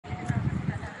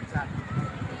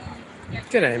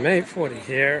G'day mate, 40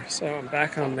 here. So I'm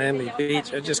back on Manly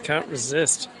Beach. I just can't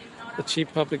resist the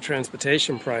cheap public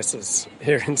transportation prices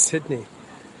here in Sydney.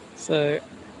 So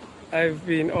I've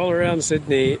been all around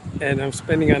Sydney and I'm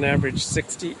spending on average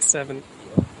 67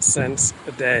 cents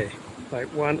a day, like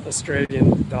 $1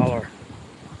 Australian. For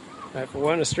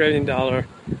 $1 Australian,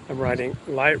 I'm riding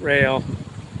light rail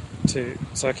to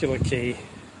Circular Quay,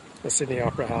 the Sydney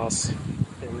Opera House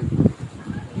in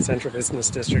the Central Business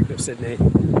District of Sydney.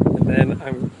 And then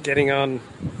I'm getting on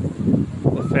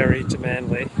the ferry to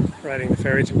Manly, riding the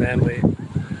ferry to Manly,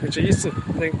 which I used to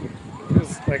think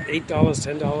was like $8,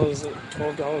 $10,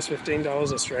 $12,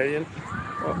 $15 Australian.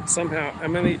 Well, somehow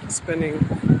I'm only spending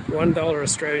 $1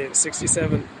 Australian,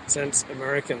 67 cents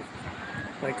American,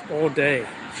 like all day,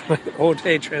 all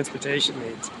day transportation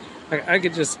needs. I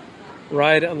could just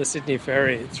ride on the Sydney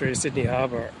ferry through Sydney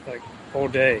Harbour like all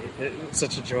day. It's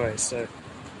such a joy. So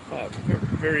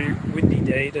very windy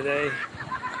day today.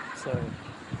 So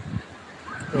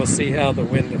we'll see how the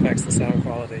wind affects the sound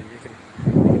quality.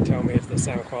 You can tell me if the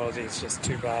sound quality is just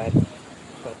too bad.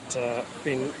 But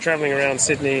been traveling around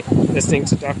Sydney, listening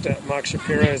to Dr. Mark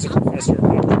Shapiro, who's a professor of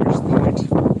Jewish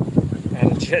thought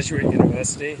at a Jesuit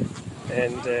university,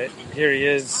 and here he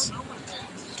is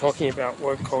talking about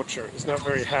woke culture. He's not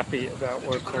very happy about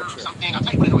woke culture. Something, I'll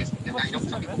tell you what annoys me, and I know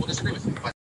some people will disagree with me,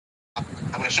 but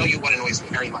I'm going to show you what annoys me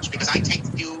very much, because I take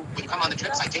you, when you come on the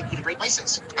trips, I take you to great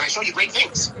places, and I show you great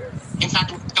things. In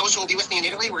fact, those who will be with me in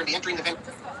Italy, we're going to be entering the venue.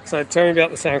 So tell me about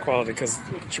the sound quality, because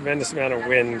tremendous amount of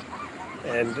wind,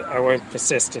 and I won't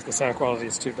persist if the sound quality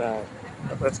is too bad.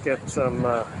 But let's get some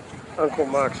Uncle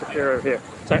Mark Shapiro here.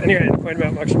 So anyway, the point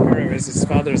about Mark Shapiro is his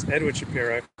father is Edward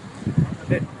Shapiro,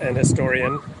 an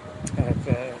historian of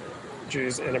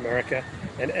Jews in America.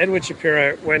 And Edward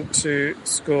Shapiro went to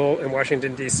school in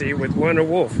Washington, D.C. with Werner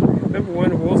Wolf. Remember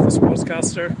Werner Wolf, the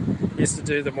sportscaster? He used to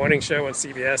do the morning show on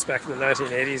CBS back in the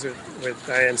 1980s with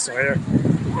Diane Sawyer.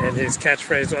 And his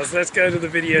catchphrase was, "Let's go to the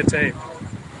videotape."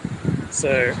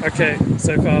 So, okay,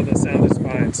 so far the sound is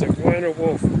fine. So Werner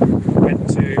Wolf went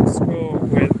to school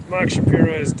with Mark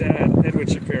Shapiro's dad,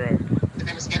 Edward Shapiro. The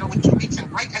Venice Ghetto in 2 weeks,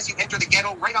 and right as you enter the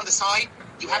ghetto, right on the side,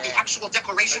 you have the actual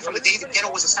declaration from the day the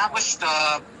ghetto was established,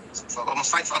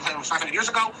 almost 500 years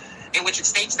ago, in which it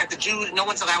states that the Jews, no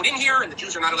one's allowed in here, and the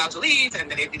Jews are not allowed to leave,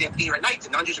 and they have to be here at night,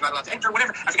 and non-Jews are not allowed to enter,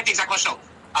 whatever. I forget the exact last show.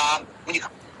 When you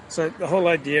come. So the whole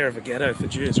idea of a ghetto for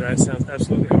Jews, right, sounds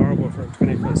absolutely horrible from a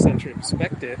 21st century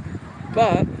perspective.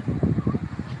 But,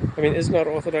 I mean, is not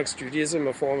Orthodox Judaism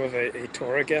a form of a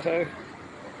Torah ghetto?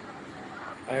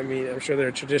 I mean, I'm sure there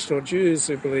are traditional Jews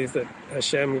who believe that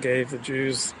Hashem gave the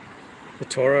Jews the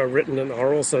Torah written and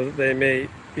oral so that they may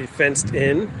be fenced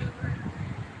in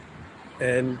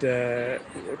and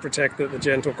protect the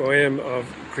gentle goyim of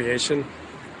creation,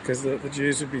 because the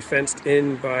Jews would be fenced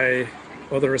in by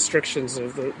all the restrictions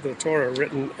of the Torah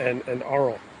written and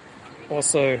oral.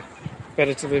 Also,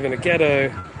 better to live in a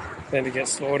ghetto than to get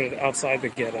slaughtered outside the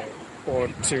ghetto, or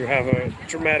to have a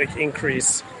dramatic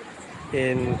increase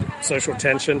in social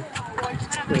tension,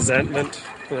 resentment,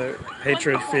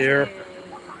 hatred, fear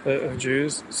of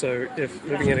Jews. So if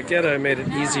living in a ghetto made it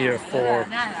easier for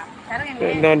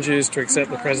non-Jews to accept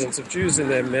the presence of Jews in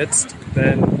their midst,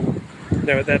 then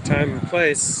at that time and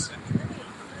place,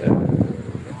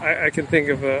 I can think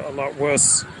of a lot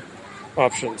worse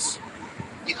options.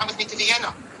 You come with me to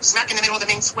Vienna, smack in the middle of the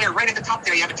main square, right at the top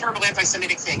there, you have a terrible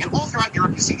anti-Semitic thing. And all throughout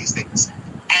Europe, you see these things.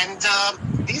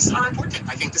 And these are important,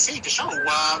 I think, to see, to show.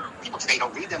 People today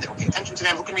don't read them, they don't pay attention to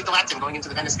them. Who can read the Latin going into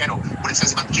the Venice Ghetto, what it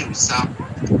says about the Jews?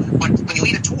 But when you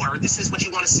lead a tour, this is what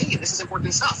you want to see, and this is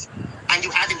important stuff. And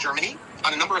you have in Germany,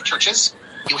 on a number of churches,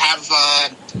 you have,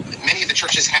 many of the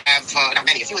churches have, not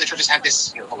many, a few of the churches have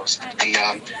this, here, hold on,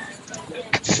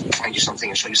 find you something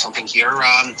and show you something here,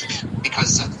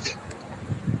 because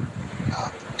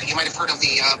you might have heard of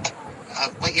the,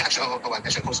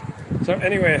 So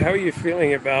anyway, how are you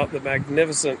feeling about the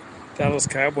magnificent Dallas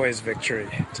Cowboys victory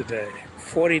today?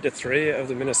 40-3 of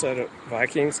the Minnesota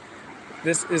Vikings.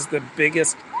 This is the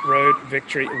biggest road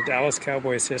victory in Dallas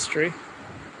Cowboys history.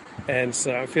 And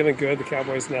so I'm feeling good. The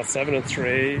Cowboys now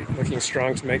 7-3, looking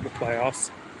strong to make the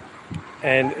playoffs.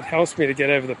 And it helps me to get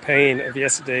over the pain of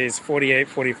yesterday's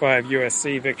 48-45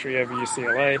 USC victory over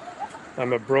UCLA.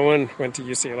 I'm a Bruin, went to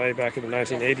UCLA back in the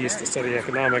 1980s to study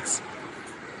economics.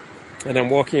 And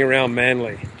I'm walking around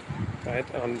Manly, right,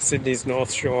 on Sydney's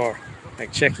North Shore,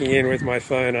 like checking in with my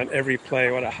phone on every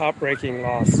play. What a heartbreaking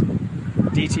loss.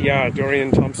 DTR,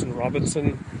 Dorian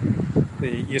Thompson-Robinson,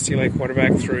 the UCLA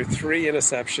quarterback, threw 3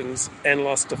 interceptions and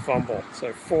lost a fumble.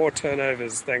 So 4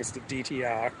 turnovers thanks to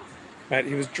DTR. Right,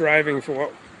 he was driving for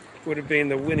what would have been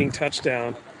the winning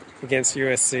touchdown against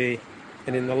USC.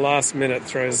 and in the last minute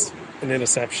throws an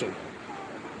interception.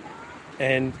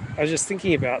 And I was just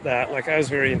thinking about that. Like, I was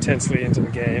very intensely into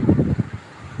the game,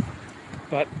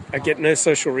 but I get no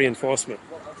social reinforcement,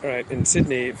 right, in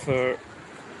Sydney for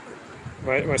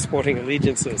my sporting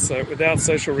allegiances. So without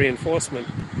social reinforcement,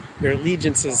 your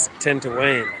allegiances tend to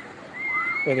wane,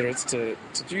 whether it's to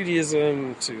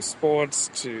Judaism, to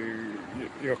sports, to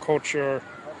your culture,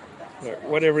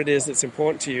 whatever it is that's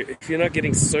important to you. If you're not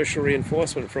getting social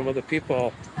reinforcement from other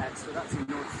people,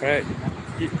 right,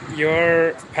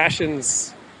 your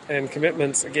passions and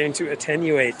commitments are going to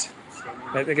attenuate,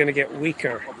 right? They're going to get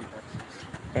weaker,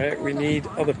 right? We need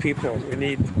other people. We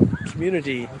need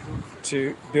community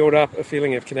to build up a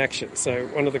feeling of connection. So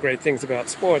one of the great things about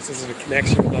sports is a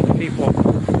connection with other people.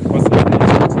 What's the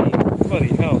national team?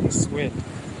 Bloody hell, this is wind.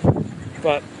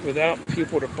 But without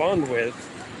people to bond with,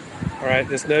 all right,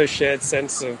 there's no shared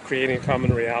sense of creating a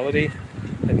common reality,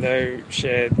 and no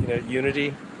shared,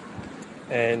 unity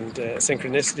and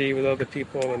synchronicity with other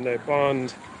people, and no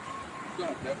bond.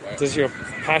 Does your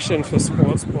passion for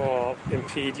sports ball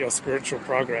impede your spiritual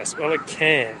progress? Well, it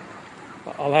can.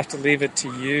 I'll have to leave it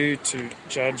to you to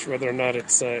judge whether or not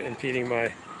it's impeding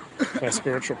my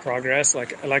spiritual progress.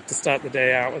 Like, I like to start the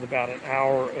day out with about an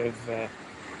hour of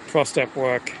 12-step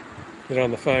work,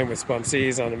 on the phone with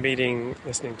sponsees, on a meeting,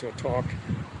 listening to a talk.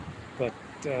 But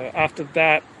after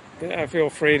that, I feel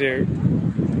free to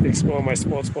explore my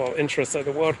sports ball interests. So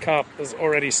the World Cup has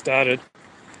already started.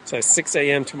 So 6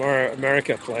 a.m. tomorrow,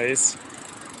 America plays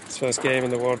its first game in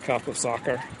the World Cup of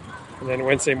soccer. And then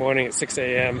Wednesday morning at 6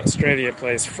 a.m., Australia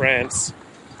plays France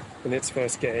in its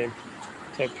first game.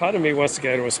 So part of me wants to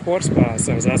go to a sports bar.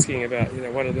 So I was asking about,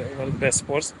 what are the best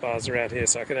sports bars around here,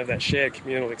 so I can have that shared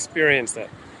communal experience, that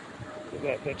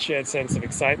shared sense of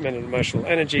excitement and emotional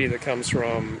energy that comes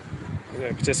from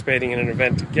participating in an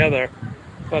event together.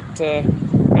 But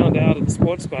found out at the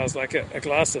sports bars, like a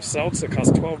glass of seltzer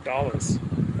costs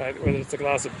 $12, right? Whether it's a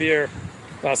glass of beer,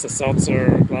 glass of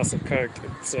seltzer, a glass of Coke,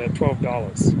 it's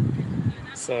 $12.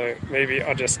 So maybe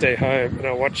I'll just stay home and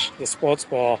I'll watch the sports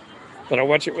ball, but I'll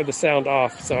watch it with the sound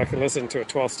off so I can listen to a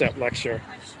 12-step lecture,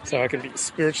 so I can be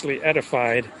spiritually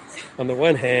edified on the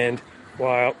one hand,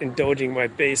 while indulging my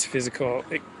base physical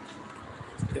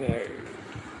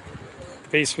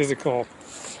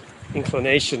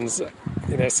inclinations,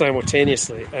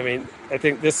 simultaneously. I mean, I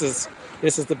think this is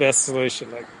the best solution.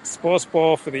 Like, sports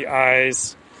ball for the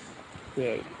eyes,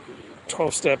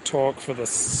 12-step talk for the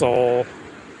soul,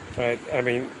 right? I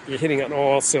mean, you're hitting on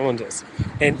all cylinders.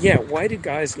 And why do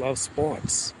guys love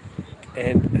sports?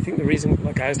 And I think the reason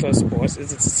guys love sports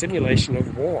is it's a simulation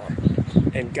of war.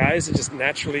 And guys are just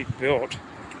naturally built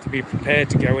to be prepared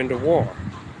to go into war.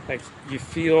 Like, you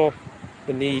feel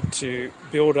the need to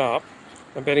build up.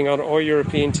 I'm betting on all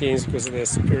European teams because of their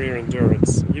superior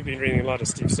endurance. You've been reading a lot of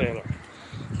Steve Saylor.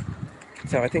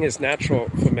 So I think it's natural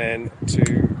for men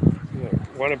to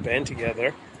want to band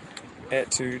together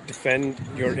to defend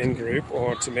your in-group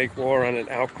or to make war on an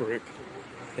out-group.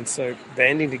 And so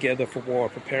banding together for war,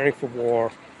 preparing for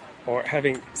war, or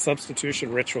having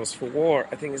substitution rituals for war,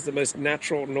 I think is the most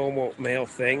natural, normal male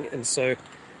thing. And so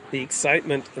the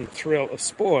excitement and thrill of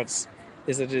sports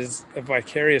is it is a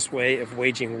vicarious way of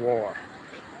waging war,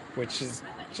 which is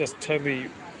just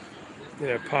totally,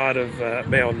 part of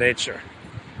male nature.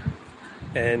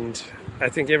 And I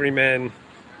think every man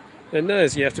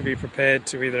knows you have to be prepared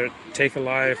to either take a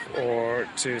life or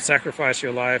to sacrifice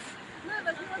your life.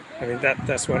 I mean,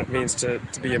 that's what it means to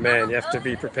be a man. You have to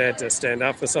be prepared to stand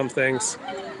up for some things.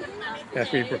 You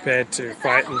have to be prepared to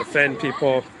fight and defend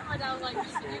people.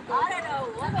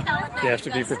 You have to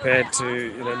be prepared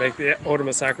to, make the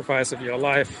ultimate sacrifice of your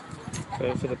life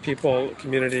for the people,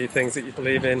 community, things that you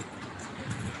believe in.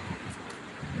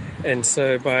 And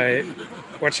so by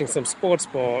watching some sports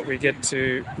ball, we get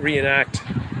to reenact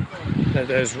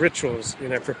those rituals,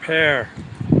 prepare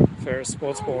for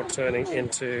sports ball turning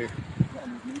into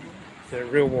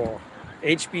real war.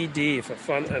 HBD for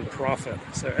fun and profit.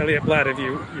 So Elliot Blatt, have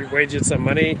you wagered some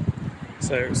money?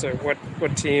 So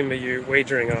what team are you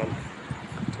wagering on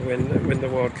to win the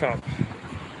World Cup?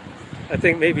 I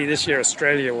think maybe this year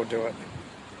Australia will do it.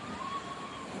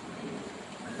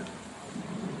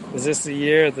 Is this the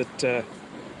year that the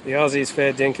Aussies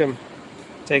fair dinkum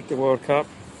take the World Cup?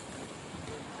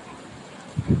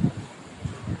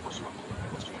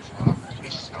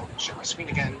 Share my screen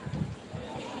again.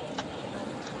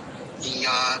 The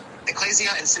Ecclesia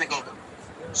and Synagogue.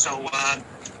 So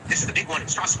this is the big one in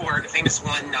Strasbourg, the famous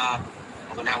one.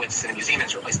 Although now it's in a museum and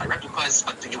it's replaced by replicas,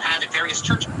 but you have at various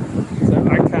churches. So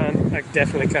I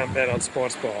definitely can't bet on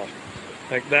sports ball.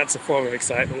 Like, that's a form of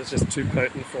excitement. It's just too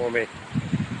potent for me.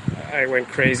 I went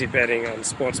crazy betting on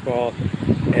sports ball.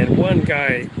 And one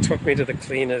guy took me to the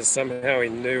cleaners. Somehow he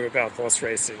knew about horse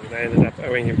racing. And I ended up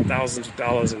owing him thousands of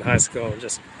dollars in high school and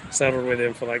just settled with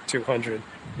him for like 200.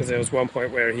 Because there was one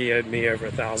point where he owed me over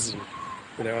 1,000.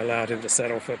 I allowed him to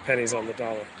settle for pennies on the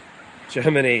dollar.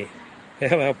 Germany.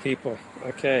 Hello, people.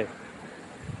 Okay.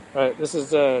 All right, this is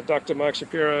Dr. Mark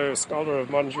Shapiro, scholar of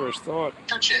modern Jewish thought.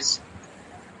 Churches,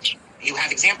 you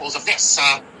have examples of this.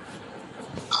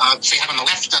 So you have on the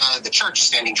left the church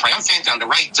standing triumphant, on the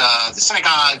right the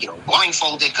synagogue,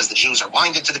 blindfolded because the Jews are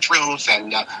blinded to the truth,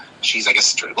 and she's, I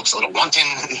guess, looks a little wanton,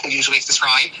 usually it's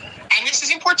described. And this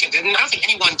is important, and I don't think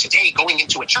anyone today going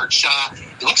into a church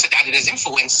looks at that and is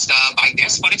influenced by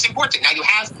this, but it's important. Now you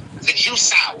have the Jew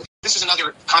sow. This is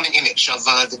another common image of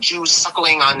the Jews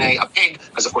suckling on a pig,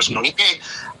 because of course we don't eat pig.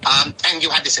 And you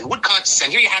have this in woodcuts,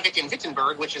 and here you have it in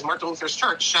Wittenberg, which is Martin Luther's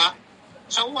church.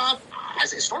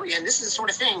 As a historian, this is the sort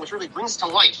of thing which really brings to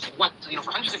life what,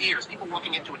 for hundreds of years, people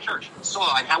walking into a church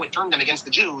saw and how it turned them against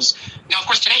the Jews. Now, of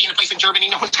course, today in a place in Germany,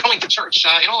 no one's going to church.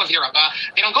 In all of Europe,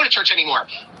 they don't go to church anymore.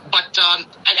 But,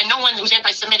 and no one who's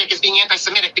anti-Semitic is being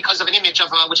anti-Semitic because of an image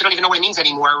of, which I don't even know what it means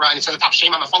anymore, and it's on the top,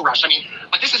 shame on the full rush.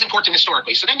 But this is important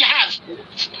historically. So then you have,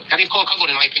 I didn't call a cover,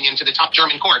 in my opinion, to the top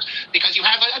German court, because you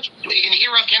have, in the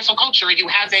era of cancel culture, you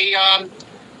have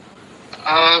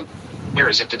where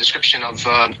is it, the description of,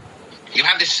 you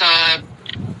have this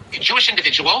Jewish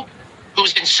individual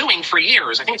who's been suing for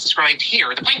years. I think it's described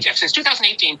here. The plaintiff, since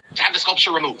 2018, to have the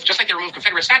sculpture removed. Just like they removed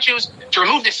Confederate statues, to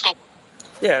remove this sculpture.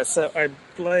 Yeah, so I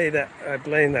blame that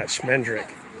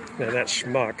Schmendrick, that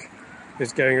schmuck,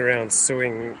 who's going around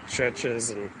suing churches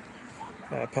and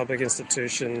public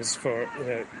institutions for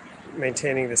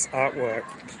maintaining this artwork.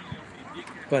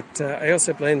 But I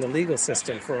also blame the legal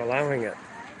system for allowing it.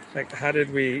 Like, how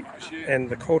did we end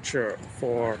the culture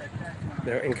for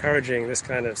encouraging this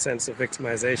kind of sense of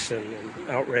victimization and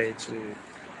outrage and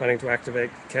wanting to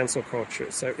activate cancel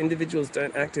culture? So individuals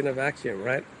don't act in a vacuum,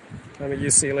 right? I'm a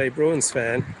UCLA Bruins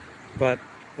fan, but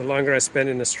the longer I spend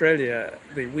in Australia,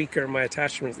 the weaker my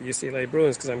attachment to the UCLA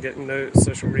Bruins because I'm getting no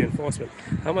social reinforcement.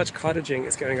 How much cottaging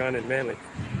is going on in Manly?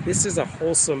 This is a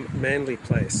wholesome, manly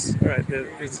place. All right,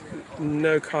 there's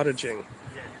no cottaging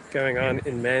going on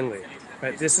in Manly.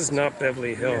 Right, this is not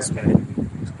Beverly Hills,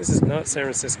 man. This is not San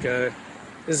Francisco.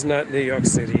 This is not New York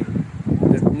City.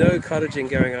 There's no cottaging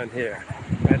going on here.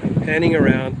 Right, I'm panning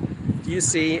around. Do you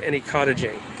see any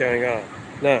cottaging going on?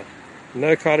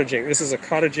 No cottaging. This is a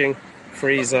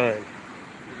cottaging-free zone.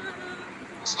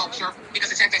 Sculpture,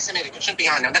 because it's anti-Semitic. It shouldn't be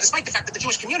on now. Now, despite the fact that the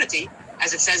Jewish community,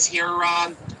 as it says here,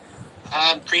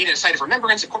 created a site of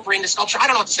remembrance, incorporating the sculpture. I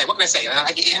don't know what to say. What can I say?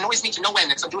 It annoys me to no end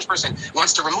that some Jewish person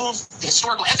wants to remove the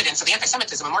historical evidence of the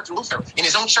anti-Semitism of Martin Luther in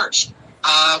his own church.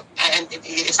 And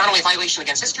it's not only a violation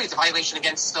against history, it's a violation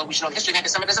against, we should know the history of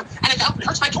anti-Semitism, and it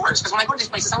hurts my tours, because when I go to these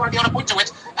places, I want to be able to point to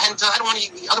it, and I don't want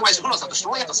to, otherwise, who knows, they'll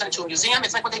destroy it, they'll send it to a museum.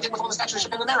 It's like what they did with all the statues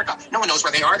in America. No one knows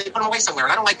where they are, they put them away somewhere,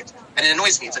 and I don't like it. And it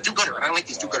annoys me. It's a do-gooder, and I don't like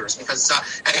these do-gooders, because,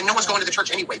 and no one's going to the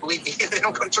church anyway, believe me. They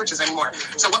don't go to churches anymore.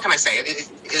 So what can I say?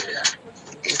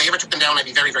 If they ever took them down, I'd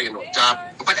be very, very annoyed.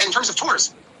 But in terms of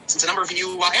tours, since a number of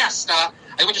you asked, I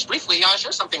would just briefly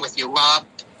share something with you,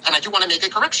 and I do want to make a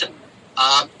correction.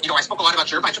 I spoke a lot about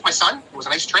Europe. I took my son. It was a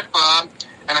nice trip, and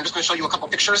I'm just going to show you a couple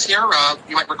pictures here.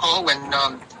 You might recall when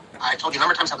I told you a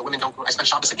number of times how the women don't go. I spent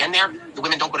Shabbos again there. The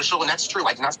women don't go to shul, and that's true.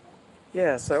 I did not.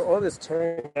 Yeah, so all this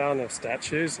tearing down of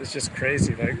statues is just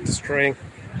crazy. Like, destroying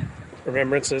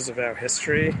remembrances of our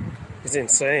history is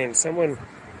insane. Someone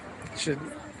should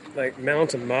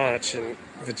mount a march in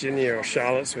Virginia or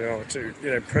Charlottesville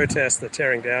to protest the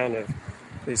tearing down of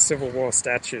these Civil War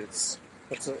statues.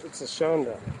 It's a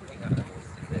shanda.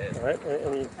 All right,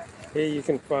 here you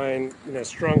can find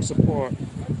strong support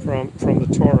from the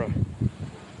Torah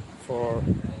for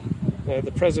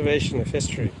the preservation of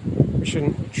history. We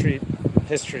shouldn't treat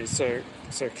history so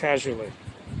casually.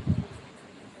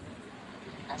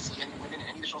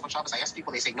 Shabbos. I asked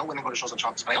people, they say no women go to shows on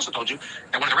Shabbos. But I also told you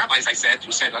that one of the rabbis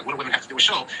who said, what do women have to do with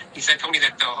show? He told me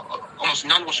that almost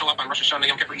none will show up on Rosh Hashanah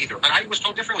Yom Kippur either. But I was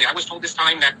told differently. I was told this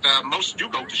time that most do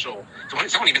go to show. So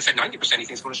someone even said 90% he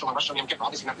thinks go to show on Rosh Hashanah Yom Kippur.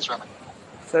 Obviously not this rabbi.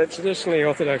 So traditionally,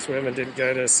 Orthodox women didn't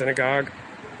go to synagogue,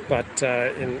 but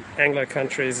in Anglo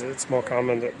countries, it's more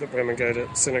common that women go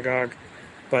to synagogue.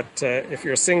 But if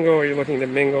you're single or you're looking to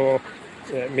mingle,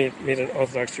 meet an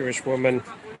Orthodox Jewish woman,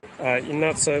 you're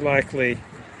not so likely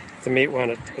to meet one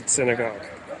at synagogue,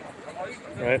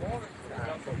 right?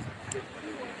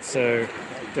 So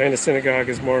going to synagogue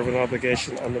is more of an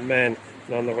obligation on the men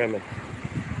than on the women.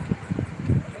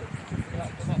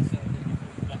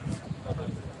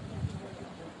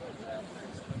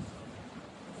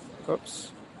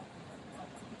 Oops.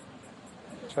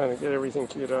 Trying to get everything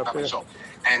queued up here. So,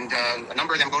 and a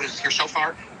number of them go to hear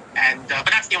shofar, and but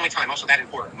that's the only time. Also, that in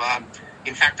Purim.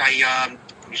 In fact,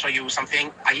 let me show you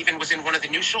something. I even was in one of the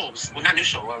new shows. Well, not new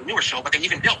show, newer show, but they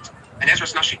even built an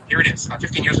Ezras Nashi. Here it is.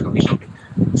 15 years ago, he showed me.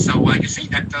 So you see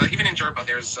that even in Jerba,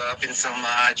 there's been some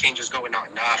changes going on.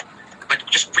 But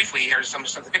just briefly, here's some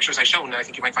of the pictures I shown. I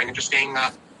think you might find interesting.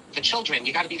 The children,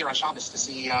 you got to be there on Shabbos to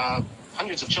see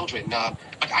hundreds of children.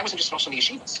 But I wasn't just also in the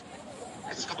yeshivas.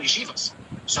 There's a couple of yeshivas.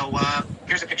 So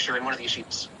here's a picture in one of the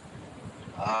yeshivas.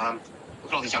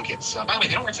 Look at all these young kids. By the way,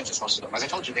 they don't wear tzitzis, most of them. As I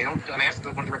told you, they don't. And I asked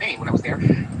one of the Rebbein when I was there.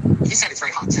 He said it's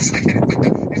very hot, so I get it. But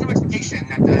there's no expectation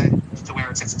that, to wear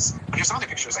tzitzis. But here's some other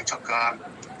pictures I took.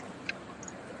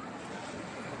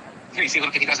 Here you see a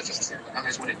little kid, he does tzitzis there. Now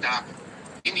there's what it...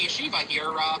 in the yeshiva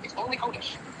here, it's only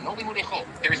Kodesh, and only Limudei Chol.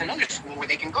 There is another school where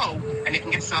they can go, and they can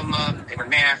get some, they learn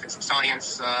math and some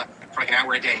science for like an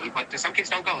hour a day. But some kids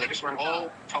don't go. They just learn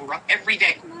all Torah every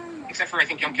day, except for, I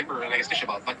think, Yom Kippur and I guess Tisha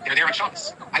B'Av. But they're there on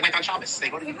Shabbos. I went on Shabbos. They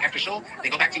go to after shul, they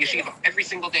go back to yeshiva every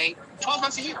single day, 12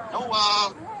 months a year. No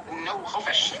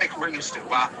chofesh like we're used to.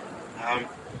 I'll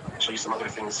show you some other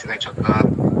things that I took.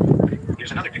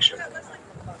 Here's another picture.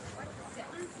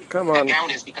 Come on. That gown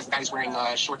is because the guy's wearing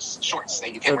shorts.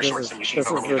 You can't wear shorts in yeshiva. This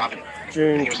is the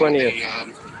June 20th,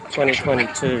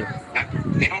 2022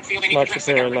 Mach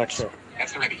Shapiro lecture.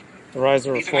 That's the Rebbe. The Rise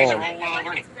of These guys Reform are all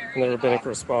learning. and the Rabbinic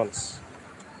Response.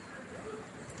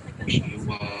 I'll show you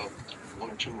one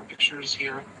or two more pictures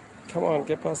here. Come on,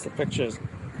 get past the pictures.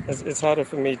 It's harder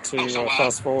for me to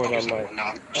fast forward on my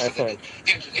iPhone.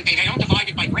 They don't divide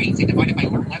it by grades. They divide it by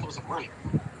levels of learning.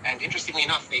 And interestingly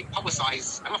enough, they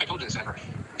publicize, I don't know if I told you this ever,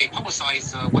 they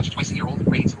publicize once or twice a year all the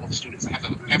grades of all the students. I have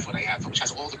a pamphlet I have which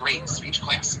has all the grades for each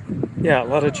class. Yeah, a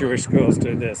lot of Jewish schools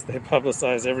do this. They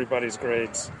publicize everybody's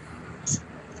grades.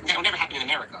 That'll never happen in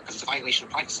America because it's a violation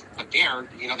of privacy. But there,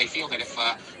 they feel that if,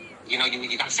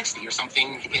 you got a 60 or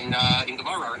something in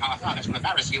Gemara or in Halacha, that's going to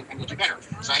embarrass you and you'll do better.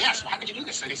 So I asked, how could you do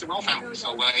this? And they said, we're all family,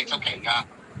 so it's okay.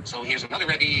 So here's another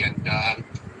Rebbe, and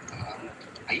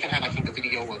I even have, I think, a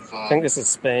video of... I think this is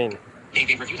Spain. They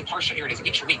review the Parsha, here it is,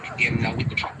 each week in with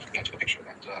the Trump. Yeah, I took a picture of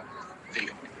that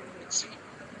video. Let's see.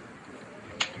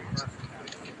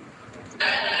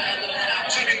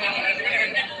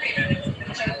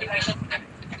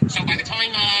 So by the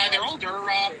time they're older,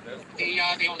 they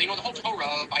know the whole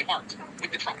Torah by heart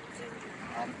with the Trump.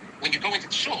 When you go into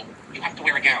the shul, you have to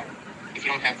wear a gown. If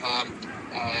you don't have...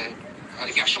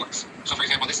 if you have shorts. So, for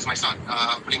example, this is my son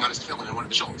putting on his tefillin in one of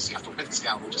the shuls. You have to wear this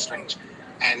gown, which is strange.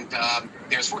 And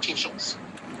there's 14 shuls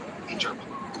in Germany,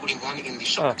 including one in the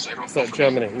shul. So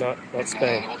Germany, not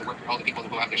Spain. All the people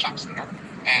who have their shops there.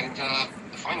 And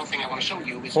the final thing I want to show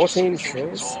you is 14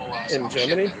 shuls in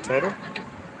Germany, total?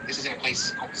 This is in a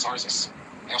place called Zarsis.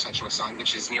 I also had short sign,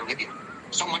 which is near Libya.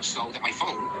 So much so that my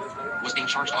phone was being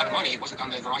charged a lot of money. It wasn't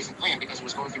on the Verizon plan because it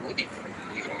was going through Libya,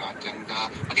 believe it or not. And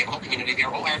but they have a whole community there,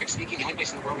 all Arabic speaking. The only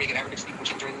place in the world where you get Arabic speaking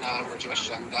children who are Jewish.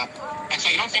 And so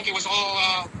you don't think it was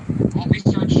all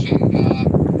research and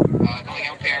going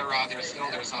out there. There's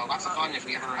lots of fun. If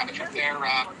we ever have a trip there,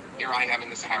 here I am in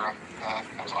the Sahara.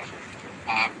 That was a lot of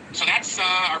fun. So that's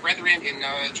our brethren in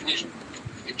Tunisia,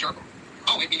 in Jerba.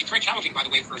 Oh, it's very challenging, by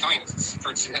the way, for Zionists,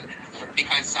 because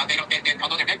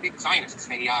although they're very big Zionists,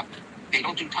 they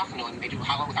don't do Tafnun, they do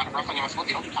Halal without a bracha on Yom HaSmut.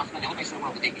 They don't do Tafnun the only place in the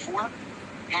world the day before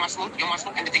Yom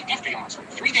HaSmut, and the day after Yom HaSmut.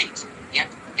 3 days.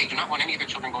 Yet they do not want any of their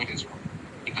children going to Israel,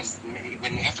 because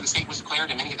after the state was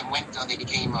declared and many of them went, they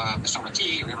became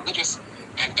Masorati or irreligious,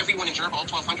 and everyone in Jerba, all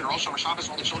 1,200, are all Shomer Shabbos,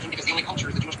 all the children, because the only culture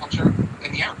is the Jewish culture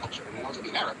and the Arab culture, and they know to be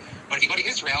an Arab. But if you go to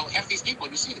Israel, half these people,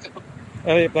 you see that.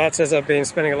 Elliot Blatt says, I've been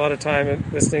spending a lot of time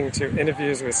listening to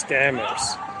interviews with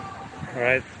scammers, all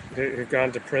right, who've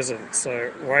gone to prison.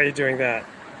 So why are you doing that?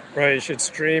 Bro, you should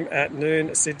stream at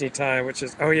noon Sydney time, which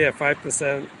is,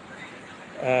 5%,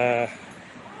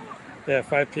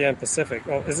 5 p.m. Pacific.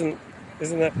 Well, isn't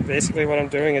that basically what I'm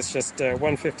doing? It's just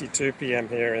 1:52 p.m.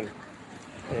 here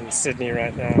in Sydney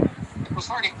right now.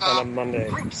 On a Monday.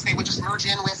 Groups, they would just merge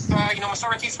in with,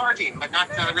 Masorati Sfardim, but not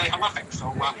really halachic. So,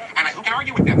 who can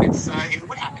argue with them? It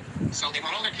would happen. So they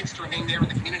want all their kids to remain there, and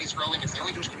the community's growing. It's the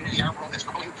only Jewish community in our world that's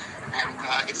growing,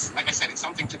 and it's, like I said, it's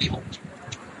something to behold.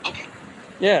 Okay.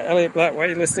 Yeah, Elliot Blatt, why are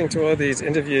you listening to all these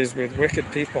interviews with wicked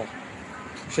people?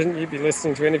 Shouldn't you be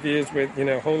listening to interviews with,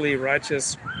 holy,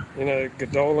 righteous,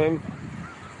 Gedolim,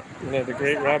 the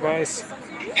great rabbis?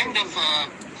 End of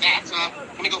that.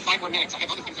 Let me go 5 more minutes. I have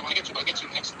other things I want to get to, but I'll get to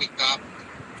next week.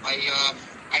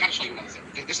 I got to show you another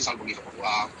thing. This is unbelievable.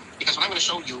 Because what I'm going to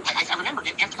show you, I remembered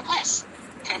it after the class.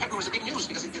 And I remember it was a big news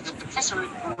because the professor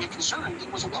who was concerned,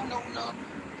 it was a well-known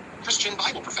Christian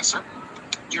Bible professor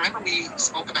Do you remember we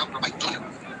spoke about Rabbi Dunner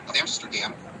of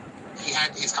Amsterdam? He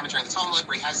had his commentary on the Talmud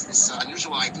where he has this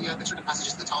unusual idea that certain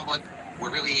passages of the Talmud were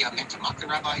really meant to mock the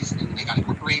rabbis, and they got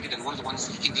incorporated. And one of the ones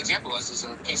he gave the example was is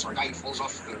a case where a guy who falls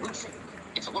off the roof,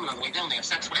 it's a woman on the way down, they have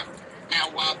sex, whatever. Now,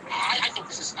 I think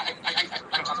this is, I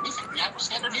don't talk to me, think the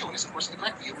standard view, and this, of course, the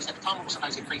correct view, is that the Talmud will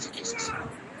sometimes get crazy cases.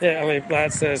 Yeah, Elliot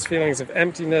Blatt says feelings of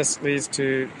emptiness leads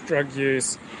to drug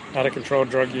use, out of control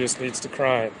drug use leads to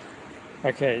crime.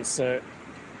 Okay, so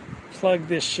plug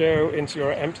this show into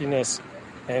your emptiness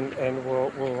and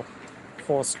we'll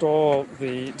forestall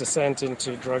the descent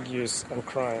into drug use and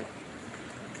crime.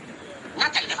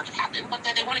 Not that it never could happen, but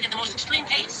they want to get the most extreme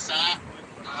case.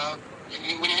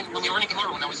 When we were in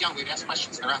Gemara when I was young, we'd ask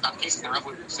questions about the cases, and the Rav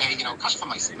would say, kasha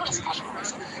f'maisa. No, it's kasha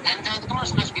f'maisa. And the Gemara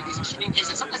sometimes would give these extreme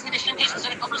cases. Sometimes the extreme cases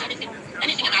that it covers anything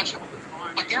imaginable.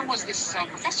 But there was this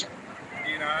professor.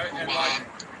 And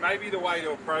maybe the way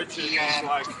to approach it is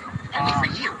like... And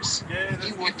for years,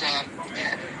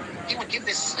 he would give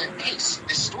this case,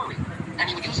 this story, and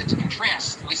he would use it to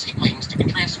contrast, at least he claims, to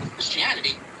contrast with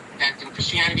Christianity. That in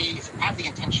Christianity, if you have the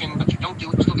intention, but you don't do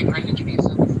it, you still get credit in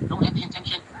Judaism. If you don't have the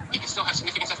intention, it can still have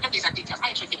significance. I forget the exact details. I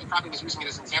actually think he probably was using it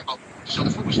as an example to show the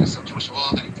foolishness of Jewish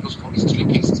law, that it deals with all these extreme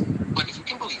cases. But if you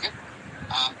can believe it,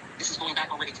 this is going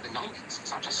back already to the 90s.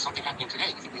 It's not just something happening today.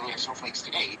 I think we only have snowflakes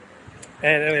today.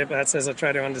 And Elliot Blatt says, I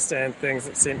try to understand things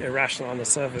that seem irrational on the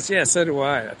surface. Yeah, so do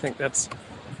I. I think that's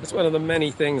one of the many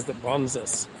things that bonds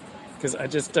us. Because I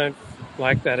just don't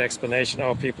like that explanation,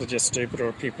 people are just stupid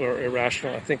or people are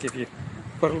irrational. I think if you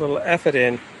put a little effort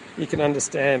in, you can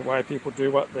understand why people do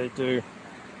what they do.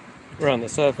 Where on the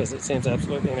surface, it seems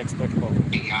absolutely inexplicable.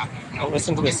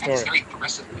 Listen to this story. This very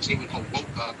progressive, which they call woke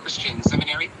Christian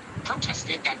seminary,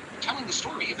 protested that telling the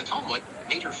story of the Talmud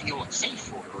made her feel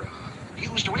safe or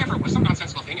abused or whatever. It was some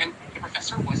nonsensical thing. And the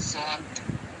professor was,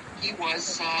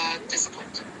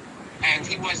 disciplined. And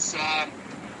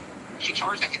she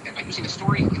charged that by using the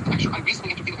story, the lecture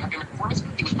unreasonably interfered with academic performance.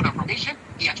 He was put on probation.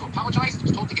 He had to apologize. He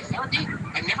was told to get therapy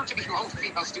and never to be enrolled as a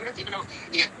female student, even though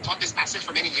he had taught this passage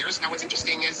for many years. Now, what's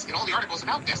interesting is in all the articles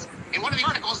about this, in one of the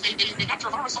articles, they got to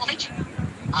Rav Aaron Soloveitchik.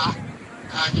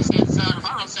 He says, Rav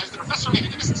Aaron says the professor made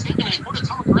an innocent statement and he quoted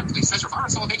Talmud correctly. He says Rav Aaron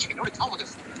Soloveitchik, a noted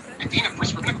Talmudist and dean of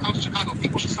Brisk Rabbinical College of Chicago,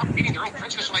 people should stop reading their own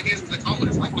prejudicial ideas into the Talmud.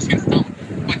 It's like what's against the Talmud.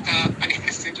 But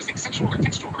this is interesting. Sexual or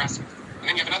textual harassment. And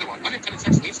then you have another one. Unintended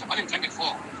sex leads to unintended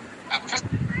fall.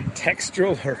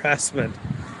 Textual harassment.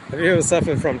 Have you ever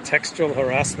suffered from textual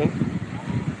harassment?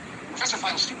 Professor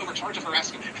files suit over charge of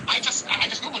harassment. I just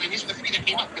Googled it. These were the three that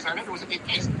came up because I remember it was a big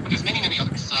case. But there's many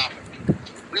others.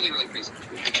 Really, really crazy.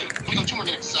 Let me go 2 more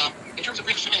minutes. In terms of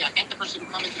Rich Shemay, I thank the person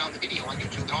who commented on the video on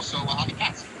YouTube and also Avi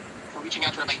Katz for reaching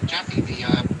out to Rabbi Jaffe, the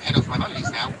head of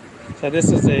Maimonides now. So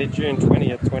this is a June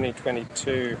 20th,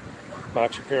 2022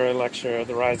 Mark Shapiro lecture,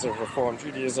 The Rise of Reform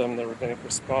Judaism, the Rabbinic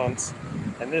Response.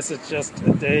 And this is just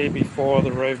a day before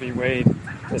the Roe v. Wade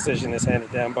decision is handed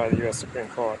down by the U.S. Supreme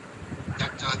Court.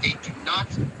 That they do not,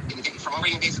 from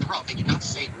already in Days of the World, they do not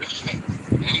say Rich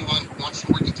Shemay. And anyone who wants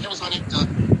more details on it, you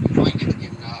find it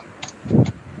in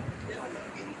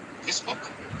this book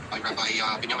by Rabbi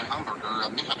Benjamin Hamburger,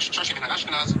 Minhag Shoshet Minhag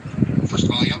Ashkenaz, first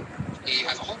volume. He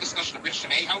has a whole discussion of Rich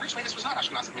Shemay, how Rich Shemay this was not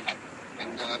Ashkenaz Minhag.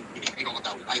 And you can go look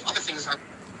out. Other things are...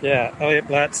 Yeah, Elliot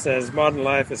Blatt says modern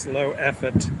life is low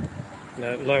effort,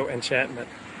 low enchantment.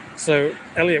 So,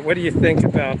 Elliot, what do you think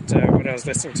about what I was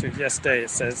listening to yesterday?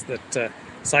 It says that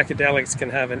psychedelics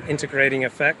can have an integrating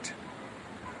effect,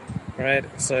 right?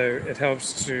 So it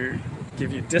helps to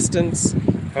give you distance,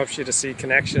 helps you to see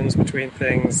connections between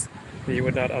things that you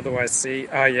would not otherwise see.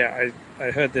 I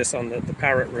heard this on the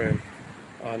Parrot Room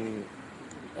on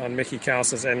Mickey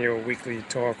Kaus's annual weekly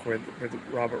talk with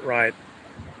Robert Wright.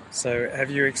 So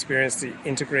have you experienced the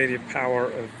integrative power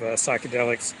of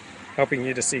psychedelics helping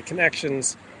you to see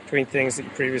connections between things that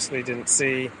you previously didn't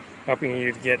see, helping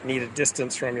you to get needed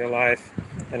distance from your life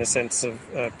and a sense of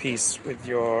peace with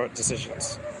your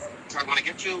decisions? I want to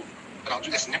get to, but I'll do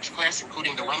this next class,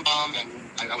 including the Rambam,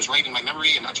 and I was writing my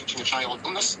memory and not teaching a child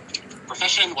illness,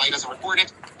 profession, why he doesn't record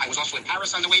it. I was also in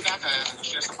Paris on the way back. I'll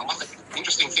share some halachic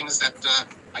interesting things that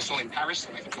I saw in Paris,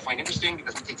 and I think you'll find interesting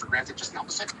because we take for granted just the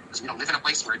opposite, because we don't live in a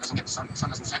place where it doesn't get the sun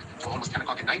doesn't set until almost 10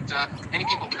 o'clock at night. Many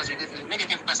people, because we live, maybe at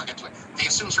the end of class I'll get to it, they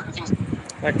assume certain things.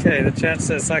 Okay, the chat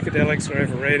says psychedelics are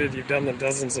overrated. You've done them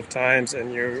dozens of times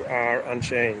and you are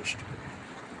unchanged.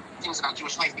 Things about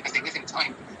Jewish life because they live in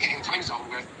time zone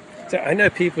where... So I know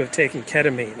people have taken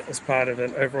ketamine as part of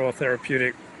an overall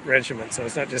therapeutic regimen. So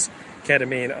it's not just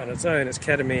ketamine on its own, it's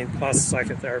ketamine plus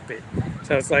psychotherapy.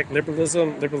 So it's like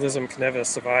liberalism. Liberalism can never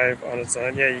survive on its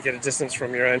own. Yeah, you get a distance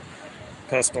from your own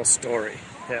personal story.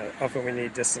 often we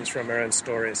need distance from our own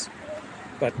stories.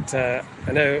 But I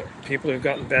know people who've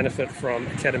gotten benefit from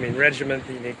a ketamine regimen.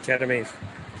 You need ketamine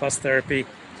plus therapy,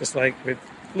 just like with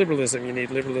liberalism. You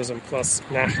need liberalism plus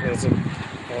nationalism,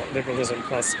 or liberalism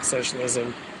plus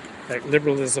socialism. Like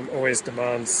liberalism always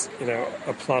demands,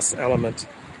 a plus element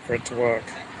for it to work.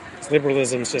 So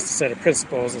liberalism is just a set of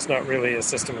principles. It's not really a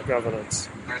system of governance.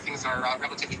 Where things are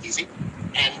relatively easy.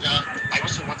 And I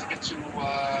also want to get to,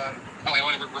 I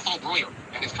want to Rafal Breuer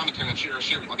and his commentary on Shearer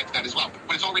Sherry. I'll get to that as well.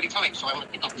 But it's already time, so I want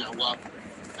to pick up now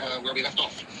where we left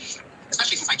off.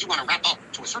 Especially since I do want to wrap up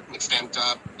to a certain extent,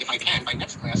 if I can, by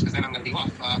next class, because then I'm going to be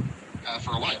off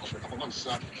for a while, for a couple months.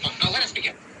 But let us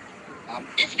begin.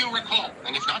 If you recall,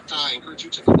 and if not, I encourage you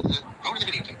to go to the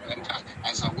videotape. And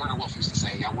as Werner Wolf used to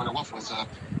say, Werner Wolf was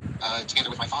together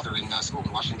with my father in school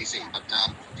in Washington, D.C. But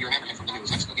if you remember him from the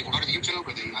news, you can go to the YouTube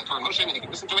or the Torah Motion and you can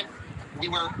listen to it.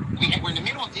 We're in the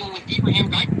middle of dealing with Abraham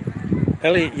Geiger.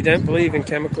 Elliot, you don't believe in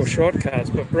chemical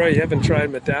shortcuts, but bro, you haven't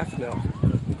tried modafinil.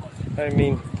 I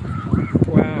mean,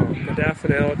 wow,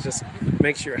 modafinil just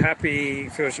makes you happy,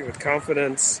 fills you with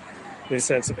confidence, new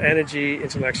sense of energy,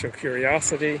 intellectual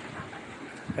curiosity.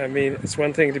 I mean, it's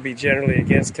one thing to be generally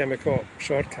against chemical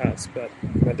shortcuts, but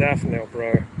modafinil,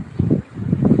 bro.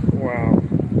 Wow.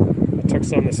 I took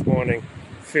some this morning,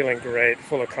 feeling great,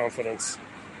 full of confidence.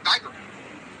 Geiger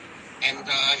and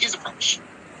his approach.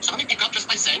 So let me pick up just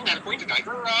by saying that according to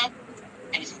Geiger,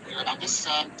 and he's clear about this,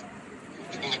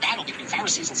 in the battle between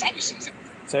Pharisees and Sadducees.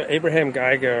 So Abraham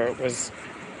Geiger was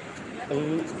a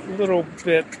little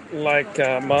bit like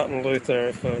Martin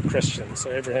Luther for Christians.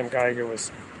 So Abraham Geiger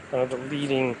was one of the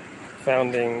leading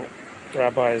founding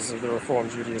rabbis of the Reform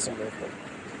Judaism movement.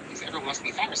 Everyone wants to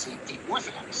be a Pharisee, the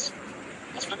Orthodox.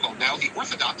 That's what they're called. Now, the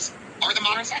Orthodox are the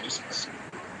modern Sadducees.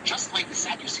 Just like the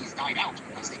Sadducees died out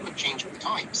because they couldn't change with the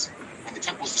times, and the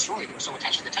temple was destroyed. They were so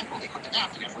attached to the temple they couldn't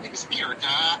adapt, and therefore they disappeared.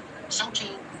 So too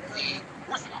the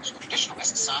Orthodox, the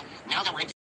traditionalists, now that we're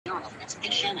into the era of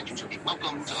emancipation and things are being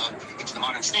welcomed into the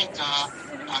modern state,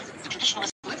 the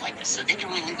traditionalists live like this. They can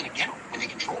only live in a ghetto when they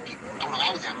control people, don't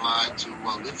allow them to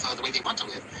live the way they want to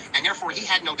live. And therefore he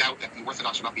had no doubt that the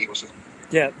Orthodox would not be able to.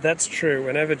 Yeah, that's true.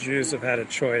 Whenever Jews have had a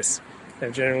choice,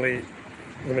 they've generally,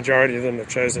 the majority of them have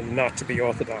chosen not to be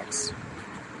Orthodox.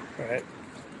 Right?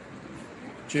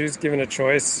 Jews given a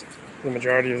choice, the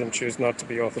majority of them choose not to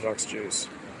be Orthodox Jews.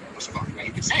 Now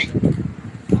you could say that,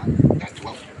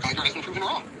 Geiger has been proven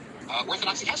wrong.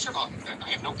 Orthodoxy has survived, and I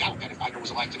have no doubt that if Geiger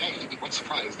was alive today, he'd be quite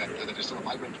surprised that there's still a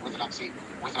vibrant Orthodox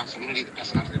community that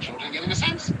passes on to their children. And yet, in a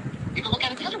sense, you can look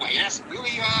at it the other way and ask,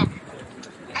 really,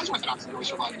 has Orthodoxy really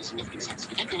survived in a significant sense?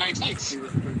 We take the United States,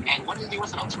 and what is the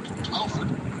Orthodox for 12,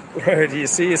 13? Right, do you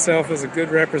see yourself as a good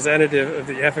representative of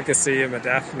the efficacy of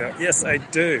modafinil? Yes, I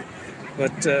do.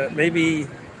 But maybe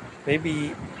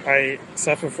I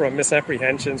suffer from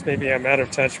misapprehensions. Maybe I'm out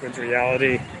of touch with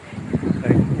reality.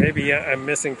 Maybe I'm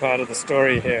missing part of the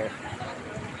story here.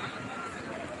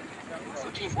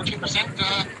 14%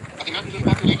 of the American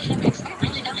population, that's not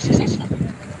really very successful.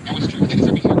 Now, it's true that as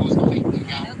every year goes by,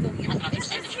 the Orthodox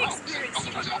percentage grows, both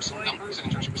in terms of absolute numbers and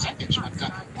in terms of percentage.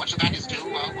 But much of that is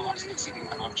due, obviously, it's seeking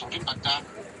a lot of children, but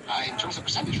in terms of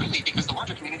percentage, really, because the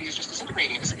larger community is just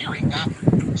disintegrating and disappearing.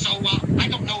 So I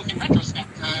don't know if, in retrospect,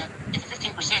 if a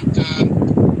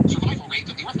 15% survival rate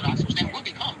of the Orthodox, which then will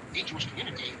become the Jewish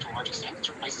community to a large extent, in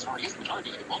certain places already is the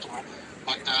majority in Baltimore,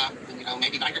 but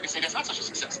maybe Geiger could say that's not such a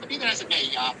success. But even as it may,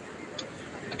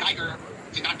 Geiger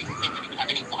did not even think that he could have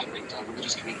any vibrant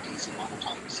religious communities in modern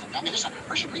times. And, I mean, there's a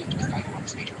Hershey agreed with Geiger on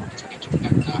this major point to get to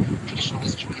that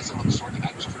traditionalist Judaism of the sort that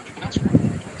Geiger's referring to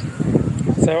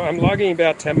pronounced. So I'm logging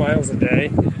about 10 miles a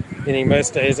day, meaning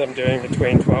most days I'm doing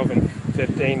between 12 and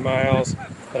 15 miles.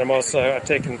 But I've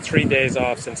taken 3 days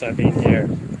off since I've been here.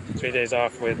 3 days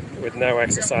off with no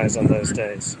exercise on those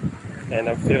days. And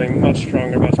I'm feeling much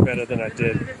stronger, much better than I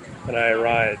did when I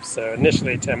arrived. So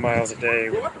initially 10 miles a day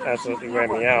would absolutely wear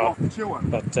me out.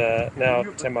 But now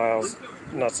 10 miles,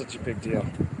 not such a big deal.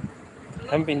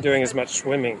 I haven't been doing as much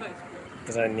swimming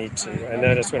as I need to. I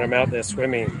notice when I'm out there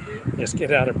swimming, I just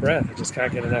get out of breath. I just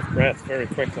can't get enough breath very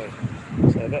quickly.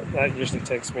 So that usually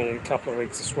takes me a couple of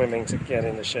weeks of swimming to get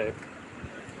into shape.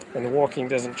 And the walking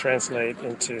doesn't translate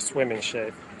into swimming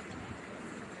shape.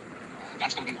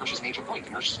 That's going to be Hirsch's major point.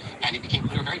 And it became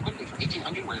clear very quickly from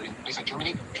 1800, where in a place like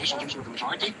Germany, traditional Jews were the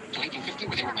majority, to 1850,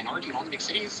 where they were a minority in all the big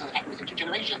cities, happened within 2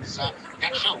 generations.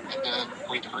 That showed, that,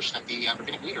 according to Hirsch, that the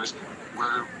rabbinic leaders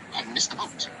had missed the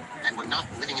boat and were not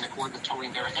living in accord with Torah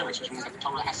and Derech Eretz, which means that the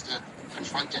Torah has to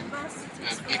confront and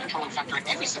be a controlling factor in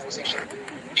every civilization.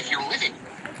 If you're living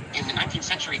in the 19th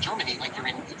century Germany, like you're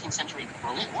in 18th century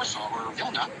Berlin, Warsaw, or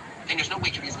Vilna, then there's no way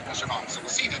Judaism can survive. So we'll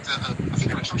see that a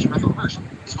figure like Shlomo Raphael Hirsch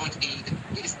is going to be the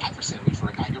biggest adversary for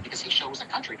a Geiger, because he shows that,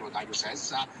 contrary to what Geiger says,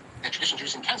 that traditional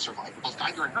Judaism can survive. Both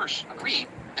Geiger and Hirsch agree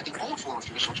that the old form of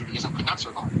traditional Judaism could not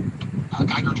survive.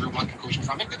 Geiger drew one conclusion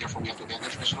from it, that therefore we have to abandon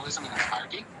traditionalism in its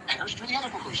entirety, and Hirsch drew the other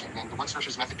conclusion. And once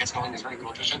Hirsch's method gets going, there's very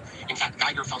little tradition. In fact,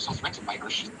 Geiger felt so threatened by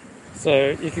Hirsch. So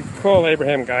you could call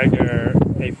Abraham Geiger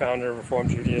a founder of Reform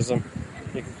Judaism.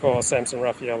 You could call Samson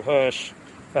Raphael Hirsch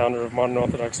founder of modern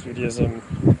Orthodox Judaism,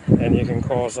 and you can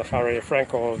call Zecharia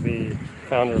Frankel the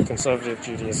founder of conservative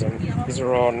Judaism. These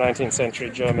are all 19th century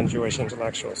German Jewish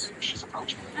intellectuals. His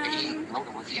approach. He wrote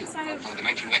a review of the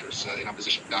 19 letters in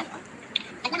opposition to Geiger.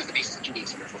 But what is the basis of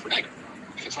Judaism, therefore, for Geiger?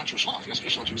 If it's not Jewish law, if it's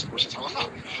traditional Jews, of course, it's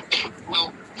halakha.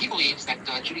 Well, he believes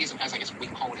that Judaism has, I guess, what we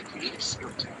call it a creative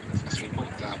spirit. That's the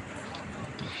point.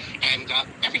 And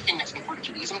everything that's important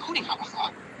to Judaism, including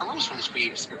halakha, arose from this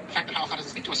creative spirit. The fact that halakha doesn't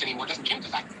speak to us anymore doesn't change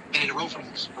the fact that it arose from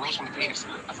the creative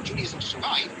spirit. But for Judaism to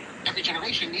survive, every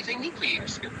generation needs a new creative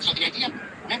spirit. So the idea,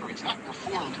 remember, it's not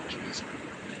reformed Judaism.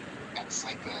 That's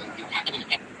like, happening.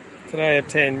 Could I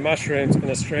obtain mushrooms in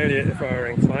Australia if I were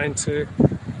inclined to?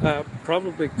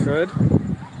 Probably could.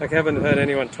 I haven't heard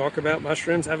anyone talk about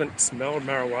mushrooms. I haven't smelled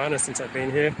marijuana since I've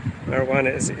been here.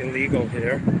 Marijuana is illegal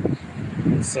here.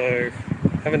 So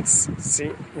haven't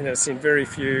seen very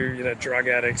few, drug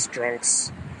addicts,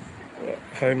 drunks,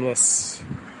 homeless,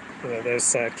 those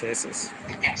sad cases.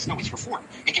 Yes, no, it's reform.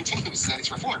 It continues.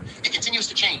 It's reform. It continues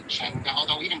to change. And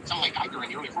although even someone like Geiger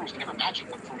and the early reformers could never imagine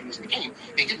what reform became,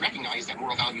 they did recognize that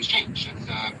moral values change.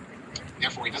 And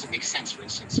therefore, it doesn't make sense, for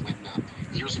instance, when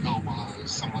years ago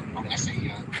someone wrote an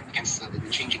essay against the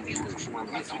changing view of reform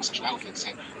about homosexuality and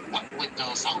said, what would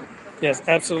Solomon? Yes,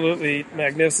 absolutely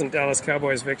magnificent Dallas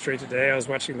Cowboys victory today. I was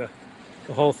watching the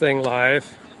whole thing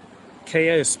live.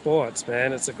 KO Sports,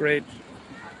 man, it's a great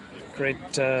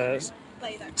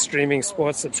streaming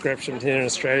sports subscription here in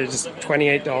Australia, just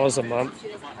 $28 a month,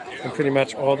 and pretty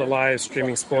much all the live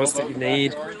streaming sports that you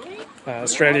need.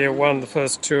 Australia won the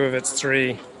first two of its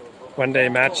 3 one-day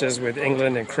matches with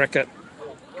England in cricket.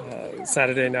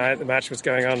 Saturday night, the match was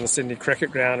going on in the Sydney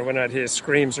Cricket Ground, and when I'd hear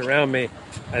screams around me,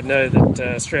 I'd know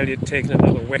that Australia had taken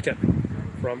another wicket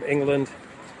from England.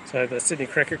 So the Sydney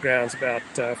Cricket Ground's about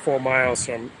 4 miles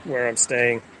from where I'm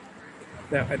staying.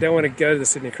 Now, I don't want to go to the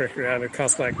Sydney Cricket Ground. It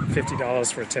costs like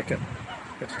 $50 for a ticket.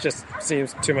 It just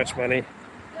seems too much money.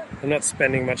 I'm not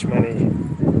spending much money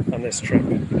on this trip.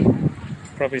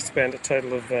 Probably spent a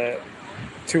total of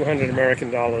 $200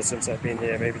 American since I've been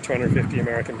here, maybe $250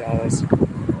 American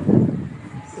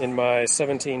in my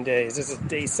 17 days. This is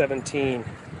day 17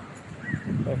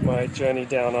 of my journey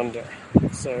down under.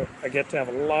 So I get to have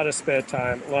a lot of spare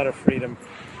time, a lot of freedom.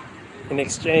 In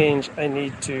exchange, I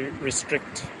need to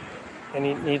restrict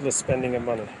any needless spending of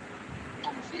money.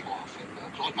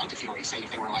 Claude Montefiore say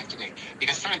if they were alive today,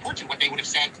 because it's not important what they would have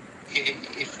said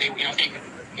if they,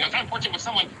 it's not important what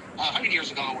someone 100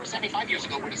 years ago or 75 years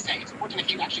ago would have said. It's important if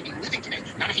he'd actually be living today,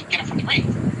 not if he'd get up from the grave,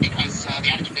 because the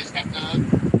attitude is that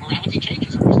morality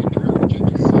changes. Morality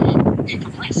changes. They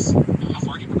progress. How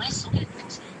far do you progress? Okay,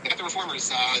 things. Let the reformers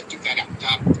duke that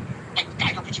out. But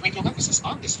Geiger puts a great deal of emphasis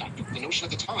on this factor, the notion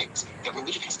of the times, that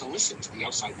religion has to listen to the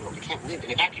outside world. It can't live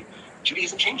in a vacuum.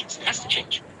 Judaism changes. It has to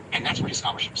change. And that's where his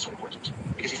scholarship is so important.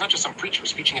 Because he's not just some preacher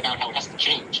who's preaching about how it has to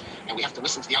change, and we have to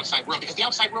listen to the outside world, because the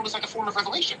outside world is like a form of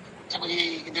revelation. So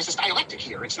there's this dialectic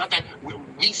here. It's not that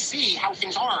we see how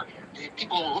things are,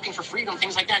 people looking for freedom,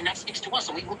 things like that, and that speaks to us,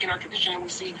 and we look in our tradition and we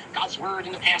see God's word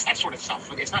in the past, that sort of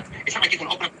stuff. It's not like you can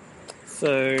open up.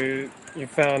 So you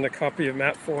found a copy of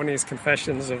Matt Forney's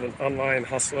Confessions of an Online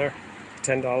Hustler,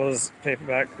 $10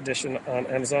 paperback edition on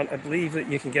Amazon. I believe that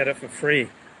you can get it for free.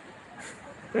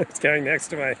 It's going next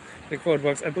to my Big Ford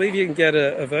books. I believe you can get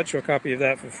a virtual copy of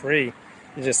that for free.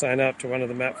 You just sign up to one of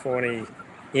the Matt Forney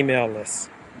email lists.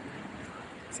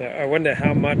 So I wonder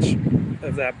how much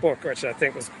of that book, which I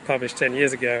think was published 10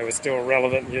 years ago, is still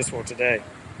relevant and useful today.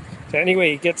 So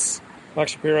anyway, Mark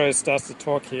Shapiro starts to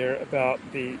talk here about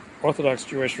the Orthodox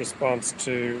Jewish response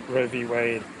to Roe v.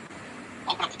 Wade.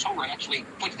 Open up the Torah and actually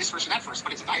point to this verse or that verse,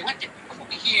 but it's a dialectic of what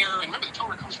we hear. And remember, the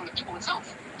Torah comes from the people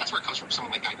itself. That's where it comes from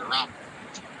someone like Geiger.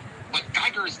 But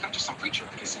Geiger is not just some preacher,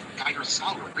 like I said. Geiger is a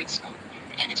scholar, a great scholar.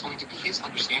 And it's going to be his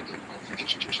understanding of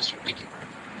ancient Jewish history,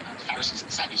 the Pharisees and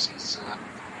the Sadducees, he's going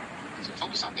to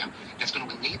focus on them, that's going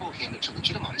to enable him to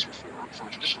legitimize reform from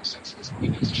a traditional sense. It's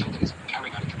going to show that he's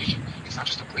carrying out a tradition. It's not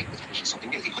just a break with tradition, something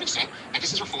new. He could have said that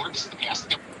this is reform, this is the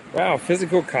past. Wow,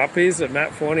 physical copies of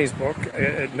Matt Forney's book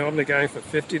normally going for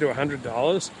 $50 to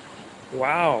 $100.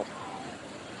 Wow.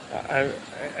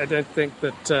 I don't think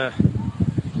that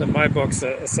my books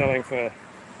are selling for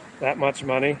that much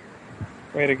money.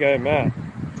 Way to go, Matt.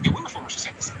 There were reformers who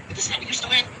said this. That this is how we used to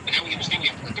live, and now we understand we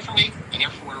have to live differently, and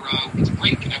therefore it's a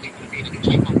break, and we create a new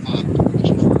type of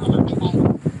religion for other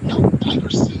people. No,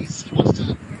 Tigers sees he wants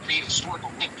to create a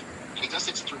historical link, and he does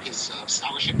this through his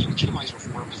scholarship to legitimize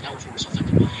reform, because now reform is so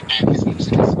effective, and his views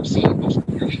in this are seen most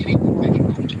clearly in a book that he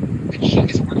wrote, which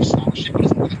is a work of scholarship, but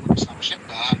is more than a work of scholarship.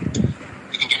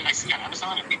 You can get it, I see, on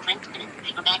Amazon, and reprint, and in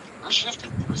paperback, Urschrift,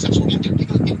 and Reception,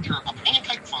 der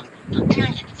Abhängigkeit von der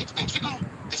inneren Entwicklung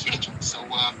des Judentums. So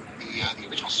the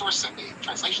original source and the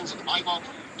translations of the Bible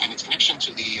and its connection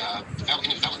to the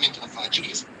development of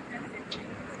Judaism.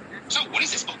 So what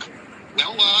is this book?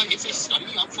 Well, it's a study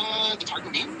of the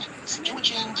Targumim and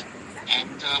Septuagint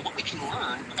and what we can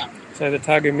learn about. So the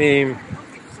Targumim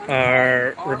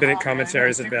are rabbinic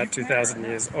commentaries about 2,000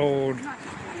 years old,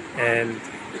 and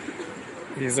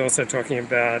he's also talking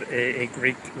about a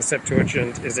Greek, the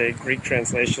Septuagint is a Greek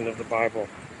translation of the Bible,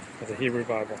 of the Hebrew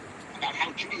Bible. About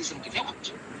how Judaism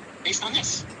developed based on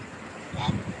this.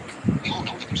 We all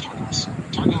know that there's Targums.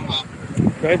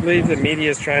 Do I believe the media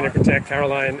is trying to protect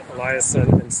Caroline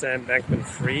Eliason and Sam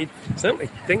Bankman-Fried? I certainly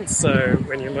think so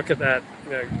when you look at that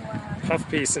puff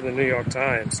piece in the New York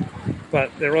Times.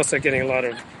 But they're also getting a lot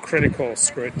of critical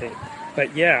scrutiny.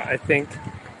 But yeah, I think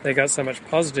they got so much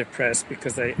positive press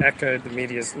because they echoed the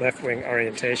media's left-wing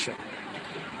orientation.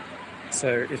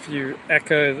 So if you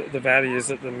echo the values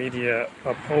that the media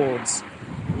upholds,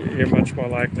 you're much more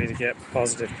likely to get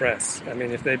positive press. I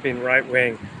mean, if they'd been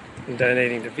right-wing and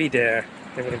donating to VDARE,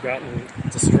 they would have gotten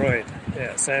destroyed.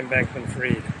 Yeah, Sam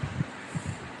Bankman-Fried.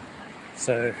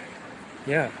 So,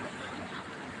 yeah.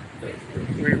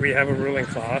 We have a ruling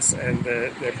class, and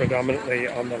they're predominantly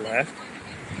on the left.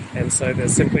 And so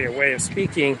there's simply a way of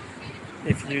speaking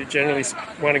if you generally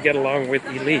want to get along with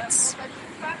elites.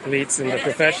 Elites in the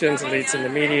professions, elites in the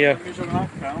media,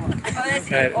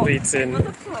 elites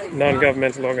in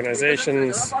non-governmental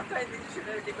organizations.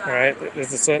 All right,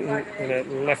 there's a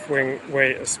certain left-wing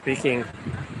way of speaking,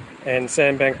 and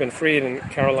Sam Bankman-Fried and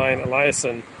Caroline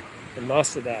Eliason have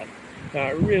mastered that. Now,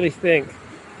 I really think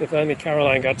if only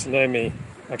Caroline got to know me,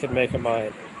 I could make her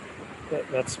mine.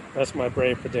 That's my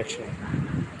brave prediction.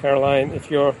 Caroline,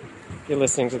 if you're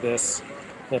listening to this,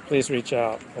 please reach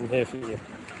out. I'm here for you.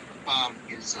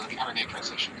 Is the Aramaic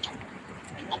translation.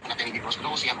 Open up any Hebrews, but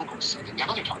also you have Uncles. You have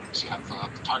other Targums. You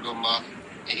have Targum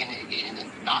in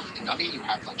Navi, you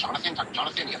have Jonathan, Targum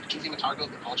Jonathan, you have the Tuvim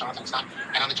Targum, Paul Jonathan Stein,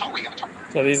 and on the Torah you have a Targum.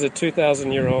 So these are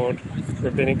 2,000-year-old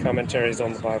rabbinic commentaries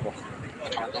on the Bible. The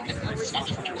Targum is not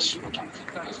referred to as pseudo-Jonathan,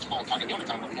 because it's called Targum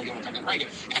Yonatan, but we know Yonatan didn't write it.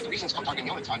 In fact, the reason it's called Targum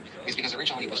Yonatan is because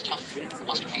originally it was tough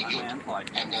apostrophe Yud,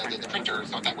 and the printer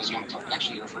thought that was Yonatan, but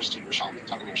actually it refers to Yerushalmi,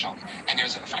 Targum Yerushalmi. And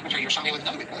there's a fragmentary Yerushalmi with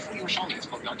another Yerushalmi, it's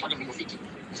called Targum Yofiti.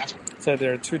 So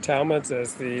there are two Talmuds.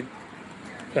 There's the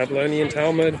Babylonian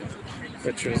Talmud,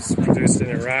 which was produced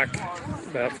in Iraq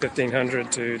about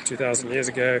 1,500 to 2,000 years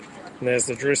ago, and there's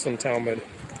the Jerusalem Talmud,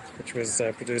 which was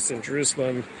produced in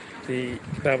Jerusalem. The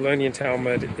Babylonian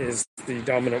Talmud is the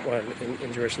dominant one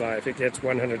in Jewish life. It gets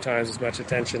 100 times as much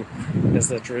attention as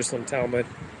the Jerusalem Talmud.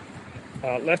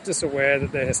 Leftists aware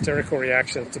that their hysterical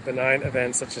reactions to benign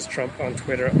events such as Trump on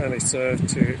Twitter only serve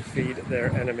to feed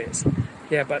their enemies.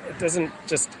 Yeah, but it doesn't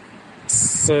just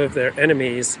serve their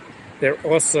enemies. They're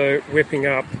also whipping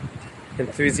up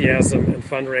enthusiasm and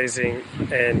fundraising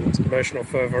and emotional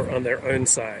fervor on their own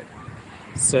side.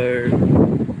 So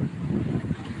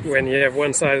when you have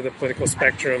one side of the political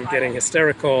spectrum getting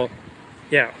hysterical,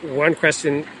 one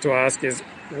question to ask is,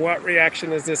 what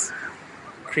reaction is this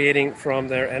creating from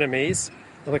their enemies?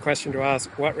 Another question to ask,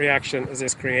 what reaction is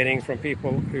this creating from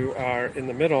people who are in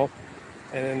the middle?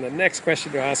 And then the next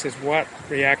question to ask is, what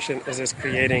reaction is this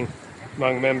creating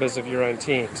among members of your own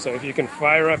team? So if you can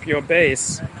fire up your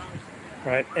base,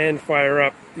 right, and fire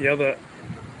up the other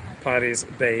party's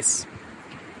base,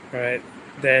 right,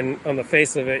 then on the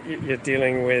face of it, you're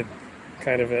dealing with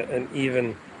kind of an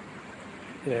even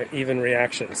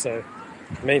reaction. So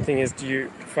the main thing is, do you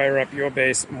fire up your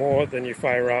base more than you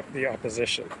fire up the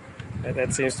opposition? And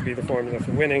that seems to be the formula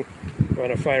for winning. You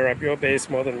want to fire up your base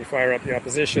more than you fire up the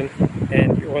opposition,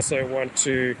 and you also want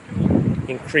to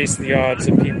increase the odds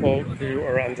of people who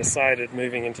are undecided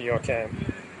moving into your camp.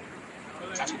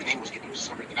 That's what the name was given to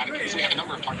celebrate the Vatican. So we have a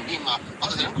number of Targumim.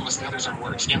 Other than Uncles, the others are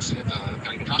more extensive,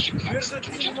 very midrashic. We have the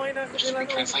Septuagint, which is a Greek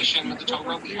translation of the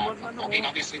Torah. We have Vulgate,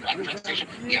 obviously, the Latin translation.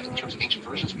 We have, in terms of ancient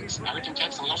versions, we have Samaritan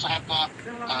texts, and we also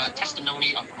have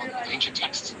testimony of ancient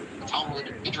texts, the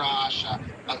Talmud, Midrash,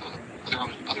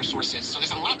 other sources. So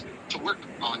there's a lot to work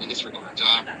on in this regard.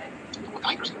 What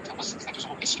Iger's going to tell us is that there's a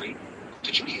whole history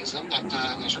to Judaism that,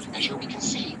 in a certain measure, we can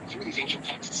see through these ancient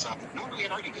texts. No one really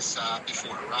had argued this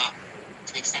before.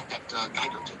 to the extent that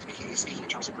Geiger, to be speaking in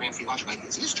terms of grand theological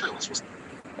ideas, is true. As was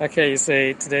Okay, you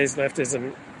say today's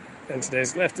leftism and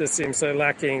today's leftists seem so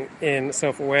lacking in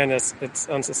self-awareness, it's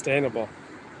unsustainable.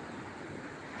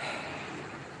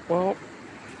 Well,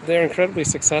 they're incredibly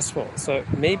successful. So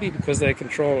maybe because they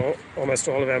control almost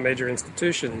all of our major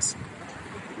institutions,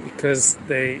 because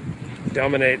they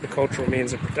dominate the cultural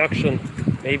means of production,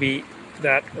 maybe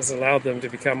that has allowed them to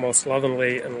become more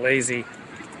slovenly and lazy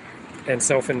and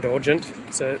self-indulgent.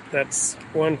 So that's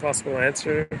one possible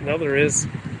answer. Another is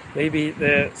maybe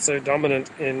they're so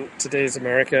dominant in today's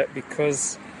America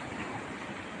because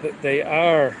they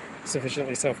are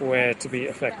sufficiently self-aware to be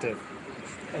effective.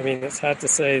 I mean, it's hard to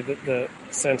say that the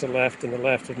center-left and the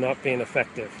left have not been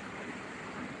effective.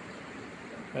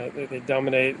 They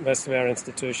dominate most of our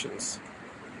institutions.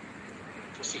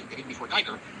 We'll see. Even before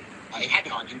Geiger, it had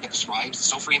been argued that the scribes,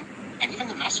 the Sophrim, and even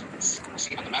the Masoretes, we'll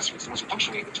see about the Masoretes, the ones who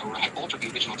punctuated the Torah, had altered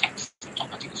the original text. We'll talk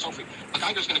about the Sophrim. But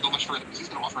Geiger's going to go much further because he's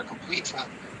going to offer a complete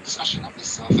discussion of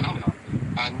this phenomenon.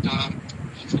 And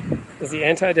is the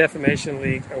Anti-Defamation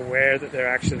League aware that their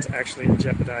actions actually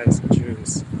jeopardize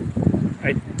Jews?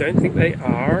 I don't think they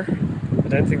are. I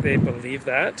don't think they believe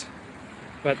that.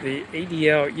 But the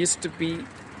ADL used to be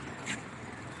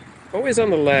always on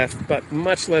the left, but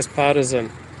much less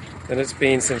partisan than it's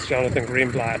been since Jonathan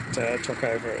Greenblatt took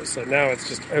over. So now it's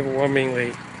just overwhelmingly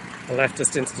a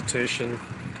leftist institution,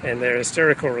 and their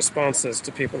hysterical responses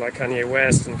to people like Kanye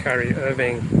West and Kyrie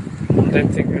Irving, I don't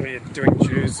think really are doing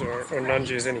Jews or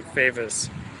non-Jews any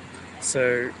favors.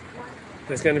 So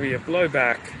there's going to be a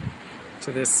blowback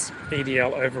to this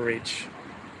ADL overreach.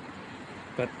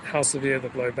 But how severe the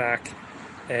blowback?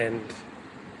 And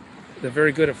they're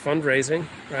very good at fundraising,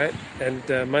 right?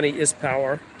 And money is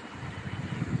power.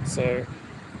 So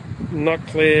not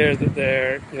clear that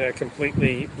they're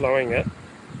completely blowing it.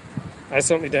 I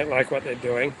certainly don't like what they're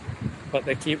doing, but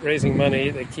they keep raising money.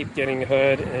 They keep getting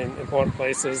heard in important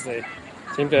places. They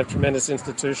seem to have tremendous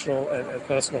institutional and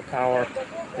personal power.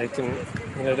 They can,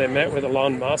 they met with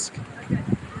Elon Musk.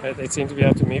 They seem to be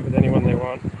able to meet with anyone they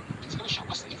want. it's going to show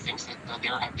us that he thinks that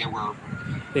there were...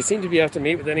 They seem to be able to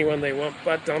meet with anyone they want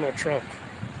but Donald Trump.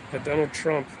 But Donald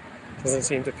Trump doesn't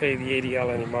seem to pay the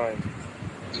ADL any mind.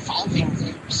 evolving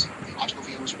views, theological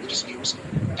views, religious views,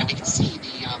 and we can see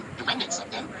the remnants of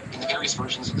them in the various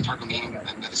versions of the Targumim,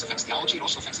 and this affects theology, it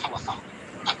also affects halakha.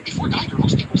 Before Geiger,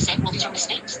 most people said, well, these are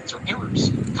mistakes, these are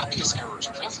errors, copyist errors,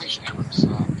 translation errors.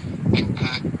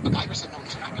 But Geiger said, no,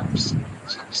 these are not errors,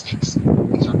 these are not mistakes.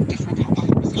 These are different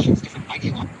halakha positions, different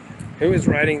ideologies. Who is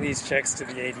writing these checks to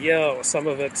the ADL? Some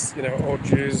of it's, old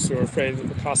Jews who are afraid that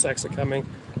the Cossacks are coming.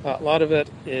 A lot of it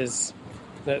is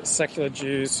secular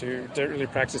Jews who don't really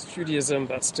practice Judaism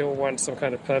but still want some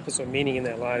kind of purpose or meaning in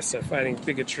their lives. So fighting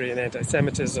bigotry and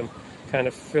anti-Semitism kind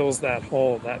of fills that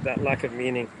hole, that lack of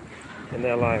meaning in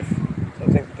their life. So I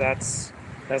think that's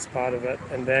part of it.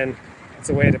 And then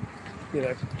it's a way to,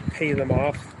 pay them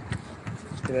off,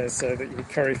 so that you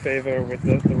curry favor with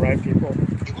the right people.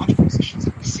 Theological positions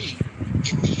that we see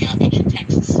in the ancient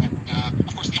texts, and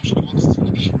of course the upshot of all this is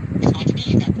going to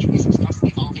be that Judaism is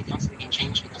constantly evolving, constantly being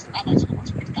changed, because the rabbis are the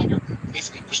ones who put together,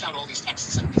 basically pushed out all these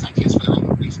texts and these ideas for their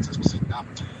own reasons, as we said.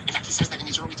 In fact, he says that in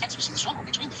these early texts we see the struggle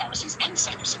between the Pharisees and the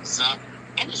Sadducees,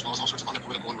 and as well as all sorts of other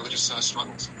political and religious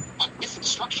struggles. But with the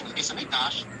destruction of the Beis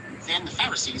HaMikdash, then the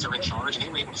Pharisees are in charge, and they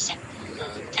were able to set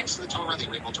the text of the Torah. They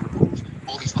were able to remove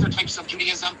all these other types of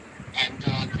Judaism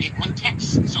and create one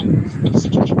text. So the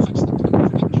situation reflects the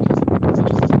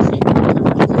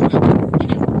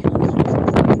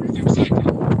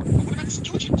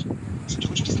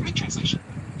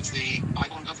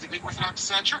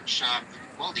Church.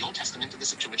 Well, the Old Testament of the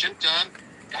Septuagint,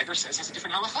 Geiger says, has a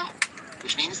different halakha,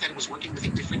 which means that it was working with a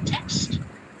different text.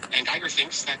 And Geiger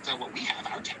thinks that what we have,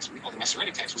 our text, we call the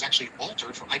Masoretic text, was actually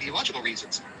altered for ideological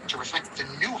reasons to reflect the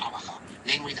new halakha.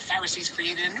 Namely, the Pharisees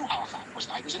created a new halakha. Of course,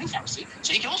 Geiger's a new Pharisee,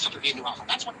 so he can also create a new halakha.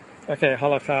 That's what... Okay,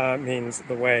 halakha means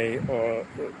the way or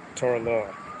Torah law,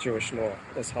 Jewish law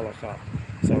is halakha.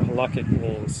 So halakhic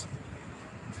means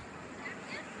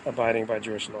abiding by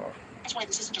Jewish law. That's why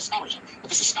this isn't just scholarship, but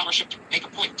this is scholarship to make a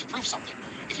point, to prove something.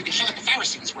 If you can show that the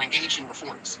Pharisees were engaged in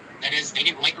reforms, that is, they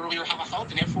didn't like earlier halachot,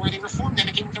 and therefore they reformed them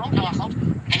and came with their own halachot,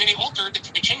 and then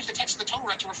they changed the text of the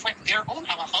Torah to reflect their own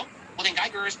halachot, well then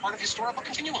Geiger is part of historical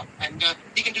continuum, and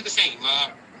he can do the same.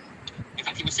 In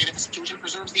fact, he would say that the Septuagint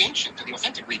preserves the ancient, the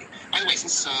authentic reading. By the way,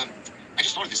 since I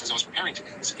just thought of this as I was preparing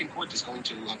today, the Supreme Court is going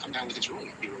to come down with its ruling.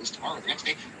 It'll be released tomorrow, the next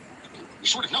day. you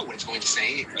sort of know what it's going to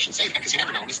say. I shouldn't say that because you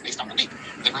never know, based on the leak,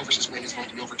 that Roe versus Wade is going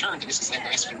to be overturned, and this has led the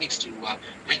last few weeks to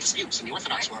great disputes in the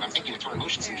Orthodox world. I'm thinking of Torah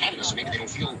Motions in Canada, so maybe they don't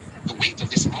feel the weight of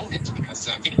this moment, because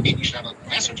I think maybe you should have a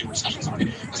class or two discussions on it.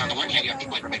 Because on the one hand, you have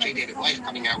people like Rabbi J. David Blythe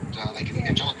coming out like an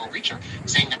evangelical preacher,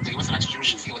 saying that the Orthodox Jews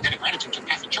should feel a debt of gratitude to the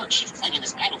Catholic Church for fighting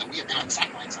this battle that we have been on the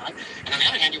sideline side. And on the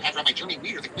other hand, you have Rabbi Jeremy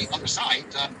Weeder, the complete other side,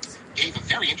 gave a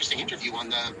very interesting interview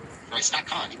on Scott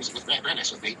Kahn. He was with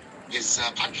Brandeis with me. His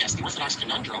podcast, The Orthodox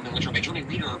Conundrum, in which Rabbi Jeremy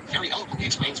Weeder very eloquently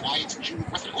explains why it's in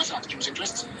Orthodox Jews'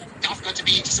 interests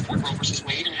to support Roe versus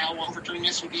Wade, and how overturning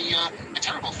this would be a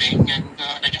terrible thing, and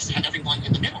I guess to have everyone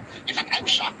in the middle. In fact, I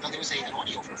was shocked. There was an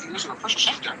audio from a user of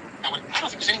Herschel Schachter. Now, I don't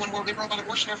think there's anyone more liberal about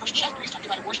abortion than Herschel Schachter. He's talking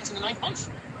about abortions in the 9th month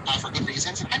for good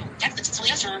reasons, and I don't get that until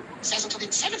Eliezer says until the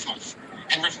 7th month.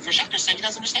 And Schachter saying he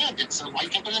doesn't understand it, so why you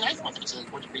can't put it in the 9th month if it's an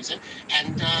important reason.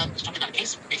 And he's talking about a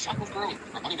case of a Beis Yaakov girl,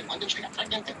 running in London, she got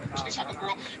pregnant, and it was a Beis Yaakov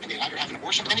girl, and they allowed her to have an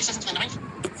abortion, but then he says until the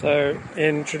 9th. So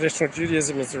in traditional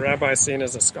Judaism, is the rabbi seen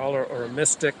as a scholar or a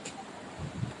mystic?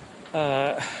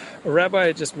 A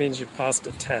rabbi just means you passed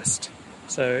a test.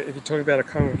 So if you're talking about a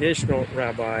congregational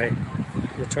rabbi,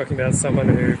 you're talking about someone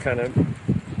who kind of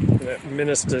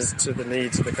ministers to the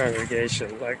needs of the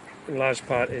congregation, like in large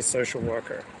part a social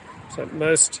worker. So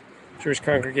most Jewish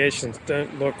congregations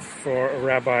don't look for a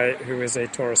rabbi who is a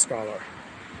Torah scholar.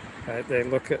 Right? They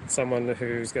look at someone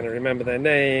who's going to remember their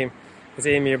name, is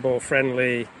amiable,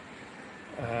 friendly,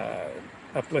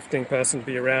 uplifting person to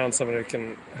be around, someone who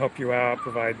can help you out,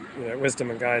 provide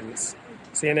wisdom and guidance.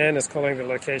 CNN is calling the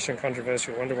location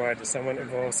controversial. Wonder why? Does someone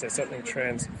involved say something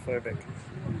transphobic?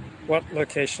 What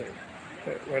location?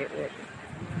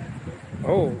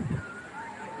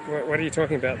 What are you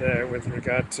talking about there with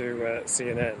regard to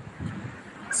CNN?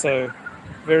 So,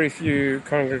 very few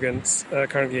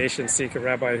congregations seek a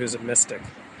rabbi who's a mystic.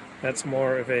 That's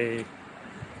more of a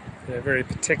very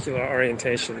particular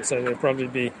orientation. So there'll probably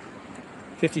be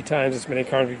 50 times as many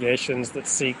congregations that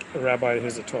seek a rabbi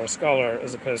who's a Torah scholar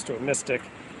as opposed to a mystic.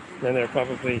 And then there are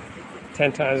probably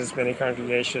 10 times as many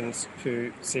congregations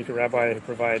who seek a rabbi who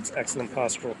provides excellent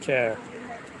pastoral care.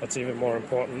 That's even more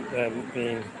important than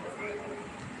being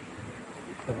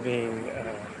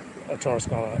a Torah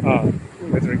scholar.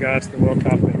 With regard to the World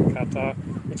Cup in Qatar,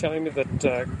 you're telling me that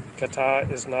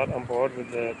Qatar is not on board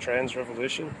with the trans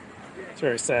revolution? It's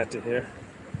very sad to hear.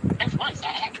 That's right.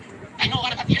 I know a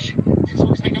lot about the issue. As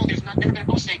far as I know, there's never been a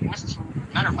post saying unless it's a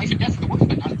matter of life and death for the woman,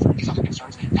 but not for these other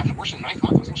concerns. Have an abortion in the 9th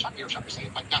month. I was in shock to hear Schachter say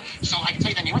it. But so I can tell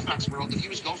you that in the Orthodox world, the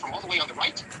views go from all the way on the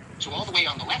right to all the way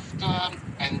on the left,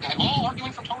 and all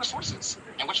arguing from Torah sources.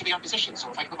 And what should be our position? So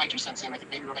if I put my 2 cents in, I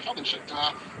think maybe Rabbi Feldman should.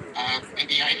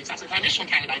 It's not an issue in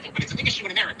Canada, I think, but it's a big issue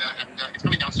in America, and it's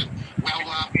coming down soon.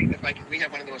 Well, we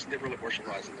have one of the most liberal abortion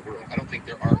laws in the world. I don't think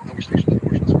there are no restrictions on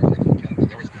abortion as far as I know in Canada.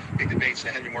 There was big debates.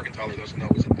 Henry Morgenthaler, those who know,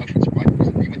 was an Auschwitz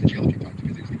survivor. He went to jail a few times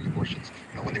because he was giving abortions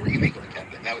when they were illegal in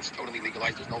Canada. Now it's totally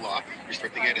legalized. There's no law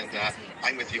restricting it, and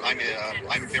I'm with you. I'm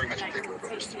very much in favor of Roe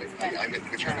versus Wade. I'm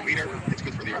with Jeremy Weeder. It's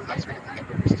good for the Orthodox Faith to have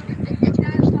Roe versus Wade, but that's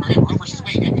what Roe versus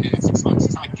Wade ended at 6 months.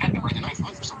 It's not like Canada, we're in the 9th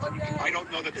month or something. I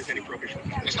don't know that there's any prohibition.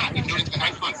 There's not. You can do it into the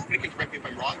 9th month. You can correct me if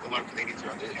I'm wrong. A lot of Canadians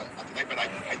are on tonight, but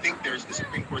I think there's the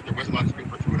Supreme Court. There was a lot of Supreme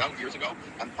Court threw it out years ago,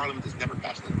 and Parliament has never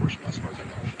passed an abortion law as far as I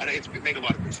know. And it's made a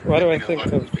lot of research. What do I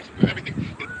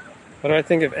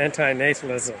think of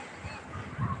anti-natalism?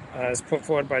 As put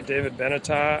forward by David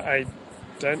Benatar. I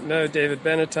don't know David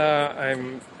Benatar.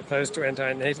 I'm opposed to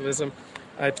anti-natalism.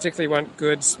 I particularly want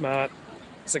good, smart,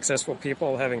 successful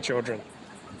people having children.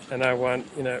 And I want,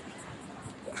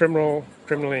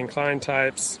 criminally inclined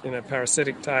types,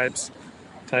 parasitic types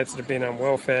that have been on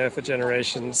welfare for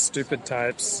generations, stupid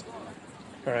types,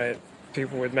 all right,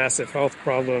 people with massive health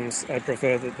problems. I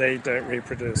prefer that they don't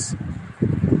reproduce.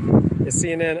 Is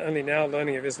CNN only now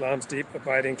learning of Islam's deep,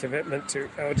 abiding commitment to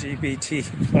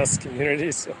LGBT plus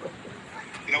communities?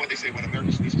 You know what they say, when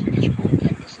America sneezes, we get your whole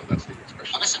Canada, so that's the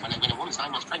expression. Listen, when a woman's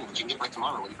 9 months pregnant, she can give birth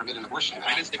tomorrow when you permit an abortion.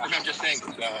 I didn't think, I'm just saying.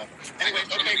 Anyway,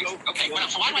 okay,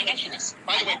 so why do I mention this?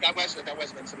 By the way, that was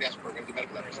when somebody asked for we're going to do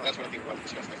medical letters, so that's what I think we want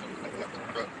to discuss next week.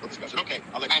 We'll discuss it. Okay,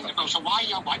 I'll let you know. So why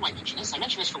do I mention this? I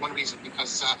mention this for one reason,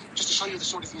 because just to show you the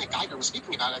sort of thing that Geiger was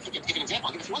speaking about, I think I'll give an example.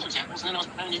 I'll give a few other examples, and then I was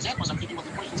preparing the examples. I'm thinking, well,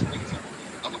 the abortion's a great example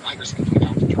of what Geiger's speaking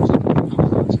about in terms of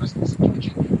how expressing this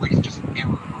situation, where it's just an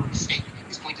error or a mistake.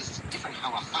 His point is a different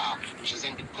halacha, which has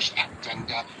then been pushed out. And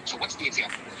so what's the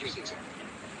example? Well, here's the example.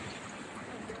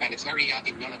 And it's very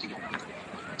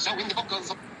So in the book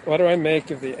of... What do I make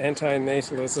of the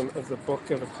anti-natalism of the book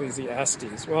of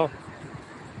Ecclesiastes? Well,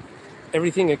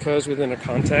 everything occurs within a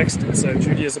context, and so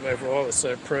Judaism overall is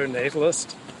so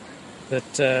pro-natalist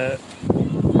that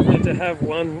to have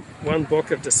one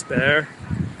book of despair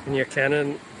in your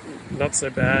canon, not so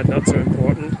bad, not so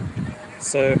important.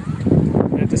 So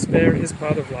despair is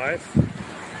part of life,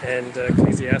 and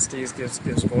Ecclesiastes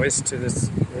gives voice to this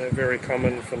very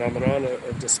common phenomenon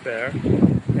of despair.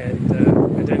 And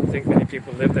I don't think many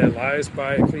people live their lives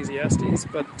by Ecclesiastes,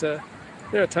 but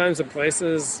there are times and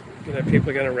places people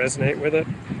are going to resonate with it.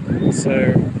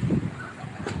 So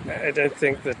I don't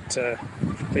think that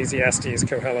Ecclesiastes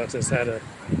Kohelet has had a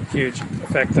huge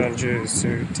effect on Jews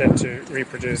who tend to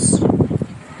reproduce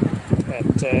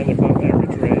at an above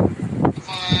average rate.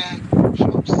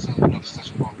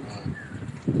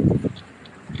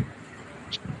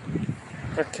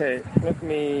 Okay,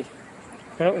 apparently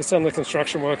some of the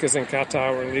construction workers in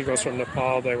Qatar were illegals from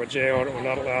Nepal. They were jailed and were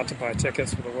not allowed to buy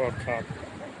tickets for the World Cup.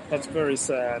 That's very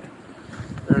sad.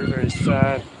 Very, very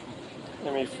sad.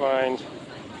 Let me find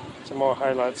some more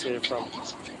highlights here from...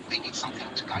 They need something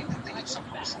to guide them. They need some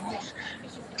personal life.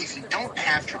 If you don't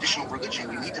have traditional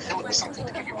religion, you need to fill it with something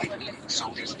to give your life meaning.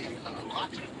 So there's been a lot.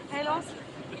 Hello.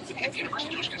 The universal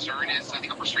Jewish concern is the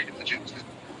upper straight of the Jews.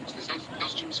 There's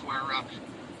those Jews who are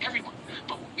everyone.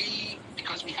 But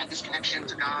because we had this connection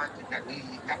to God, that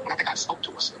God spoke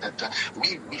to us, that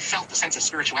we felt the sense of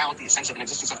spirituality, the sense of an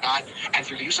existence of God, and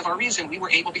through the use of our reason, we were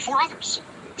able, before others,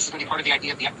 this is going to be part of the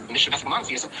idea of the mission of ethical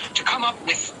monotheism, to come up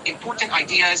with important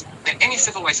ideas that any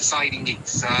civilized society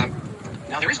needs.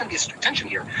 Now, there is going to be a tension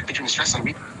here between the stress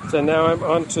on... So now I'm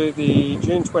on to the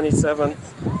June 27th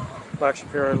Mark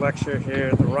Shapiro lecture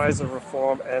here, The Rise of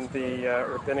Reform and the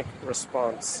Rabbinic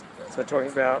Response. So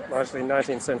talking about largely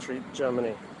 19th century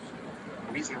Germany.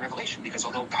 Reason and revelation, because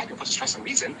although Geiger puts a stress on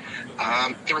reason,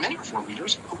 there were many Reform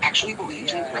leaders who actually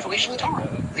believed in revelation of the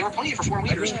Torah. There were plenty of Reform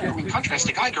leaders who, in contrast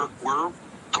to Geiger, were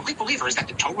complete believers that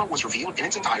the Torah was revealed in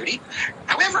its entirety.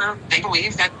 However, they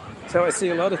believed that... So I see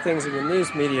a lot of things in the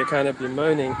news media kind of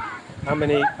bemoaning how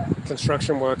many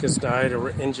construction workers died or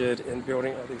were injured in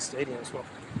building all these stadiums. Well,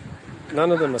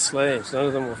 none of them are slaves. None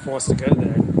of them were forced to go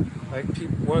there. Like,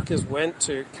 workers went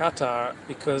to Qatar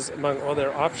because among all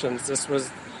their options, this was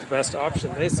the best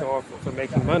option they saw for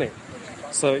making money.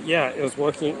 So yeah, it was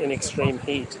working in extreme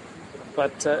heat,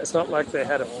 but it's not like they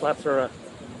had a plethora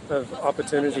of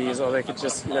opportunities, or they could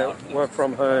just work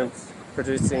from home,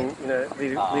 producing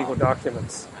legal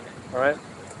documents. All right,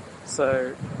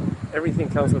 so everything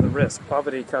comes with a risk.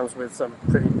 Poverty comes with some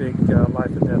pretty big life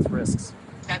and death risks.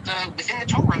 That within the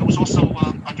Torah, it was also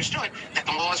understood that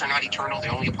the laws are not eternal. They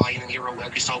only apply in an era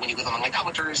like you saw when you live among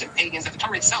idolaters and pagans. That the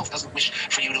Torah itself doesn't wish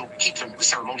for you to keep the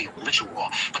ceremonial ritual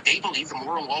law. But they believe the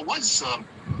moral law was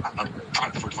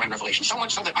part of divine revelation. So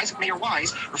much so that Isaac Mayer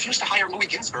Wise refused to hire Louis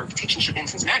Ginsburg to teach in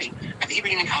Cincinnati at the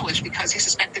Hebrew Union College because he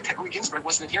suspected that Louis Ginsburg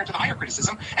wasn't adherent to the higher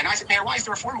criticism. And Isaac Mayer Wise,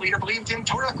 the Reform leader, believed in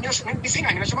Torah in its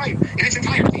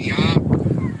entirety.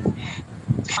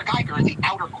 For Geiger, the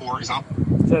outer core is up.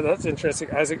 So that's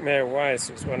interesting. Isaac Mayer Wise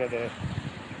was one of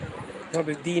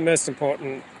probably the most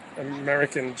important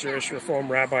American Jewish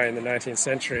Reform rabbi in the 19th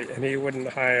century, and he wouldn't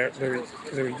hire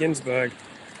Louis Ginsburg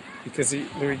because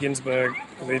Louis Ginsburg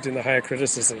believed in the higher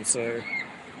criticism. So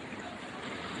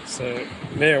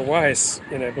Mayer Wise,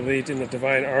 believed in the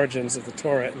divine origins of the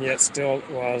Torah, and yet still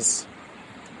was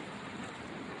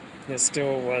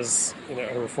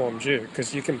a Reform Jew,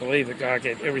 because you can believe that God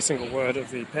gave every single word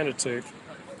of the Pentateuch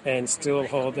and still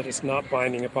hold that it's not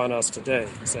binding upon us today.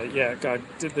 So yeah, God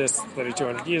did this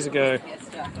 3,200 years ago.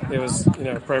 It was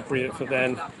appropriate for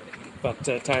then, but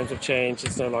times have changed.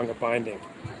 It's no longer binding.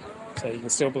 So you can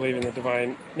still believe in the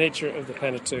divine nature of the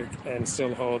Pentateuch and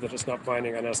still hold that it's not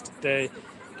binding on us today.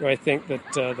 Do I think that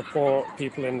the poor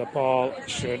people in Nepal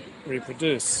should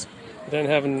reproduce? I don't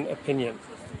have an opinion.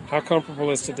 How comparable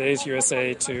is today's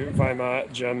USA to Weimar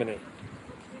Germany?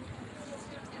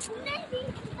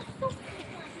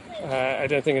 I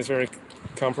don't think it's very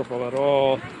comparable at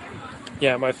all.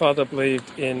 Yeah, my father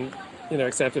believed in,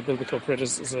 accepted biblical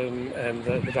criticism and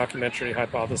the documentary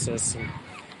hypothesis, and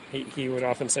he would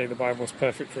often say the Bible was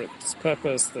perfect for its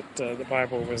purpose, that the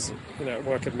Bible was, a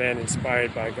work of man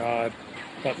inspired by God,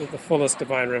 but that the fullest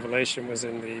divine revelation was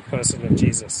in the person of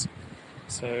Jesus.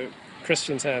 So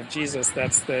Christians have Jesus,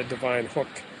 that's their divine hook.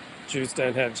 Jews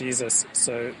don't have Jesus,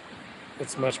 so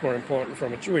it's much more important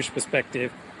from a Jewish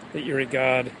perspective that you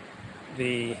regard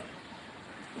the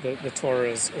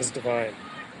Torah as divine.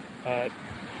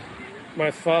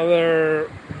 My father,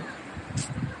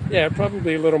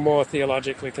 probably a little more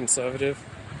theologically conservative,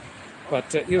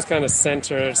 but he was kind of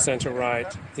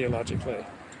center-right theologically.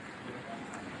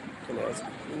 And there's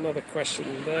another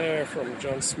question there from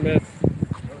John Smith.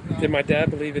 Did my dad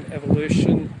believe in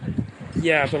evolution?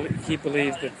 Yeah, he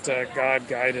believed that God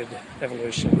guided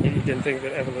evolution. He didn't think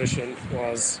that evolution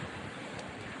was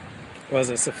was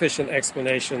there sufficient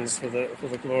explanations for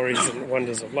the glories and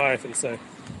wonders of life, and so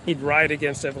he'd write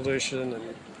against evolution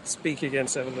and speak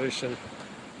against evolution,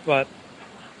 but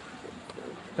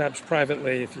perhaps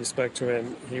privately, if you spoke to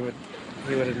him, he would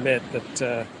admit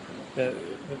that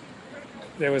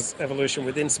there was evolution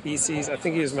within species. I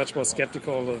think he was much more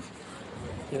skeptical of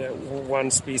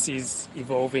one species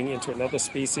evolving into another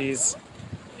species,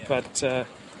 but I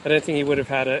don't think he would have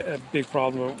had a big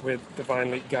problem with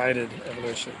divinely guided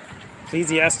evolution.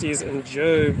 Ecclesiastes and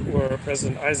Job were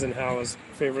President Eisenhower's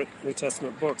favorite New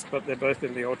Testament books, but they're both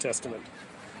in the Old Testament.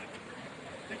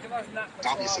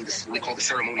 Obviously, this is what we call the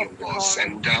ceremonial laws,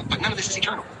 but none of this is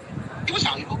eternal. It was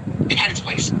valuable. It had its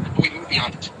place, but we moved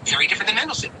beyond it. Very different than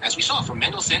Mendelssohn. As we saw from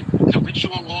Mendelssohn, the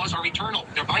ritual laws are eternal.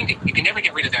 They're binding. You can never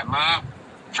get rid of them.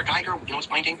 For Geiger, you know what's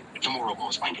binding? The moral law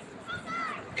is binding.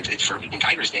 It's for, in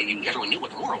Geiger's day, everyone knew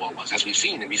what the moral law was. As we've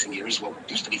seen in recent years, what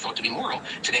used to be thought to be moral,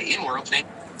 today immoral, today.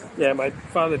 Yeah, my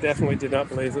father definitely did not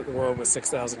believe that the world was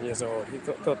 6,000 years old. He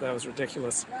thought that was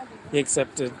ridiculous. He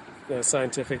accepted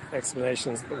scientific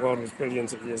explanations that the world was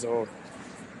billions of years old.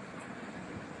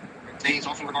 Today is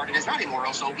often regarded as not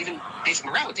immoral, so even basic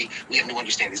morality, we have new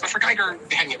understandings. But for Geiger,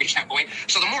 they hadn't yet reached that point,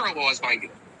 so the moral law is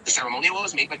binding. The ceremonial law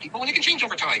is made by people, and it can change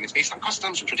over time. It's based on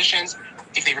customs and traditions.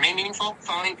 If they remain meaningful,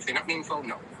 fine. If they're not meaningful,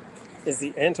 no. Is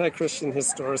the anti-Christian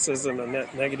historicism a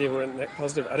net negative or a net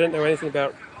positive? I don't know anything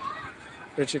about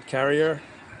Richard Carrier.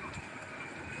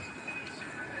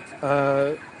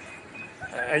 I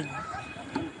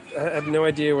have no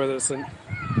idea whether it's a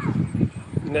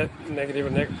net negative or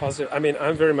net positive. I mean,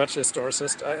 I'm very much a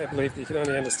historicist. I believe that you can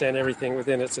only understand everything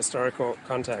within its historical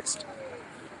context.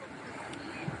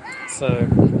 So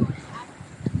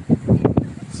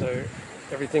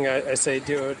everything I say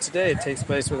do today takes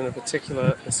place within a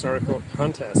particular historical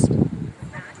context.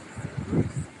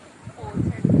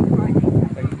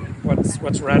 Like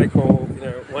what's radical,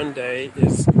 one day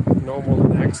is normal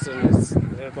the next, and is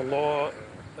the law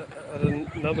at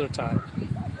another time.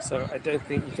 So I don't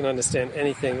think you can understand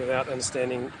anything without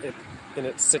understanding it in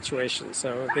its situation.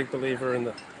 So I'm a big believer in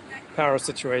the power of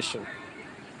situation.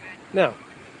 Now,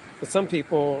 for some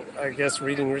people, I guess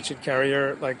reading Richard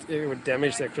Carrier, it would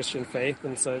damage their Christian faith,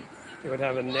 and so it would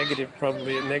have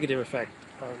probably a negative effect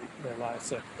on their lives.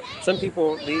 So some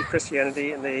people leave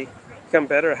Christianity and they become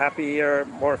better, happier,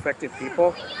 more effective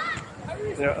people.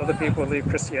 Other people leave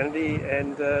Christianity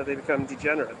and they become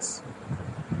degenerates.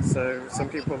 So some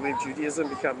people leave Judaism,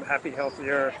 become happy,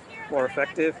 healthier, more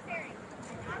effective,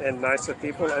 and nicer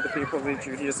people. Other people leave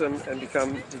Judaism and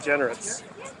become degenerates.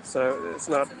 So it's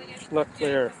not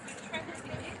clear.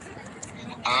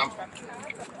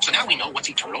 So now we know what's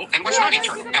eternal and what's not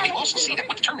eternal. And we also see that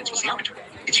what determines what's the arbiter.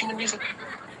 It's human reason.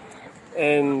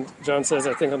 And John says,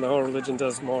 I think on the whole, religion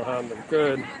does more harm than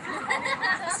good.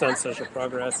 Stunts social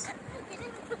progress.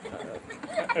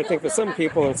 I think for some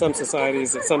people in some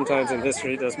societies, it sometimes in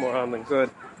history does more harm than good.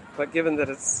 But given that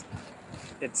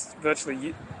it's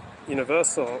virtually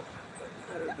universal,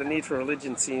 the need for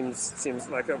religion seems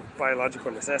like a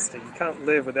biological necessity. You can't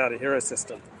live without a hero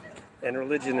system. And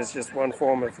religion is just one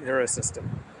form of hero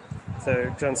system.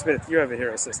 So, John Smith, you have a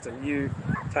hero system. You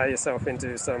tie yourself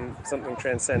into something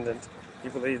transcendent. You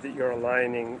believe that you're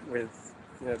aligning with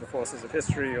the forces of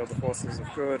history or the forces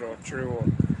of good or true or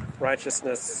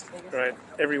righteousness, right?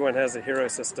 Everyone has a hero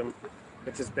system,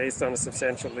 which is based on a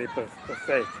substantial leap of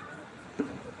faith.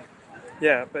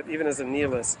 Yeah, but even as a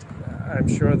nihilist, I'm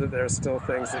sure that there are still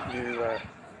things that you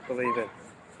believe in,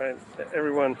 right?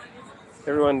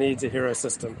 Everyone needs a hero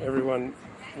system. Everyone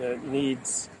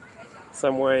needs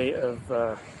some way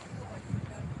of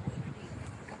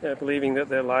believing that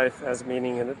their life has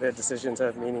meaning and that their decisions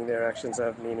have meaning, their actions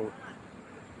have meaning.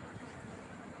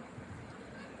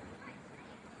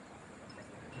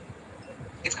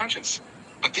 It's conscience.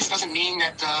 But this doesn't mean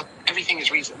that everything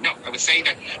is reason. No, I would say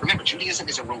that, remember, Judaism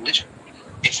is a religion.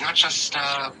 It's not just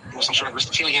some sort of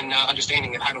Aristotelian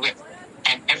understanding of how to live.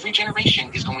 And every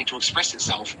generation is going to express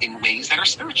itself in ways that are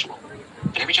spiritual.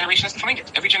 But every generation has to find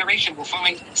it. Every generation will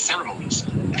find ceremonies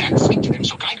that speak to them.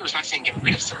 So Geiger is not saying get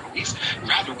rid of ceremonies.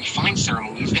 Rather, we find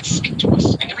ceremonies that speak to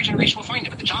us. And every generation will find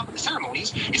them. But the job of the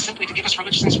ceremonies is simply to give us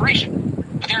religious inspiration.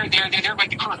 But they're like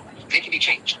the kernel. They can be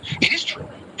changed. It is true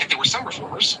that there were some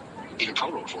reformers, even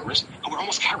proto-reformers, who were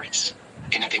almost carrots,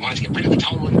 in that they wanted to get rid of the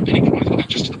Talmud, and they wanted to go back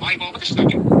just to the Bible, but this is not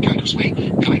Geiger's way.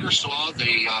 Geiger saw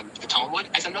the Talmud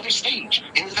as another stage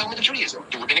in the development of Judaism.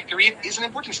 The rabbinic period is an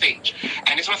important stage,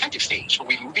 and it's an authentic stage, but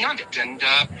we've moved beyond it. And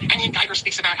Geiger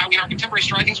speaks about how in our contemporary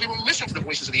strivings we will listen to the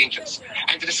voices of the ancients,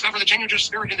 and to discover the genuine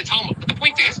spirit in the Talmud. But the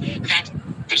point is that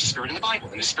there's a spirit in the Bible,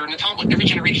 and a spirit in the Talmud. Every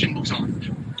generation moves on.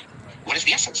 What is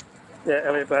the essence? Yeah,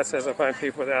 Elliot Blatt says, I find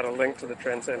people without a link to the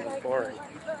transcendent boring.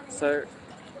 So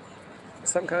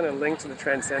some kind of link to the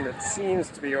transcendent seems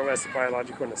to be almost a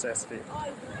biological necessity.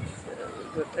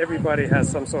 That everybody has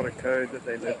some sort of code that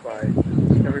they live by.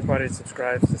 Everybody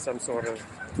subscribes to some sort of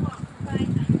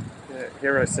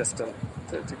hero system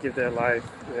to give their life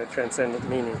transcendent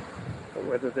meaning,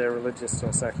 whether they're religious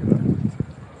or secular.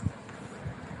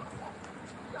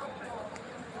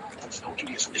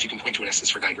 Judaism, if you can point to an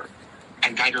essence for Geiger.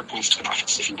 And Geiger points to the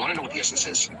prophets. If you want to know what the essence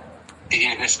is,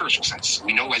 in a spiritual sense,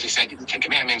 we know, as I said, the Ten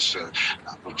Commandments,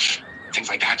 things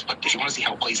like that, but if you want to see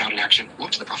how it plays out in action,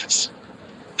 look to the prophets.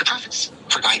 The prophets,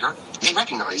 for Geiger, they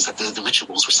recognize that the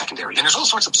rituals were secondary. And there's all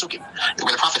sorts of psukim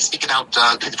where the prophets speak about,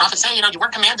 the prophets say, you were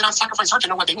commanded on sacrifice, hard to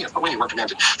know what they mean. But when you were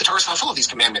commanded, the Torah is full of these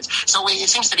commandments. So it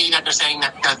seems to be that they're saying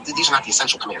that these are not the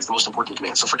essential commands, the most important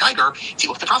commands. So for Geiger, if you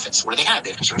look at the prophets, what do they have? They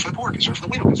have concern for the poor, concern for the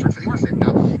widow, concern for the orphan.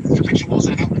 The rituals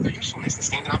and their usefulness, they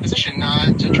stand in opposition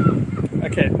to...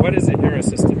 Okay, what is a hero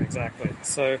system exactly?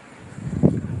 So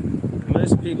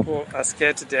most people are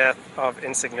scared to death of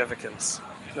insignificance.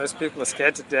 Most people are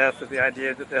scared to death of the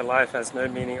idea that their life has no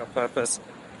meaning or purpose,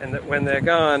 and that when they're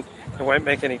gone, it won't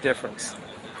make any difference.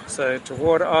 So to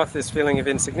ward off this feeling of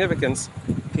insignificance,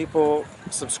 people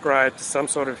subscribe to some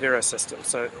sort of hero system.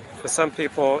 So for some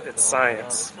people, it's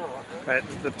science, right?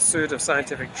 The pursuit of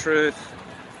scientific truth,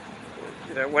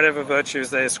 whatever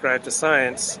virtues they ascribe to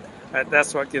science, right?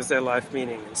 That's what gives their life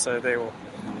meaning. And so they will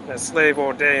slave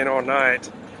all day and all night.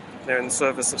 They're in the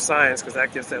service of science because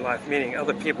that gives their life meaning.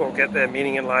 Other people get their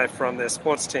meaning in life from their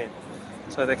sports team.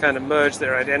 So they kind of merge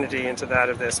their identity into that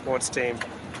of their sports team.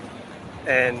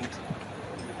 And,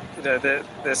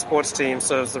 their sports team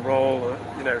serves the role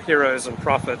of, heroes and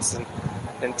prophets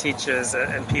and teachers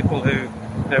and people who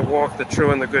walk the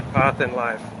true and the good path in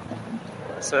life.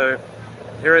 So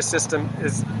hero system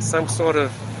is some sort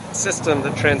of system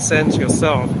that transcends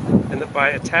yourself, and that by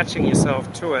attaching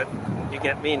yourself to it, you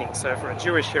get meaning. So for a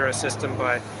Jewish hero system,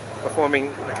 by performing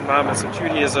the commandments of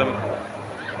Judaism,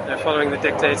 following the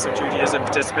dictates of Judaism,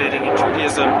 participating in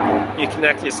Judaism, you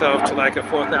connect yourself to like a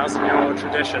 4,000-year-old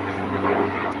tradition.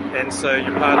 And so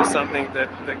you're part of something that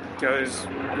goes,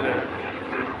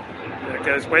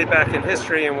 goes way back in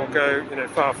history and will go,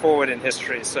 far forward in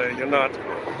history. So you're not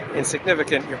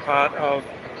insignificant. You're part of,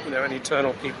 an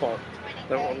eternal people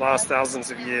that will last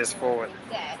thousands of years forward.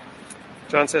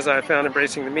 John says, I have found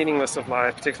embracing the meaningless of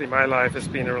life, particularly my life, has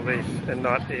been a relief and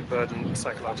not a burden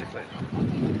psychologically.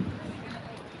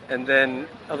 And then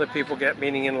other people get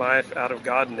meaning in life out of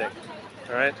gardening,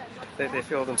 all right? They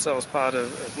feel themselves part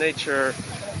of nature,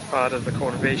 part of the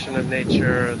cultivation of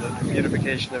nature, the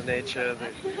beautification of nature,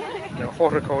 the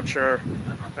horticulture,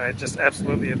 right? Just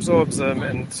absolutely absorbs them.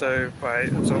 And so by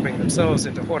absorbing themselves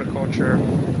into horticulture,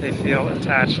 they feel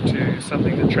attached to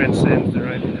something that transcends their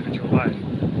own individual life.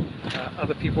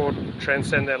 Other people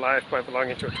transcend their life by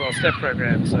belonging to a 12-step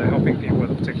program, so helping people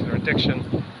with a particular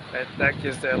addiction. That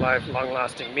gives their life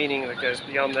long-lasting meaning that goes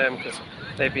beyond them because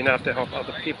they've been able to help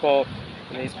other people,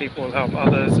 and these people will help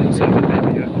others, and so there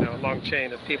may be a long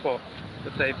chain of people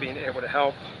that they've been able to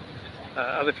help.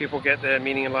 Other people get their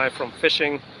meaning in life from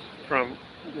fishing, from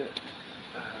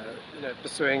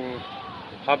pursuing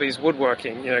hobbies,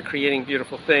 woodworking, creating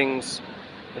beautiful things,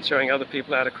 and showing other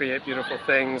people how to create beautiful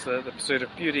things, the pursuit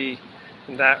of beauty,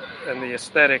 and the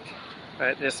aesthetic.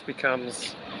 Right? This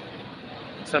becomes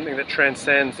something that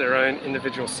transcends their own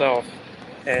individual self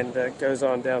and goes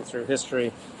on down through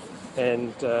history,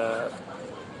 and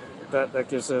that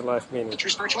gives their life meaning. True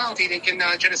spirituality, they can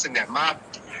jettison them.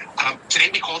 Today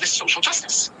we call this social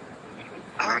justice.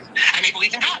 And they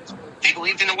believed in God. They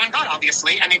believed in the one God,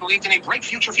 obviously, and they believed in a bright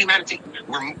future for humanity.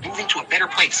 We're moving to a better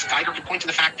place. Geiger could point to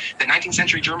the fact that 19th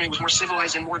century Germany was more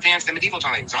civilized and more advanced than medieval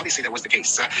times. Obviously, that was the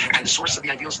case. And the source of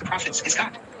the ideals of the prophets is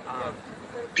God.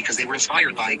 Because they were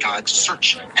inspired by God to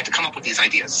search and to come up with these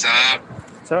ideas.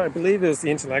 So I believe it was the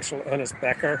intellectual Ernest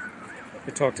Becker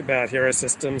who talked about hero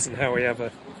systems and how we have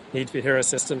a need for hero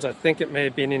systems. I think it may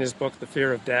have been in his book, The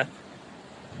Fear of Death.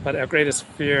 But our greatest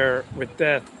fear with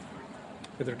death,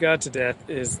 with regard to death,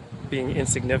 is being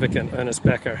insignificant, Ernest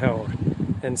Becker held.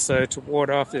 And so to ward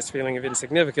off this feeling of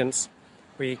insignificance,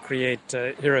 we create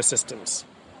hero systems.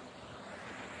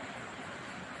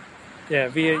 Yeah,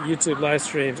 via YouTube live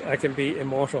streams, I can be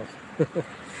immortal.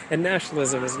 And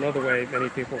nationalism is another way many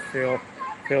people feel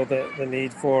the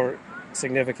need for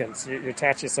significance. You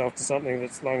attach yourself to something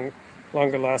that's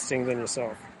longer lasting than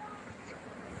yourself.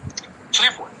 So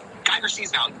therefore, Geiger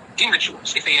sees value in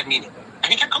rituals if they have meaning.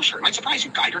 And he kept kosher. It might surprise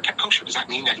you. Geiger kept kosher. Does that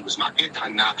mean that he was makpid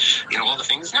on all the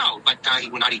things? No, but he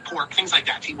would not eat pork, things like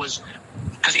that. He was,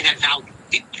 because it had value.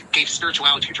 it gave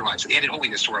spirituality to our lives. It added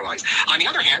holiness to our lives. On the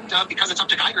other hand, because it's up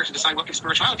to Geiger to decide what gives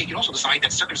spirituality, he can also decide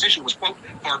that circumcision was, quote,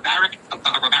 barbaric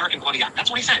and bloody act. That's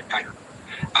what he said, Geiger.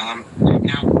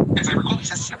 Now, as I recall, he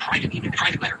says this in a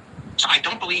private letter. So I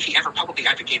don't believe he ever publicly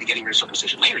advocated getting rid of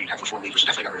circumcision. Later, you'd have Reform leaders who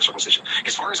definitely got rid of circumcision.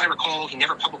 As far as I recall, he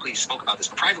never publicly spoke about this,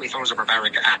 but privately thought it was a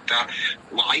barbaric act.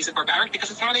 Why is it barbaric? Because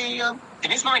it's not in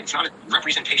his mind, it's not a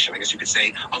representation, I guess you could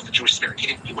say, of the Jewish spirit.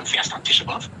 He wouldn't fast on Tisha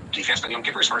B'Av. Did he fast on Yom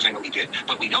Kippur? As far as I know, he did.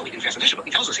 But we know he didn't fast on Tisha B'Av.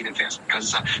 He tells us he didn't fast.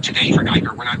 Because today, for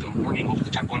Geiger, we're not mourning over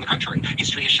the temple. On the contrary,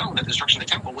 history has shown that the destruction of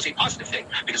the temple was a positive thing,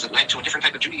 because it led to a different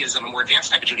type of Judaism, a more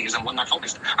advanced type of Judaism, one not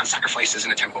focused on sacrifices in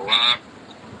the temple.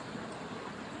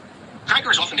 Geiger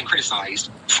has often been criticized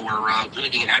for really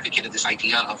being an advocate of this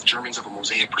idea of Germans of a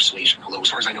Mosaic persuasion, although as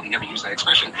far as I know, he never used that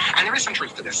expression. And there is some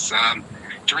truth to this.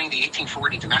 During the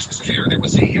 1840 Damascus affair, there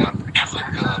was a Catholic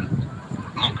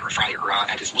monk or friar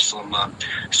and his Muslim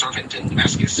servant in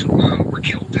Damascus who were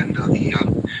killed. And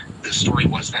the story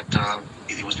was that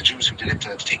it was the Jews who did it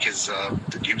to take use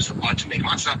the blood to make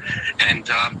matzah. And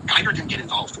Geiger didn't get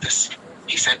involved with this.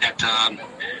 He said that,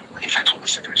 in fact, hold on a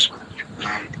second, I just want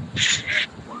to...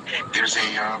 There's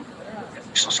I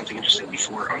saw something interesting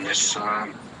before on this.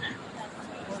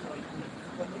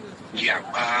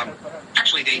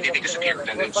 Actually, they disappeared,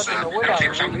 and it's, I don't know if they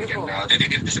ever found them again. They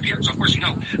disappeared. So, of course,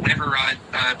 whenever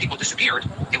people disappeared,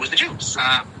 it was the Jews.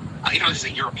 Even though this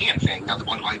is a European thing, the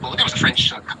blood libel. There was a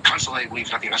French consul, I believe,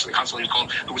 not the American consul, he was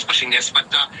called, who was pushing this, but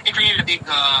it created a big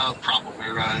problem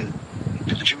where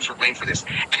the Jews were blamed for this.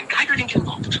 And Geiger didn't get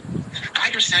involved.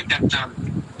 Geiger said that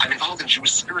I'm involved in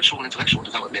Jewish spiritual and intellectual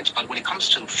development, but when it comes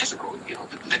to physical,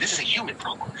 that this is a human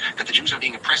problem, that the Jews are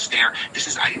being oppressed there.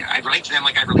 I relate to them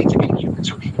like I relate to many humans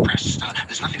who are being oppressed.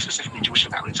 There's nothing specifically Jewish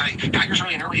about it. Geiger's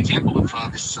really an early example of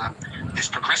this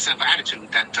progressive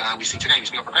attitude that we see today,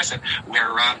 this neo-progressive,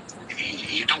 where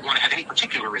you don't want to have any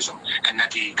particularism, and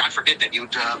that God forbid that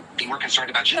you'd be more concerned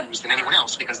about Jews than anyone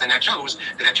else, because then that shows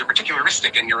that you're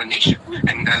particularistic and you're a nation,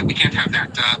 and we can't have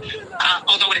that.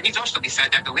 Although it needs also to be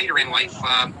said that later in life,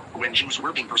 when Jews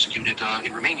were being persecuted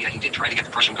in Romania, he did try to get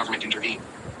the Prussian government to intervene.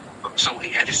 So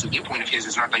this viewpoint of his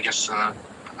is not, I guess, a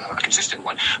consistent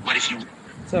one. But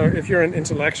if you're an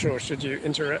intellectual, should you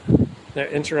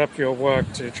interrupt your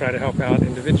work to try to help out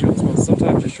individuals? Well,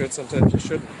 sometimes you should, sometimes you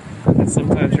shouldn't. And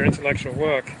sometimes your intellectual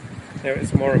work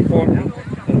is more important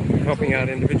than helping out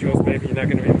individuals. Maybe you're not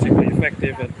going to be particularly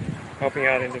effective at helping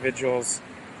out individuals.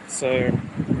 So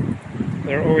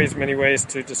there are always many ways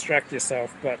to distract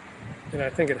yourself, but I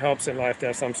think it helps in life to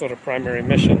have some sort of primary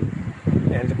mission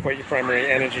and to put your primary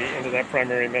energy into that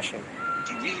primary mission.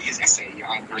 To read his essay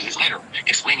or his letter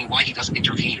explaining why he doesn't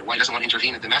intervene or why he doesn't want to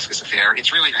intervene in the Damascus affair,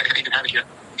 it's really, I even have it here,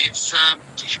 it's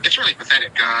really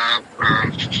pathetic.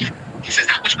 He says,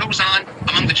 that which goes on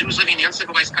among the Jews living in the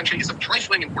uncivilized country is of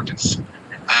trifling importance.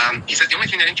 He says the only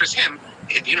thing that interests him,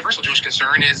 the universal Jewish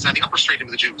concern, is the upper stratum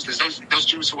of the Jews. There's those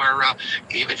Jews who are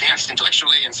advanced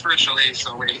intellectually and spiritually.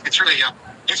 So it's really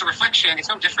it's a reflection. It's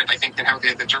no different, I think, than how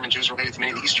the German Jews related to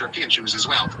many of the East European Jews as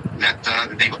well. That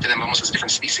they looked at them almost as a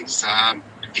different species.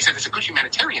 He said it's a good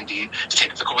humanitarian deed to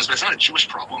take up the cause, but it's not a Jewish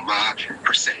problem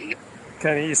per se.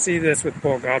 Kind of, you see this with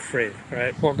Paul Gottfried,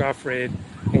 right? Paul Gottfried,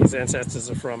 his ancestors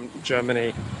are from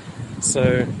Germany,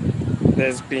 so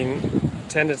there's been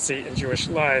tendency in Jewish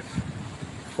life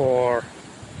for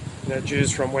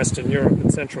Jews from Western Europe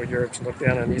and Central Europe to look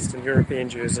down on Eastern European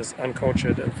Jews as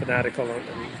uncultured and fanatical and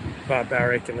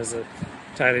barbaric and as a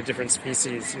entirely different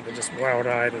species, just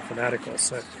wild-eyed and fanatical.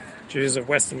 So Jews of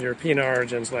Western European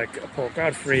origins like Paul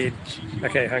Gottfried,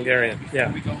 Hungarian,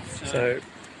 yeah. So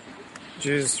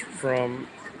Jews from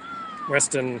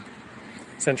Western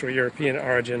Central European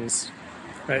origins,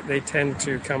 right, they tend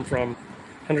to come from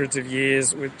hundreds of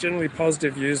years with generally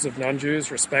positive views of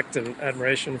non-Jews, respect and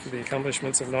admiration for the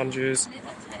accomplishments of non-Jews,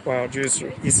 while Jews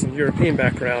from Eastern European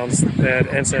backgrounds, they had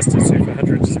ancestors who for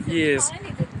hundreds of years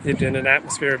lived in an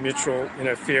atmosphere of mutual,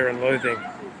 fear and loathing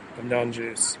of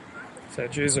non-Jews. So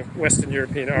Jews of Western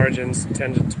European origins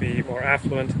tended to be more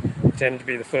affluent, tended to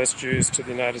be the first Jews to the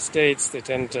United States. They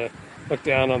tend to look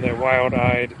down on their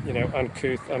wild-eyed,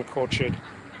 uncouth, uncultured,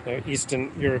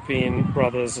 Eastern European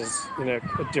brothers as, a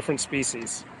different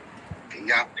species.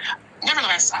 Yeah.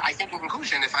 Nevertheless, I think in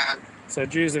conclusion, So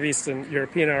Jews of Eastern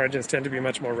European origins tend to be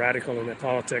much more radical in their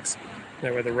politics,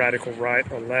 whether radical right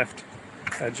or left.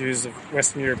 Jews of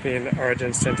Western European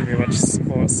origins tend to be much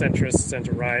more centrist,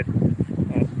 center-right,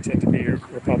 tend to be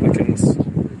Republicans.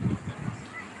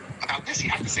 About this, you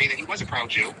have to say that he was a proud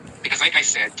Jew, because like I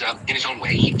said, in his own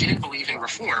way, he didn't believe in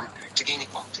reform to gain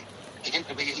equality.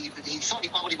 He thought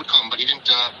equality would come, but he didn't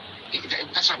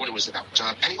That's not what it was about.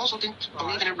 And he also didn't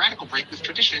believe in a radical break with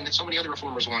tradition that so many other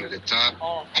reformers wanted it.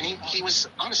 And he was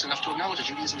honest enough to acknowledge that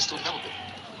Judaism is still developing.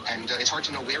 And it's hard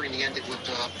to know where in the end it would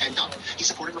end up. He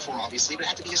supported reform, obviously, but it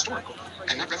had to be historical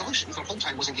and not revolution. Even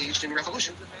Holstein was engaged in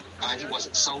revolution. He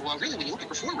wasn't. So really, when you look at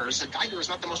reformers, Geiger is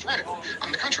not the most radical.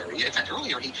 On the contrary. In fact,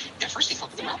 earlier, at first he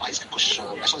thought that the rabbis could push,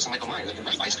 I saw this in Michael Meyer, that the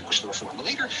rabbis could push the reform. But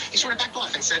later, he sort of backed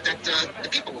off and said that the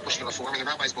people will push the reform and the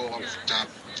rabbis go along with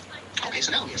it. Okay,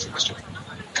 so now let me ask the question.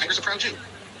 Geiger's a proud Jew.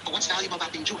 But what's valuable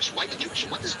about being Jewish? Why be Jewish?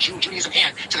 What does Judaism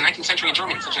add to the 19th century in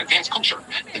Germany? Such an advanced culture,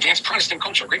 advanced Protestant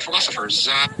culture, great philosophers.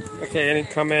 Okay, any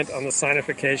comment on the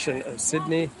sinification of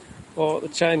Sydney? Well, the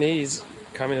Chinese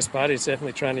Communist Party is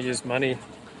definitely trying to use money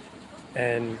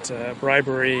and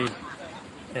bribery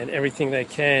and everything they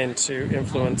can to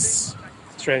influence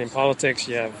Australian politics.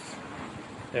 You have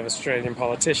Australian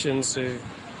politicians who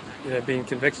being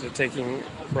convicted of taking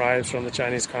bribes from the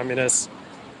Chinese communists.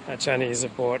 Chinese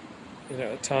have bought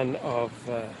a ton of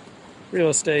real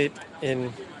estate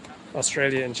in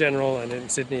Australia in general and in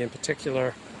Sydney in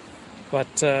particular.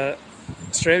 But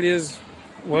Australia's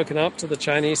woken up to the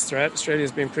Chinese threat.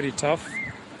 Australia's been pretty tough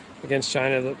against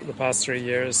China the past 3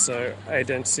 years, so I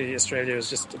don't see Australia as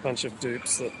just a bunch of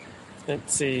dupes. I don't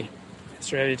see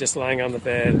Australia just lying on the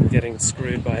bed and getting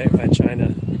screwed by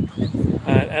China.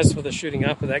 As for the shooting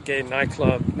up of that gay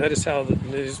nightclub, notice how the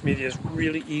news media is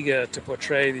really eager to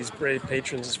portray these brave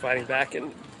patrons as fighting back,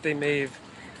 and they may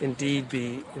indeed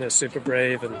be super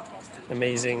brave and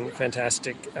amazing,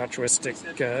 fantastic, altruistic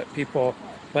people.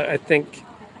 But I think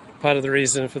part of the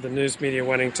reason for the news media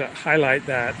wanting to highlight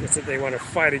that is that they want to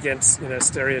fight against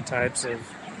stereotypes of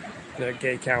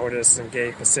gay cowardice and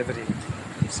gay passivity.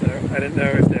 So I don't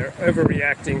know if they're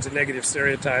overreacting to negative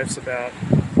stereotypes about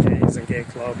gays and gay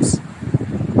clubs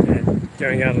and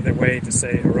going out of their way to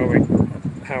say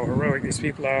how heroic these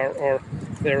people are, or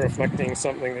they're reflecting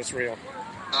something that's real.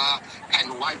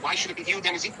 And why should it be viewed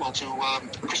then as equal to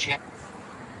Christianity?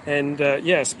 And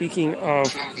speaking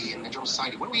of Christianity in the German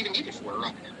society, what do we even need it for?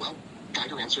 Well,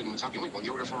 Geiger answered, and it's not the only one.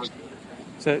 The reformers.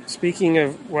 So speaking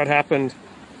of what happened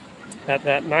at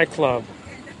that nightclub,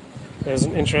 there's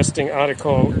an interesting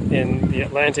article in The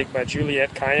Atlantic by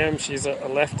Juliette Kayyem. She's a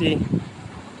lefty.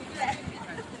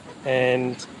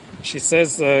 And she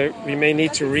says we may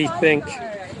need to rethink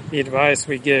the advice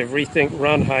we give, rethink,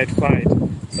 run, hide, fight.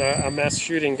 So our mass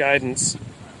shooting guidance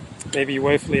may be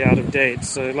woefully out of date.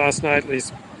 So last night, at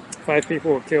least 5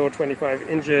 people were killed, 25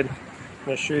 injured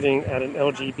in a shooting at an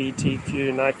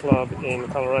LGBTQ nightclub in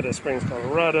Colorado Springs,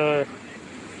 Colorado.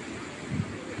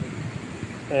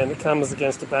 And it comes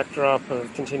against a backdrop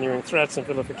of continuing threats and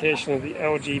vilification of the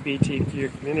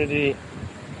LGBTQ community.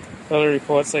 Early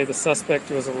reports say the suspect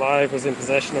who was alive was in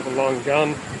possession of a long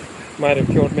gun, might have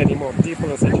killed many more people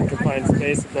in such a confined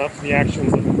space, but after the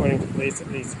actions of, according to police,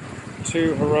 at least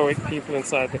 2 heroic people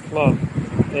inside the club.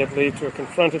 They are believed to have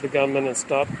confronted the gunman and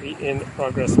stopped the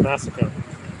in-progress massacre.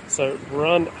 So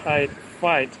run, hide,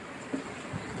 fight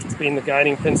has been the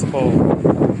guiding principle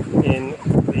in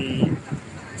the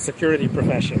security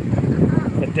profession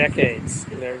for decades.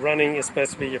 Running is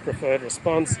supposed to be your preferred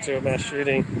response to a mass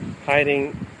shooting.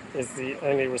 Hiding is the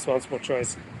only responsible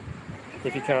choice.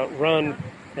 If you can't run,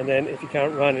 and then if you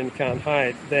can't run and you can't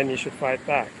hide, then you should fight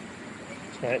back.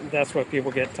 Right? And that's what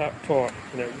people get taught.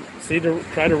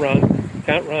 Try to run,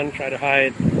 can't run, try to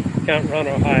hide, can't run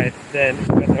or hide, then you've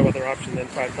got no other option than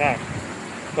fight back.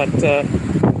 But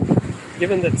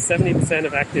given that 70%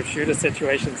 of active shooter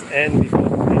situations end before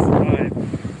the police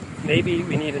arrive, maybe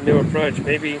we need a new approach.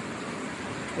 Maybe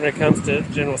when it comes to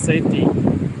general safety,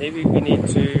 maybe we need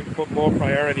to put more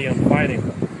priority on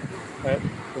fighting, right?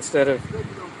 instead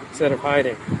of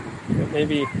hiding. But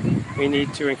maybe we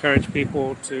need to encourage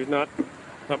people to not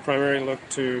primarily look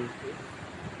to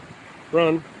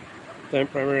run, don't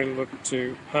primarily look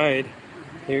to hide.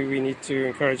 Maybe we need to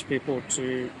encourage people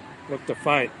to look to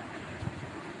fight.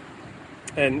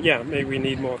 And maybe we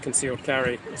need more concealed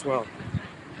carry as well.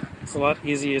 It's a lot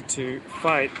easier to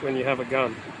fight when you have a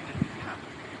gun.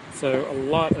 So a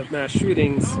lot of mass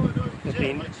shootings have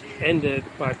been ended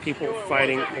by people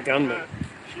fighting a gunman.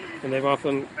 And they've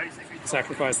often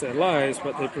sacrificed their lives,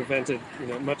 but they prevented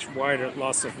much wider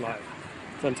loss of life.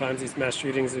 Sometimes these mass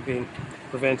shootings have been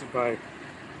prevented by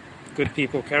good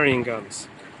people carrying guns.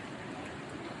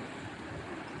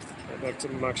 Back to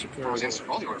Mark Shapiro.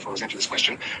 All the reformers answered this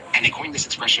question, and they coined this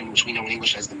expression, which we know in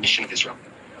English as the mission of Israel.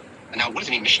 And now, what does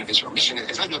it mean, mission of Israel? Mission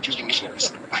is like Jews being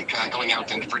missionaries, like going out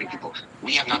and converting people.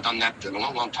 We have not done that in a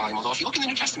long, long time. Although, if you look in the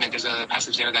New Testament, there's a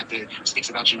passage there that speaks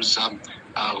about Jews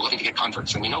looking to get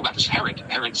converts, and we know about this.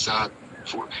 Herod's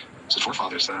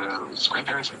forefathers, his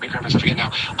grandparents, great-grandparents, I forget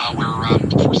now, were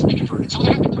forced to be converted.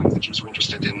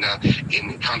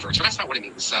 in converts. But that's not what it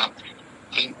means.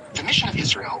 The mission of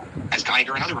Israel, as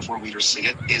Geiger and other Reform leaders see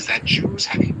it, is that Jews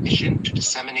have a mission to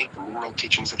disseminate the moral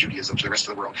teachings of Judaism to the rest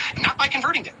of the world. And not by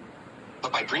converting them,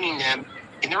 but by bringing them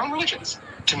in their own religions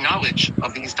to knowledge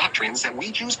of these doctrines that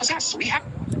we Jews possess. We have.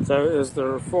 So it was the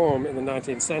Reform in the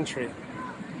 19th century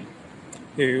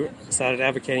who started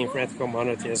advocating for ethical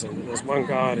monotheism. There's one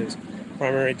God whose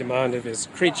primary demand of his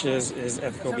creatures is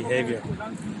ethical behavior.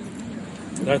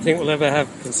 I don't think we'll ever have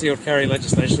concealed carry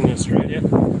legislation in Australia.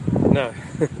 No,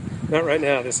 not right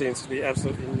now. There seems to be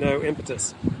absolutely no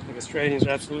impetus. The Australians are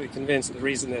absolutely convinced the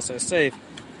reason they're so safe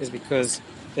is because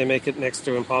they make it next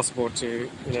to impossible to,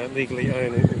 legally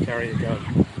own and carry a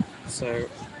gun. So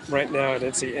right now I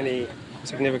don't see any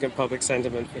significant public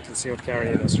sentiment for concealed carry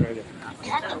in Australia.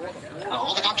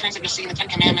 All the doctrines that you see in the Ten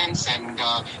Commandments and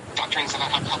doctrines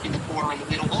about helping the poor and the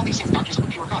widow, all these things, doctrines of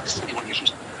a pure God. This is going to be one of the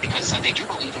issues because they do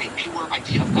believe in a pure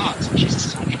idea of God. So Jesus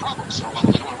is going to be a problem. So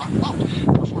although they don't want to rock the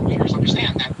boat, Reform leaders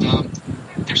understand that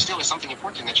there still is something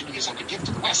important that Judaism could give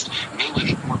to the West,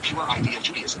 namely a more pure idea of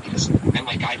Judaism, because men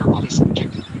like Geiger obviously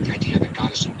rejected the idea that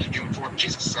God is in human form of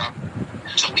Jesus.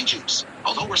 So we Jews,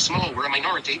 although we're small, we're a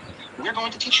minority, we're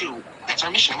going to teach you. That's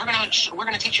our mission. We're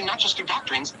going to teach you not just through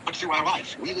doctrines, but through our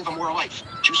life. We live a moral life.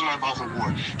 Jews are not involved in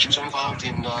war. Jews are involved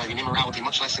in immorality,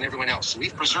 much less than everyone else. So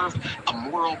we've preserved a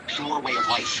moral, pure way of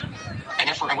life. And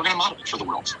we're going to model it for the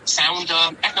world. Sound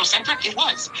ethnocentric? It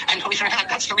was. And believe it or not,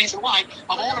 that's the reason why,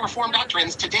 of all the Reform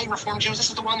doctrines, today Reform Jews, this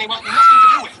is the one they want nothing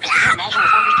to do with. Because can you imagine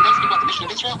Reform Jews today speak about the mission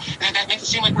of Israel? That makes it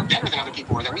seem like we're better than other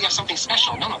people, or that we have something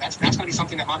special. No, that's going to be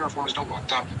something that modern Reformers don't want.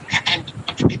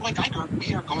 But for people like Geiger,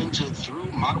 we are going to, through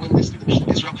modeling this, through the mission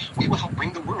of Israel, we will help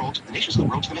bring the world, the nations of the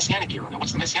world, to the Messianic era. Now,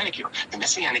 what's the Messianic era? The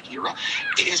Messianic era,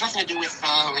 it has nothing to do with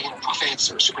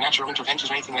prophets or supernatural interventions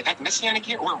or anything like that. The Messianic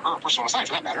era, or personal aside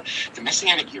for that matter, the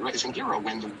Messianic era is an era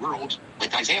when the world,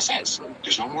 like Isaiah says,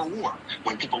 there's no more war,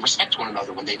 when people respect one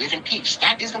another, when they live in peace.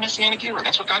 That is the Messianic era.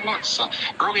 That's what God wants.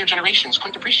 Earlier generations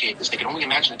couldn't appreciate this. They could only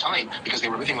imagine a time, because they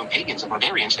were living among pagans and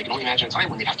barbarians, they could only imagine a time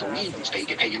when they'd have to leave these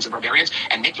pagans and barbarians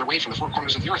and make their way from the four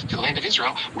corners of the earth to the land of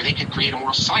Israel, where they could create a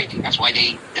moral society. That's why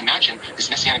they imagine this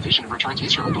Messianic vision of return to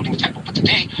Israel and building the temple. But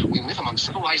today, we live among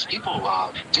civilized people,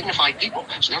 dignified people.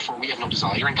 So therefore, we have no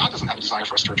desire, and God doesn't have a desire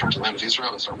for us to return to the land of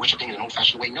Israel and start worshiping in an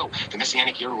old-fashioned way. No, the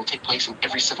Messianic era will take place in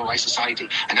every civilized society,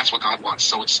 and that's what God wants.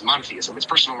 So it's monotheism, it's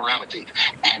personal morality,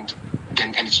 and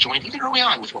it's joined even early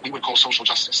on with what we would call social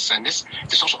justice. And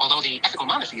the social, although the ethical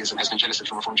monotheism has been jettisoned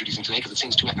from Reform Judaism today because it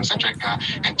seems too ethnocentric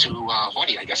and too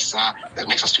haughty, I guess, that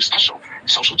makes us too special.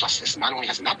 Social justice, not only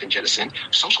has it not been jettisoned,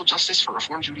 social justice for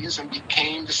Reform Judaism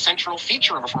became the central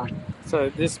feature of Reform. So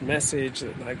this message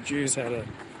that Jews had a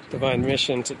divine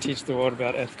mission to teach the world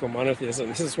about ethical monotheism,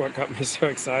 this is what got me so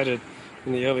excited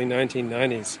in the early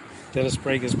 1990s. Dennis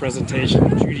Prager's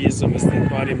presentation of Judaism as the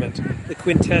embodiment, the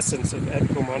quintessence of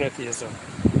ethical monotheism.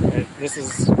 Right? This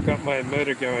has got my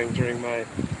motor going during my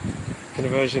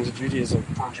conversion to Judaism.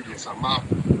 Judaism,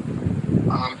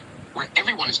 where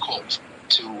everyone is called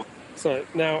to. So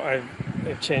now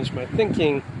I've changed my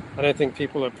thinking. I don't think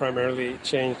people are primarily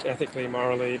changed ethically,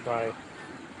 morally by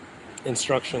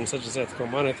instruction such as ethical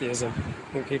monotheism.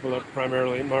 I think people are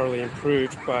primarily morally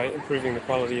improved by improving the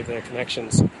quality of their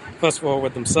connections. First of all,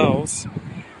 with themselves.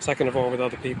 Second of all, with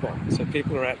other people. So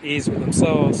people are at ease with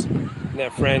themselves, and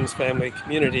their friends, family,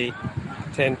 community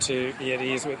tend to be at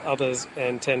ease with others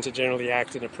and tend to generally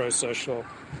act in a pro-social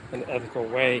and ethical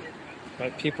way.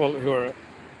 Right? People who are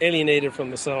alienated from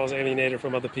themselves, alienated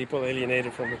from other people,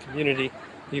 alienated from the community,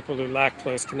 people who lack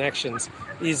close connections,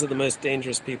 these are the most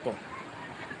dangerous people.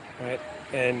 Right?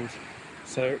 And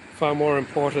so far more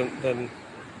important than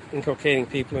inculcating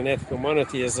people in ethical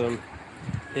monotheism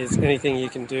is anything you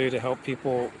can do to help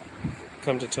people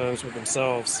come to terms with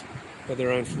themselves, with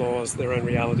their own flaws, their own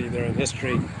reality, their own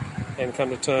history, and come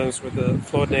to terms with the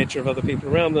flawed nature of other people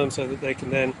around them so that they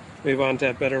can then move on to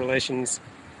have better relations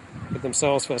with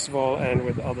themselves, first of all, and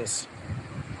with others.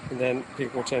 And then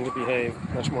people tend to behave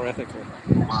much more ethically.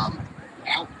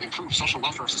 Help improve social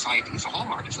welfare of society is a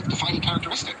hallmark. It's a defining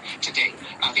characteristic today.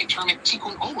 They term it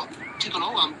tikkun olam. Tikkun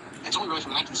olam, it's only really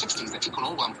from the 1960s that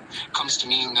tikkun olam comes to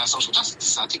mean social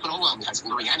justice. Tikkun olam has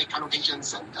Messianic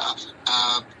connotations, and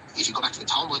if you go back to the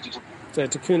Talmud, you can... So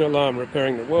tikkun olam,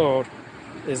 repairing the world,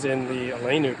 is in the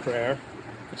Aleinu prayer,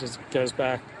 which goes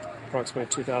back approximately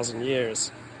 2,000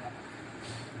 years.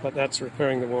 But that's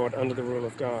repairing the world under the rule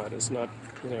of God. It's not,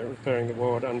 repairing the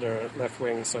world under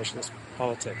left-wing socialist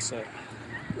politics. So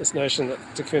this notion that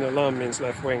tikkun olam means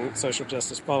left-wing social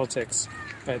justice politics,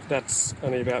 that's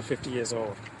only about 50 years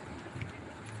old.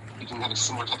 You can have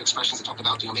similar type expressions that talk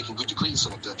about, making good decrees so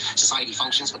that the society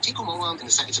functions. But tikkun olam, in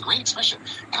the sense, it's a great expression.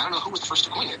 And I don't know who was the first to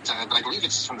coin it, but I believe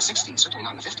it's from the 60s, certainly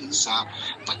not in the 50s.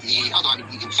 But in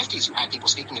the 50s, you had people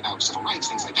speaking about civil rights,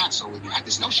 things like that. So you had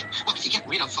this notion, look, if you get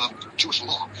rid of Jewish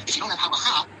law, if you don't have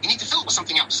halacha, you need to fill it with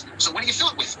something else. So what do you fill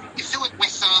it with? You fill it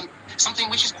with something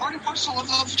which is part and parcel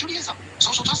of Judaism.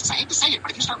 Social justice, I hate to say it,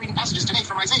 but if you start reading passages today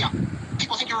from Isaiah,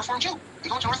 people think you're a Reformed Jew. You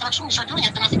go into an Orthodox room, you start doing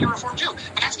it, then I think you're a Reformed Jew.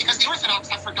 But that's because the Orthodox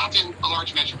have forgotten a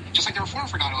large measure, just like the Reformed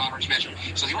forgot a large measure.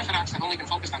 So the Orthodox have only been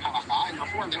focused on halacha, and the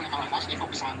Reformed didn't have halacha, so they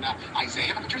focus on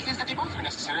Isaiah. But the truth is that they both are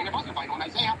necessary, and they're both vital, and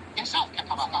Isaiah himself kept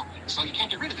halacha. So you can't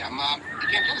get rid of them. You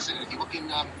can't jettison it. If you look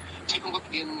take a look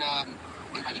in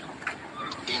Vayikra,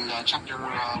 in chapter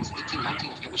 18,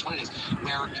 19, I forget which one it is,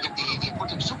 where you get the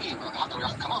important psukim,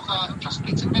 just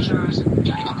weights and measures, and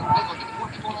carrying out the will of the poor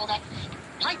people and all that.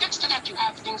 Right next to that, you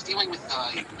have things dealing with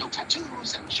no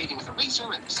tattoos and shaving with a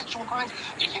razor and sexual crimes.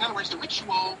 In other words, the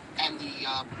ritual and the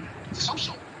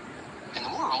social and the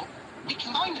moral, we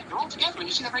combine it. They're all together, and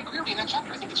you see that very clearly in that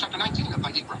chapter. I think it's chapter 19 of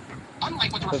Vayikra.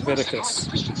 Unlike what the Reform said, unlike what the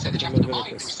Christians said, that you have to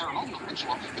divide the ceremonial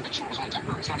ritual. The ritual is only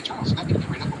temporary, it's not eternal, so that we can get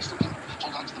rid of, but we still can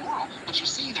hold on to the moral. But you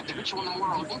see that the ritual and the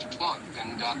moral are intertwined,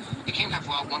 and you can't have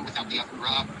one without the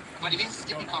other. But it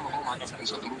become a hallmark of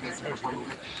the movement, the Reform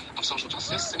movement of social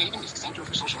justice, and even it's the Center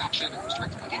for Social Action. It was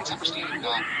directed by David Saperstein. I don't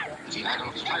know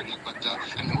if he's retired yet, but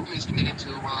and the movement is committed to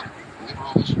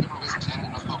liberalism,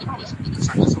 it's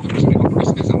not just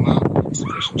progressivism,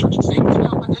 separation of church and state as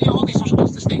well, but all these social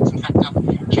justice states. In fact,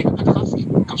 Jacob Petrovsky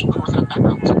comes from an Orthodox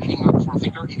background. He's a leading Reform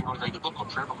thinker. He wrote a very good book called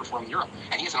Prayer Book Reform in Europe,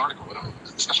 and he has an article, a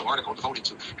special article devoted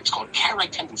to, it's called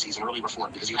Karaite Tendencies in Early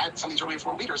Reform, because you had some of these early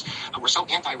Reform leaders who were so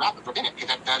anti-rabbinic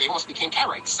that they almost became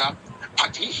Karaites.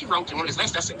 But he wrote in one of his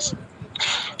last essays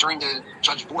during the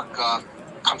Judge Bork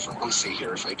conference. Let me see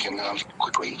here if I can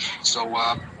quickly. So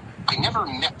I never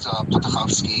met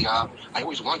Petrovsky. I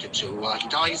always wanted to. He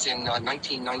dies in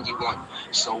 1991.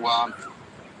 So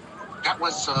that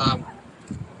was, so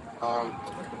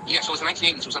it was the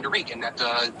 1980s. It was under Reagan that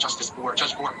Judge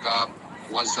Bork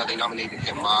was, they nominated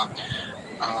him. Am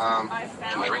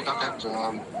I right about that?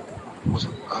 Was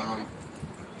it?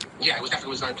 Yeah, it was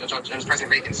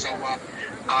President Reagan. So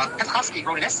Petrovsky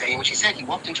wrote an essay in which he said he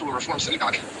walked into a Reform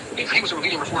synagogue. He was a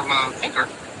leading Reform thinker.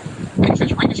 And he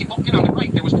said, right as he walked in on the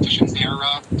right, there was petitions there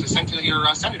to send to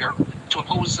your senator to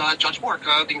oppose Judge Bork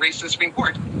being raised to the Supreme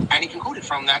Court. And he concluded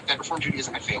from that Reform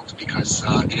Judaism had failed because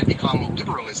it had become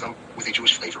liberalism with a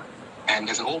Jewish flavor. And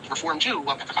as an old Reform Jew,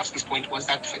 Petrovsky's point was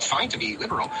that it's fine to be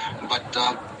liberal, but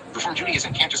Reform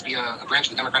Judaism can't just be a branch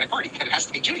of the Democratic Party. It has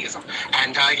to be Judaism.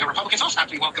 And Republicans also have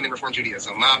to be welcome in Reform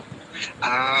Judaism.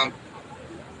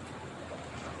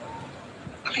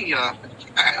 Let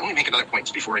me make another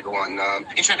point before I go on.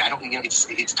 Instead, I don't.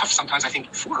 It's tough sometimes. I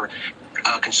think for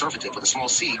a conservative with a small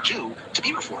c Jew to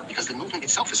be Reformed because the movement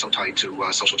itself is so tied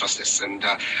to social justice. And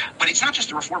but it's not just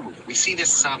the Reform movement. We see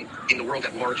this in the world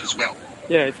at large as well.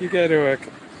 Yeah, if you go to a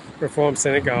Reform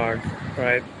synagogue,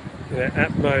 right,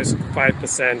 at most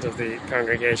 5% of the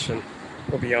congregation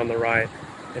will be on the right,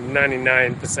 and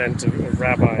 99% of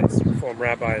rabbis, Reform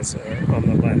rabbis, are on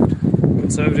the left.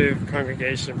 Conservative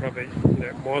congregation, probably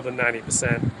more than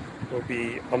 90% will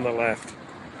be on the left.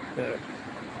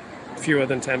 Fewer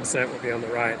than 10% will be on the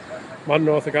right. Modern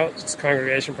Orthodox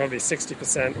congregation, probably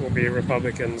 60% will be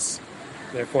Republicans,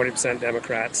 40%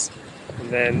 Democrats. And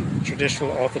then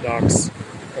traditional Orthodox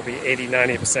will be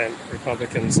 80-90%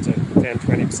 Republicans to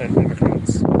 10-20%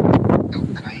 Democrats.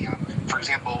 For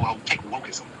example, I'll take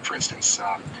wokeism, for instance,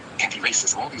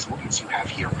 anti-racism, all these movements you have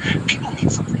here. People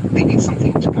need something. They need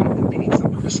something to guide them. They need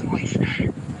some purpose in life.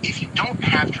 If you don't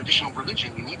have traditional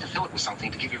religion, you need to fill it with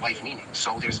something to give your life meaning.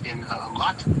 So there's been a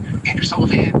lot. Andrew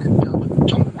Sullivan and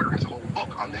John Porter has a whole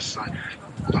book on this. Hold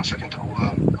on a second.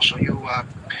 I'll show you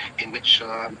in which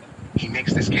he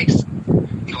makes this case.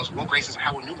 He goes, woke racism,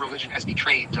 how a new religion has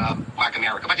betrayed Black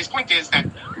America. But his point is that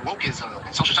wokeism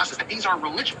and social justice, that these are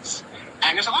religions.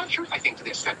 And there's a lot of truth, I think, to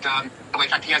this. That, in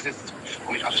fact, he has this.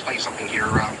 I'll just play you something here.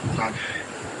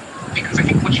 Because I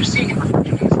think what you see in Reform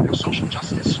Judaism, how social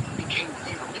justice became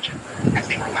the religion, as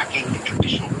they were lacking in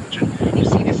traditional religion. You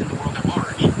see this in the world at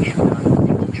large, in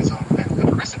wokeism and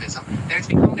progressivism, that it's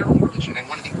become their own religion. And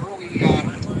one of the early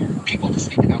people to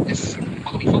speak about this,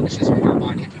 although he focuses more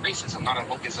on anti-racism, not on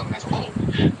wokeism as a whole,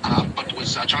 but it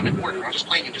was John McWhorter. I'll just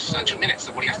play you just 2 minutes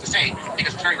of what he has to say,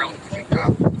 because it's very relevant, I think.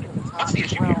 What's the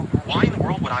issue here? Why in the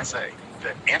world would I say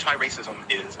that anti-racism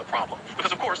is a problem?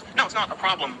 Because, of course, no, it's not a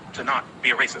problem to not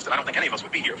be a racist, and I don't think any of us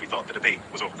would be here if we thought the debate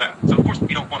was over that. So, of course,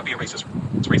 we don't want to be a racist.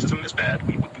 Racism is bad.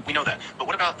 We We know that. But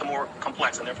what about the more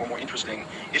complex and therefore more interesting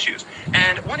issues?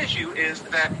 And one issue is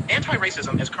that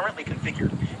anti-racism, as currently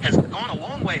configured, has gone a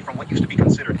long way from what used to be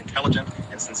considered intelligent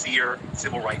and sincere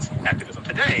civil rights activism.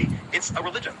 Today, it's a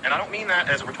religion. And I don't mean that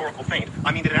as a rhetorical feint.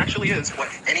 I mean that it actually is what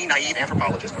any naive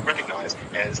anthropologist would recognize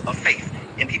as a faith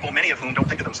in people, many of whom don't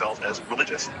think of themselves as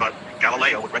religious, but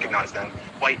Galileo would recognize them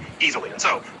quite easily. And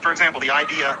so, for example, the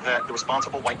idea that the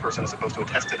responsible white person is supposed to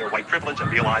attest to their white privilege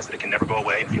and realize that it can never go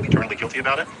away and feel eternally guilty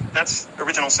about it, that's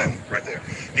original sin right there.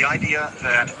 The idea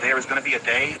that there is going to be a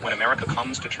day when America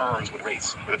comes to terms with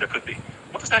race, or that there could be.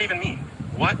 What does that even mean?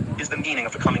 What is the meaning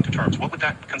of the coming to terms? What would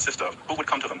that consist of? Who would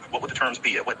come to them? What would the terms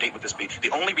be? At what date would this be? The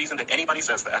only reason that anybody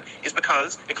says that is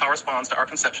because it corresponds to our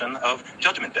conception of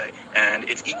Judgment Day, and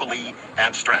it's equally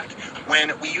abstract.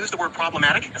 When we use the word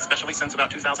problematic, especially since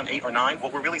about 2008 or 9,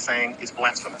 what we're really saying is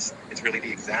blasphemous. It's really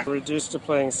the exact... Reduced to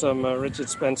playing some Richard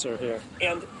Spencer here.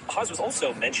 And Haz was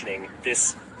also mentioning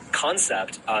this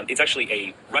concept. It's actually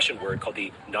a Russian word called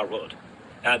the narod.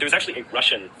 There's actually a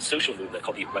Russian social movement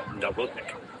called the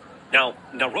Narodnik. Now,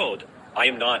 narod, I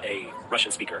am not a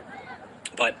Russian speaker,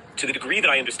 but to the degree that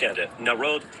I understand it,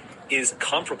 narod is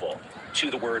comparable to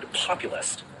the word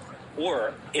populist,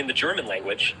 or in the German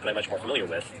language that I'm much more familiar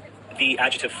with, the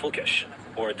adjective völkisch,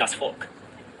 or das Volk.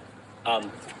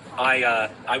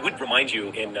 I would remind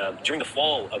you, during the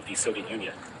fall of the Soviet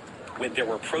Union, when there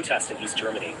were protests in East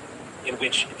Germany, in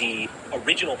which the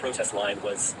original protest line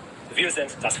was "Wir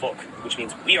sind das Volk," which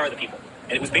means we are the people.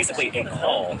 And it was basically a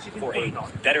call for a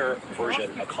better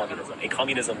version of communism, a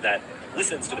communism that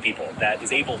listens to the people, that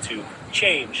is able to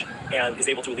change and is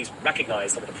able to at least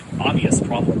recognize some of the obvious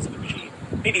problems of the regime.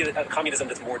 Maybe a communism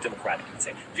that's more democratic, you could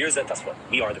say. Wir sind das Volk,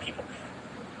 we are the people.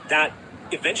 That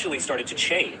eventually started to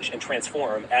change and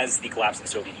transform as the collapse of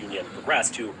the Soviet Union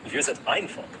progressed to Wir sind ein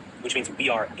Volk, which means we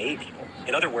are a people.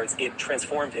 In other words, it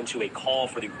transformed into a call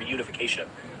for the reunification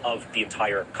of the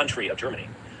entire country of Germany.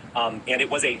 And it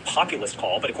was a populist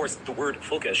call, but of course the word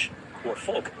völkisch, or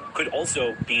folk, could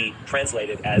also be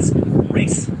translated as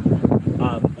race,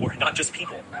 or not just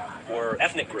people, or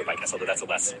ethnic group, I guess, although that's a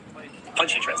less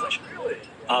punchy translation.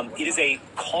 It is a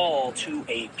call to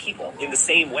a people in the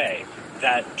same way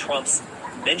that Trump's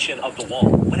mention of the wall,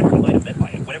 whatever he might have meant by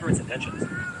it, whatever its intentions,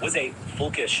 was a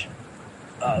folkish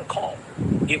call.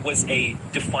 It was a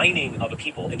defining of a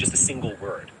people in just a single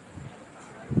word.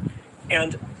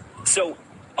 And so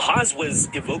Haz was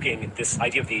evoking this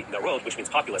idea of the narod, which means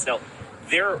populace. Now,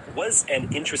 there was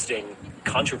an interesting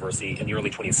controversy in the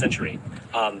early 20th century.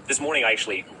 This morning I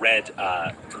actually read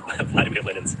Vladimir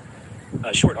Lenin's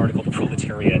short article, The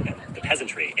Proletariat and the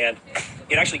Peasantry, and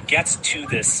it actually gets to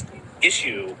this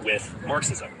issue with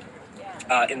Marxism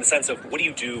in the sense of what do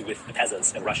you do with the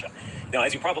peasants in Russia? Now,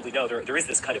 as you probably know, there is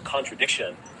this kind of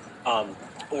contradiction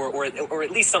or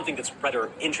at least something that's rather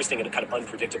interesting and kind of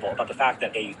unpredictable about the fact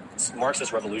that a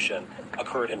Marxist revolution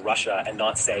occurred in Russia and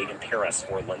not, say, in Paris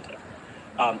or London.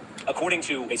 According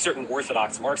to a certain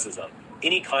orthodox Marxism,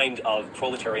 any kind of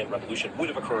proletarian revolution would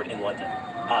have occurred in London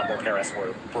or Paris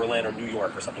or Berlin or New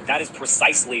York or something. That is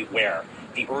precisely where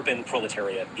the urban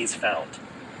proletariat is found.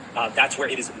 That's where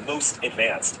it is most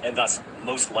advanced and thus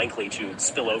most likely to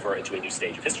spill over into a new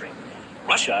stage of history.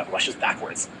 Russia's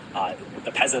backwards.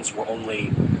 The peasants were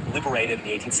only liberated in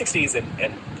the 1860s,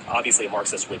 and obviously a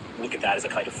Marxist would look at that as a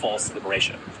kind of false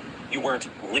liberation. You weren't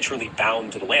literally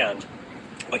bound to the land,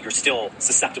 but you're still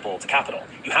susceptible to capital.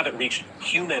 You haven't reached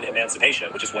human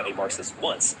emancipation, which is what a Marxist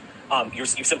wants. You've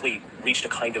simply reached a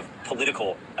kind of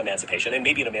political emancipation, and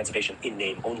maybe an emancipation in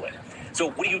name only. So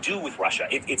what do you do with Russia?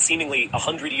 It's seemingly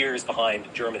 100 years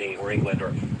behind Germany or England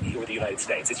or the United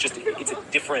States.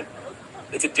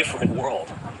 It's a different world.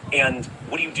 And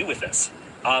what do you do with this?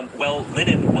 Well,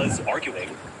 Lenin was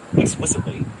arguing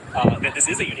explicitly that this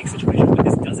is a unique situation, but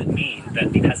this doesn't mean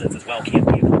that the peasants as well can't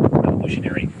be a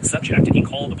revolutionary subject. And he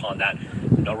called upon that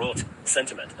narod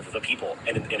sentiment of the people,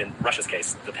 and in Russia's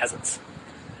case, the peasants.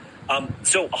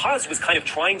 So Haz was kind of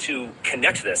trying to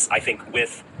connect this, I think,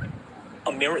 with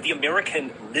the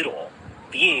American middle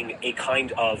being a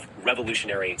kind of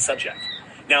revolutionary subject.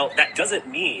 Now, that doesn't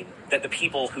mean that the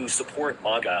people who support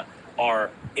MAGA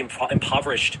are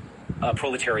impoverished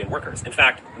proletarian workers. In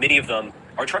fact, many of them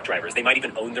are truck drivers. They might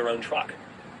even own their own truck.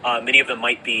 Many of them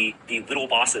might be the little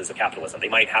bosses of capitalism. They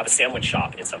might have a sandwich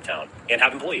shop in some town and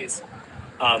have employees.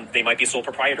 They might be a sole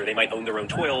proprietor. They might own their own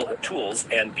tools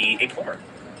and be a plumber.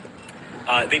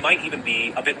 They might even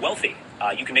be a bit wealthy.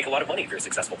 You can make a lot of money if you're a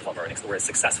successful plumber or a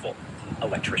successful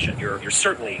electrician. You're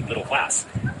certainly middle class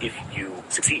if you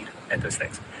succeed at those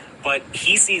things. But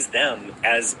he sees them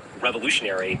as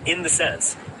revolutionary in the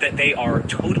sense that they are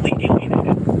totally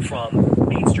alienated from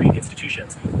a mainstream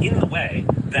institutions in the way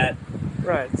that...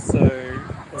 Right, so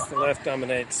as the left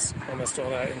dominates almost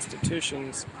all our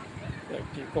institutions,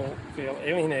 people feel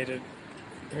alienated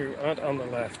who aren't on the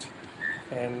left,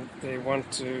 and they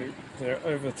want to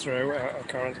overthrow our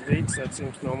current elites. That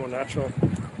seems normal, natural,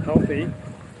 healthy.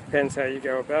 Depends how you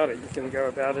go about it. You can go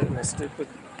about it in a stupid,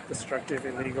 destructive,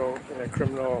 illegal,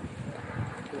 criminal,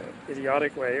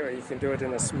 idiotic way, or you can do it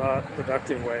in a smart,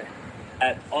 productive way.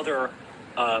 That other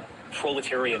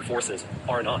proletarian forces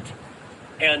are not.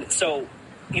 And so,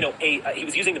 he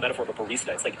was using the metaphor of a barista.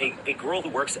 It's like a girl who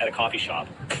works at a coffee shop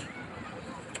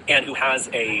and who has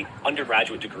a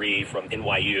undergraduate degree from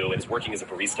NYU and is working as a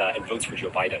barista and votes for Joe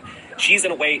Biden. She's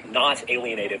in a way not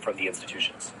alienated from the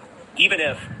institutions. Even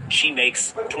if she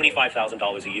makes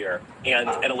 $25,000 a year and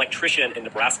an electrician in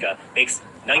Nebraska makes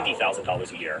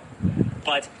 $90,000 a year,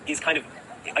 but is kind of,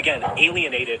 again,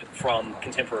 alienated from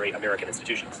contemporary American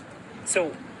institutions.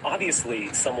 So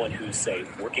obviously someone who's, say,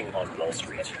 working on Wall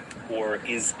Street or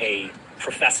is a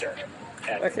professor.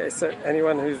 Okay, so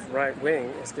anyone who's right-wing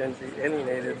is going to be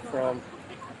alienated from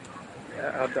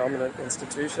our dominant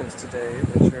institutions today,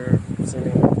 which are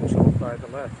seemingly controlled by the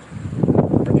left.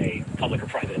 A public or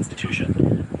private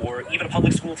institution, or even a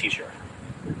public school teacher,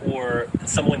 or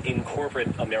someone in corporate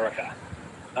America.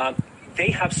 They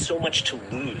have so much to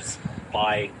lose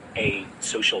by a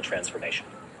social transformation.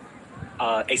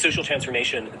 A social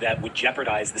transformation that would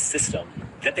jeopardize the system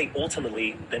that they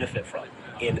ultimately benefit from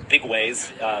in big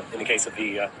ways, in the case of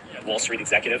the Wall Street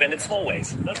executive, and in small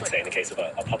ways, I would say, in the case of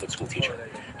a public school teacher.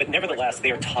 But nevertheless,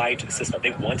 they are tied to the system.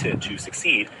 They want it to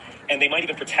succeed, and they might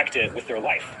even protect it with their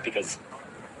life, because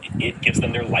it gives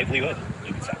them their livelihood,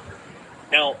 you could say.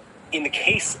 Now, in the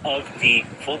case of the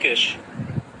folkish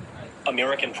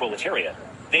American proletariat,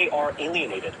 they are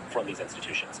alienated from these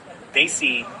institutions. They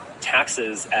see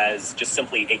taxes as just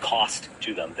simply a cost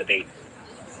to them that they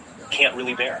can't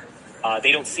really bear.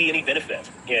 They don't see any benefit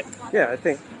in... Yeah, I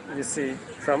think you see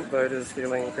Trump voters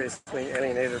feeling increasingly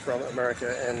alienated from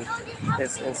America and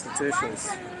its institutions.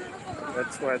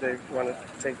 That's why they want to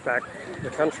take back the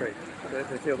country.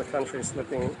 They feel the country is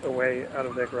slipping away out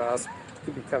of their grasp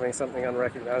to becoming something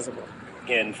unrecognizable.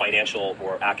 In financial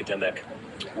or academic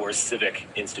or civic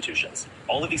institutions.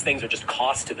 All of these things are just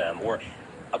cost to them, or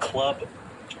a club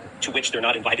to which they're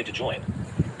not invited to join.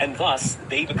 And thus,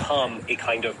 they become a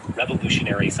kind of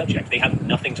revolutionary subject. They have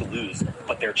nothing to lose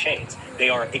but their chains. They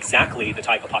are exactly the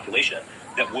type of population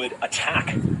that would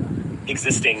attack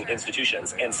existing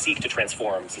institutions and seek to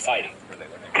transform society.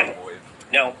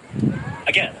 Now,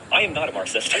 again, I am not a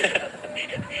Marxist,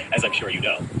 as I'm sure you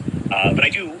know, but I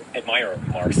do admire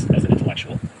Marx as an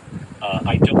intellectual.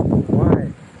 I don't...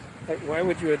 Why? Like, why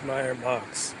would you admire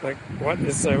Marx? Like, what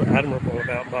is so admirable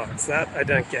about Marx? That I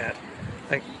don't get.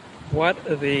 Like, what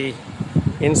are the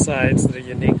insights that are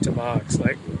unique to Marx?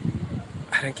 Like,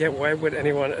 I don't get, why would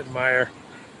anyone admire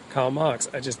Karl Marx?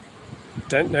 I just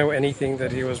don't know anything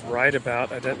that he was right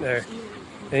about. I don't know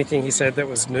anything he said that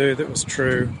was new, that was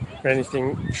true, or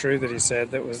anything true that he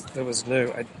said that was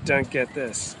new. I don't get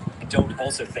this. I don't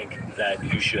also think that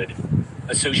you should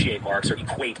associate Marx or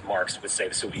equate Marx with, say,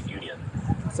 the Soviet Union.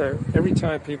 So every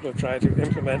time people have tried to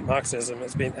implement Marxism,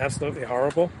 it's been absolutely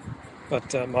horrible.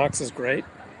 But Marx is great.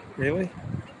 Really?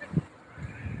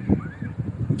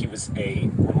 He was a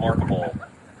remarkable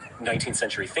 19th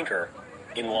century thinker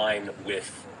in line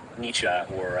with Nietzsche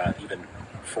or even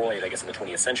Freud, I guess, in the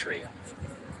 20th century.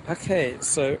 Okay,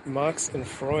 so Marx and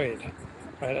Freud,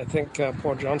 right? I think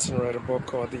Paul Johnson wrote a book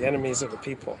called The Enemies of the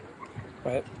People,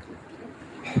 right?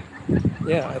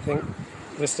 Yeah, I think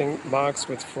listing Marx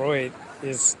with Freud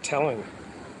is telling,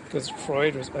 because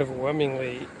Freud was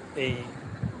overwhelmingly a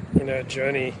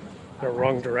journey in a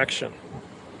wrong direction,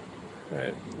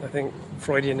 right? I think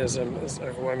Freudianism has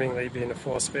overwhelmingly been a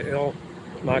force for ill.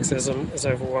 Marxism has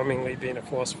overwhelmingly been a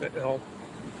force for ill.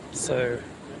 So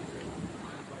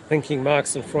thinking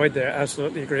Marx and Freud there,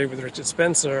 absolutely agree with Richard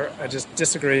Spencer. I just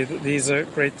disagree that these are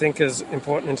great thinkers,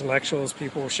 important intellectuals,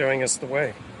 people showing us the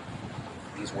way.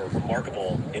 These were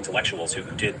remarkable intellectuals who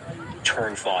did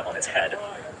turn thought on its head.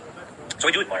 So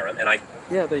I do admire them, and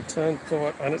Yeah, they turned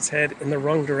thought on its head in the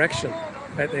wrong direction.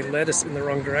 Right? They led us in the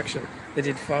wrong direction. They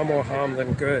did far more harm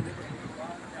than good.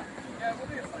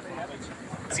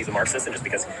 He's a Marxist, and just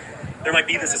because there might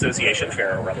be this association,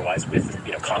 fair or otherwise, with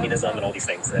communism and all these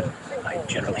things that I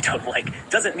generally don't like,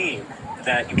 doesn't mean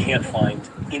that you can't find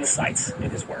insights in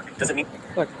his work. Doesn't mean...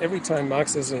 Look, every time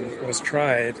Marxism was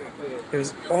tried, it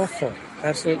was awful,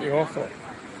 absolutely awful.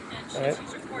 Right?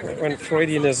 When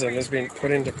Freudianism has been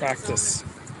put into practice,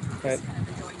 right,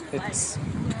 it's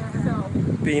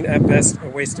been at best a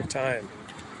waste of time.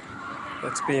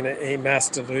 It's been a mass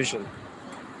delusion.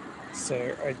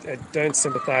 So I don't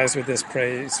sympathize with this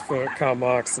praise for Karl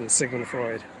Marx and Sigmund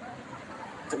Freud.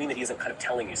 Doesn't mean that he isn't kind of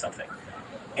telling you something.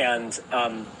 And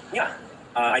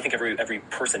I think every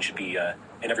person should be,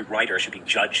 and every writer should be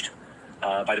judged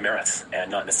by the merits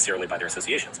and not necessarily by their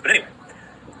associations. But anyway,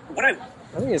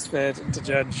 I think it's fair to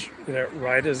judge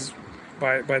writers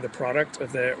by the product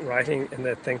of their writing and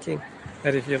their thinking.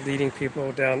 That if you're leading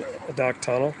people down a dark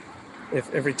tunnel,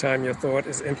 if every time your thought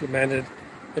is implemented,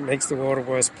 it makes the world a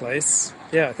worse place,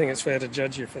 I think it's fair to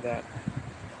judge you for that.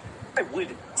 What I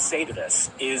would say to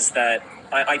this is that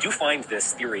I do find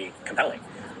this theory compelling.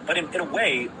 But in a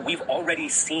way, we've already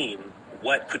seen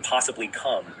what could possibly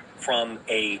come from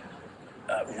a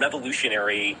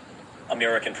revolutionary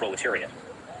American proletariat.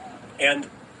 And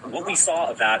what we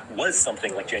saw of that was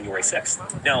something like January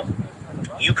 6th. Now,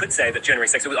 you could say that January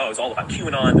 6th, it was all about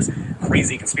QAnon, this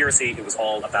crazy conspiracy. It was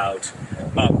all about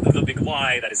the big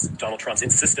lie, that is Donald Trump's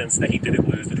insistence that he didn't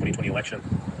lose the 2020 election,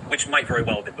 which might very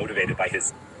well have been motivated by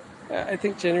his... I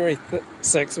think January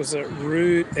 6th was a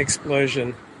rude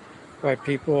explosion by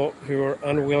people who are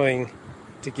unwilling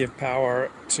to give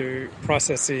power to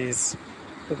processes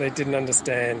that they didn't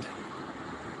understand,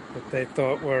 that they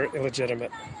thought were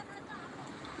illegitimate.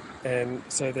 And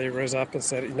so they rose up and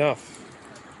said, enough.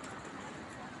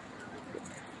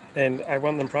 And I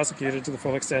want them prosecuted to the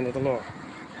full extent of the law.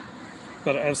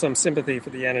 But I have some sympathy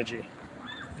for the energy.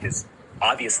 His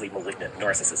obviously malignant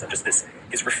narcissism, just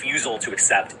his refusal to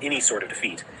accept any sort of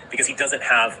defeat, because he doesn't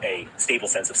have a stable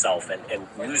sense of self, and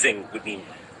losing would mean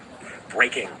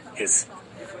breaking his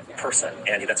person,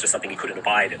 and that's just something he couldn't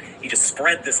abide. And he just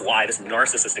spread this lie, this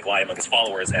narcissistic lie among his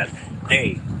followers, and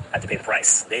they had to pay the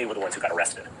price. They were the ones who got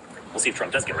arrested. We'll see if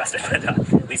Trump does get arrested, but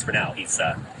at least for now, he's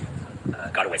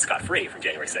got away scot-free from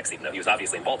January 6th, even though he was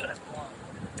obviously involved in it.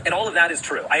 And all of that is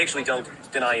true. I actually don't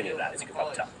deny any of that, as you can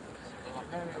probably tell.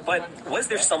 But was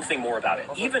there something more about it?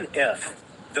 Even if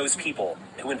those people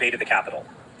who invaded the Capitol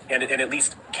and at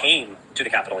least came to the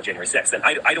Capitol on January 6th, and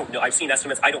I don't know, I've seen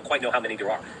estimates, I don't quite know how many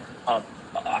there are.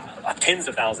 Tens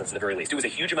of thousands at the very least. It was a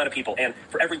huge amount of people, and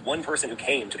for every one person who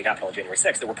came to the Capitol on January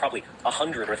 6th, there were probably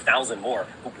 100 or 1,000 more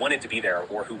who wanted to be there,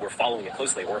 or who were following it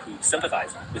closely, or who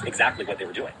sympathized with exactly what they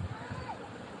were doing.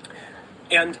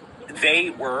 And they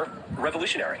were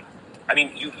revolutionary. I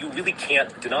mean, you really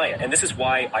can't deny it, and this is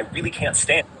why I really can't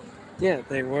stand. Yeah,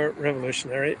 they were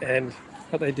revolutionary, and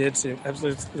what they did seemed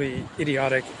absolutely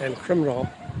idiotic and criminal,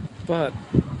 but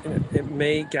it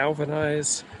may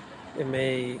galvanize, it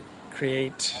may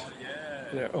create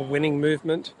a winning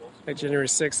movement. Like January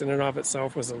 6th in and of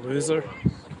itself was a loser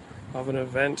of an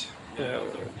event.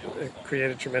 It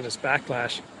created tremendous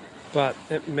backlash, but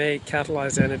it may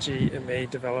catalyze energy, it may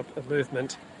develop a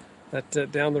movement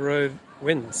that down the road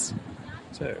wins.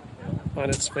 So on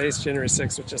its face, January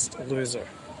 6th was just a loser.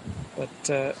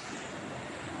 But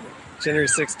January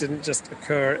 6th didn't just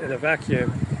occur in a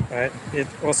vacuum, right? It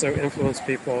also influenced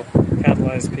people,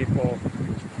 catalyzed people,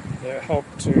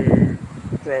 helped to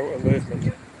grow a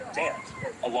movement. And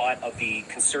a lot of the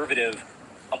conservative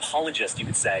apologists, you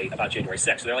could say, about January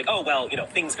 6th. So they're like, oh, well,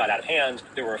 things got out of hand.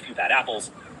 There were a few bad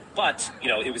apples, but,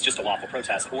 it was just a lawful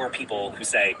protest. Or people who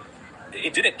say,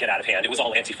 it didn't get out of hand. It was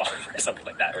all Antifa or something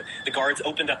like that. Or the guards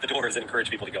opened up the doors and encouraged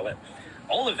people to go in.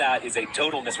 All of that is a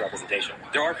total misrepresentation.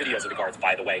 There are videos of the guards,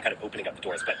 by the way, kind of opening up the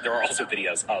doors, but there are also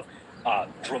videos of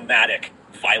dramatic,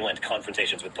 violent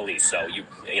confrontations with police. So you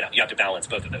have to balance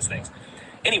both of those things.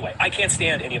 Anyway, I can't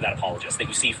stand any of that apologist that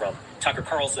you see from Tucker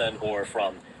Carlson or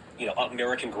from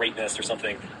American Greatness or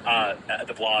something,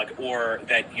 the blog, or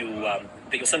that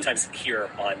you'll sometimes hear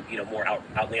on more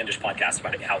outlandish podcasts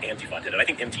about how Antifa did it. I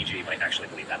think MTG might actually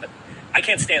believe that, but I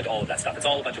can't stand all of that stuff. It's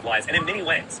all a bunch of lies, and in many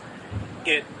ways,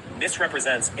 it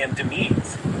misrepresents and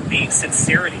demeans the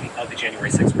sincerity of the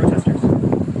January 6th protesters.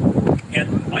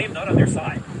 And I am not on their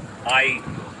side. I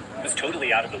was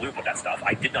totally out of the loop with that stuff.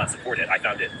 I did not support it. I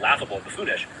found it laughable and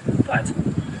buffoonish, but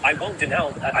I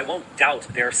won't doubt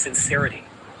their sincerity.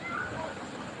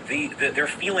 Their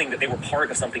feeling that they were part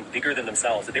of something bigger than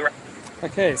themselves, that they were...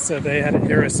 Okay, so they had a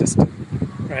hero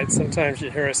system, right? Sometimes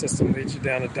your hero system leads you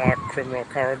down a dark criminal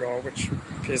corridor, which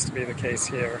appears to be the case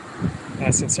here.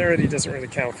 Sincerity doesn't really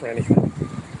count for anything,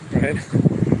 right?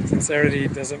 Sincerity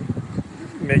doesn't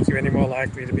make you any more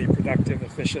likely to be productive,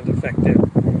 efficient, effective,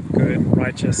 good,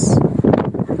 righteous.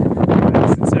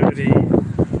 Sincerity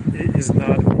is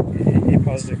not a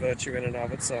positive virtue in and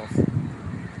of itself.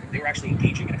 They were actually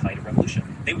engaging in a kind of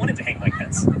revolution. They wanted to hang Mike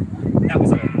Pence. That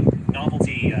was a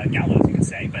novelty gallows, you could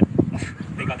say, but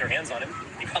they got their hands on him.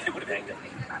 They probably would have hanged him,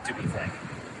 to be frank.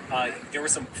 There were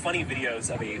some funny videos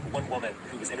of one woman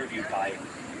who was interviewed by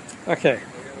Okay,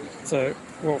 so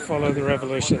we'll follow the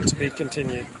revolution to be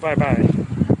continued. Bye bye.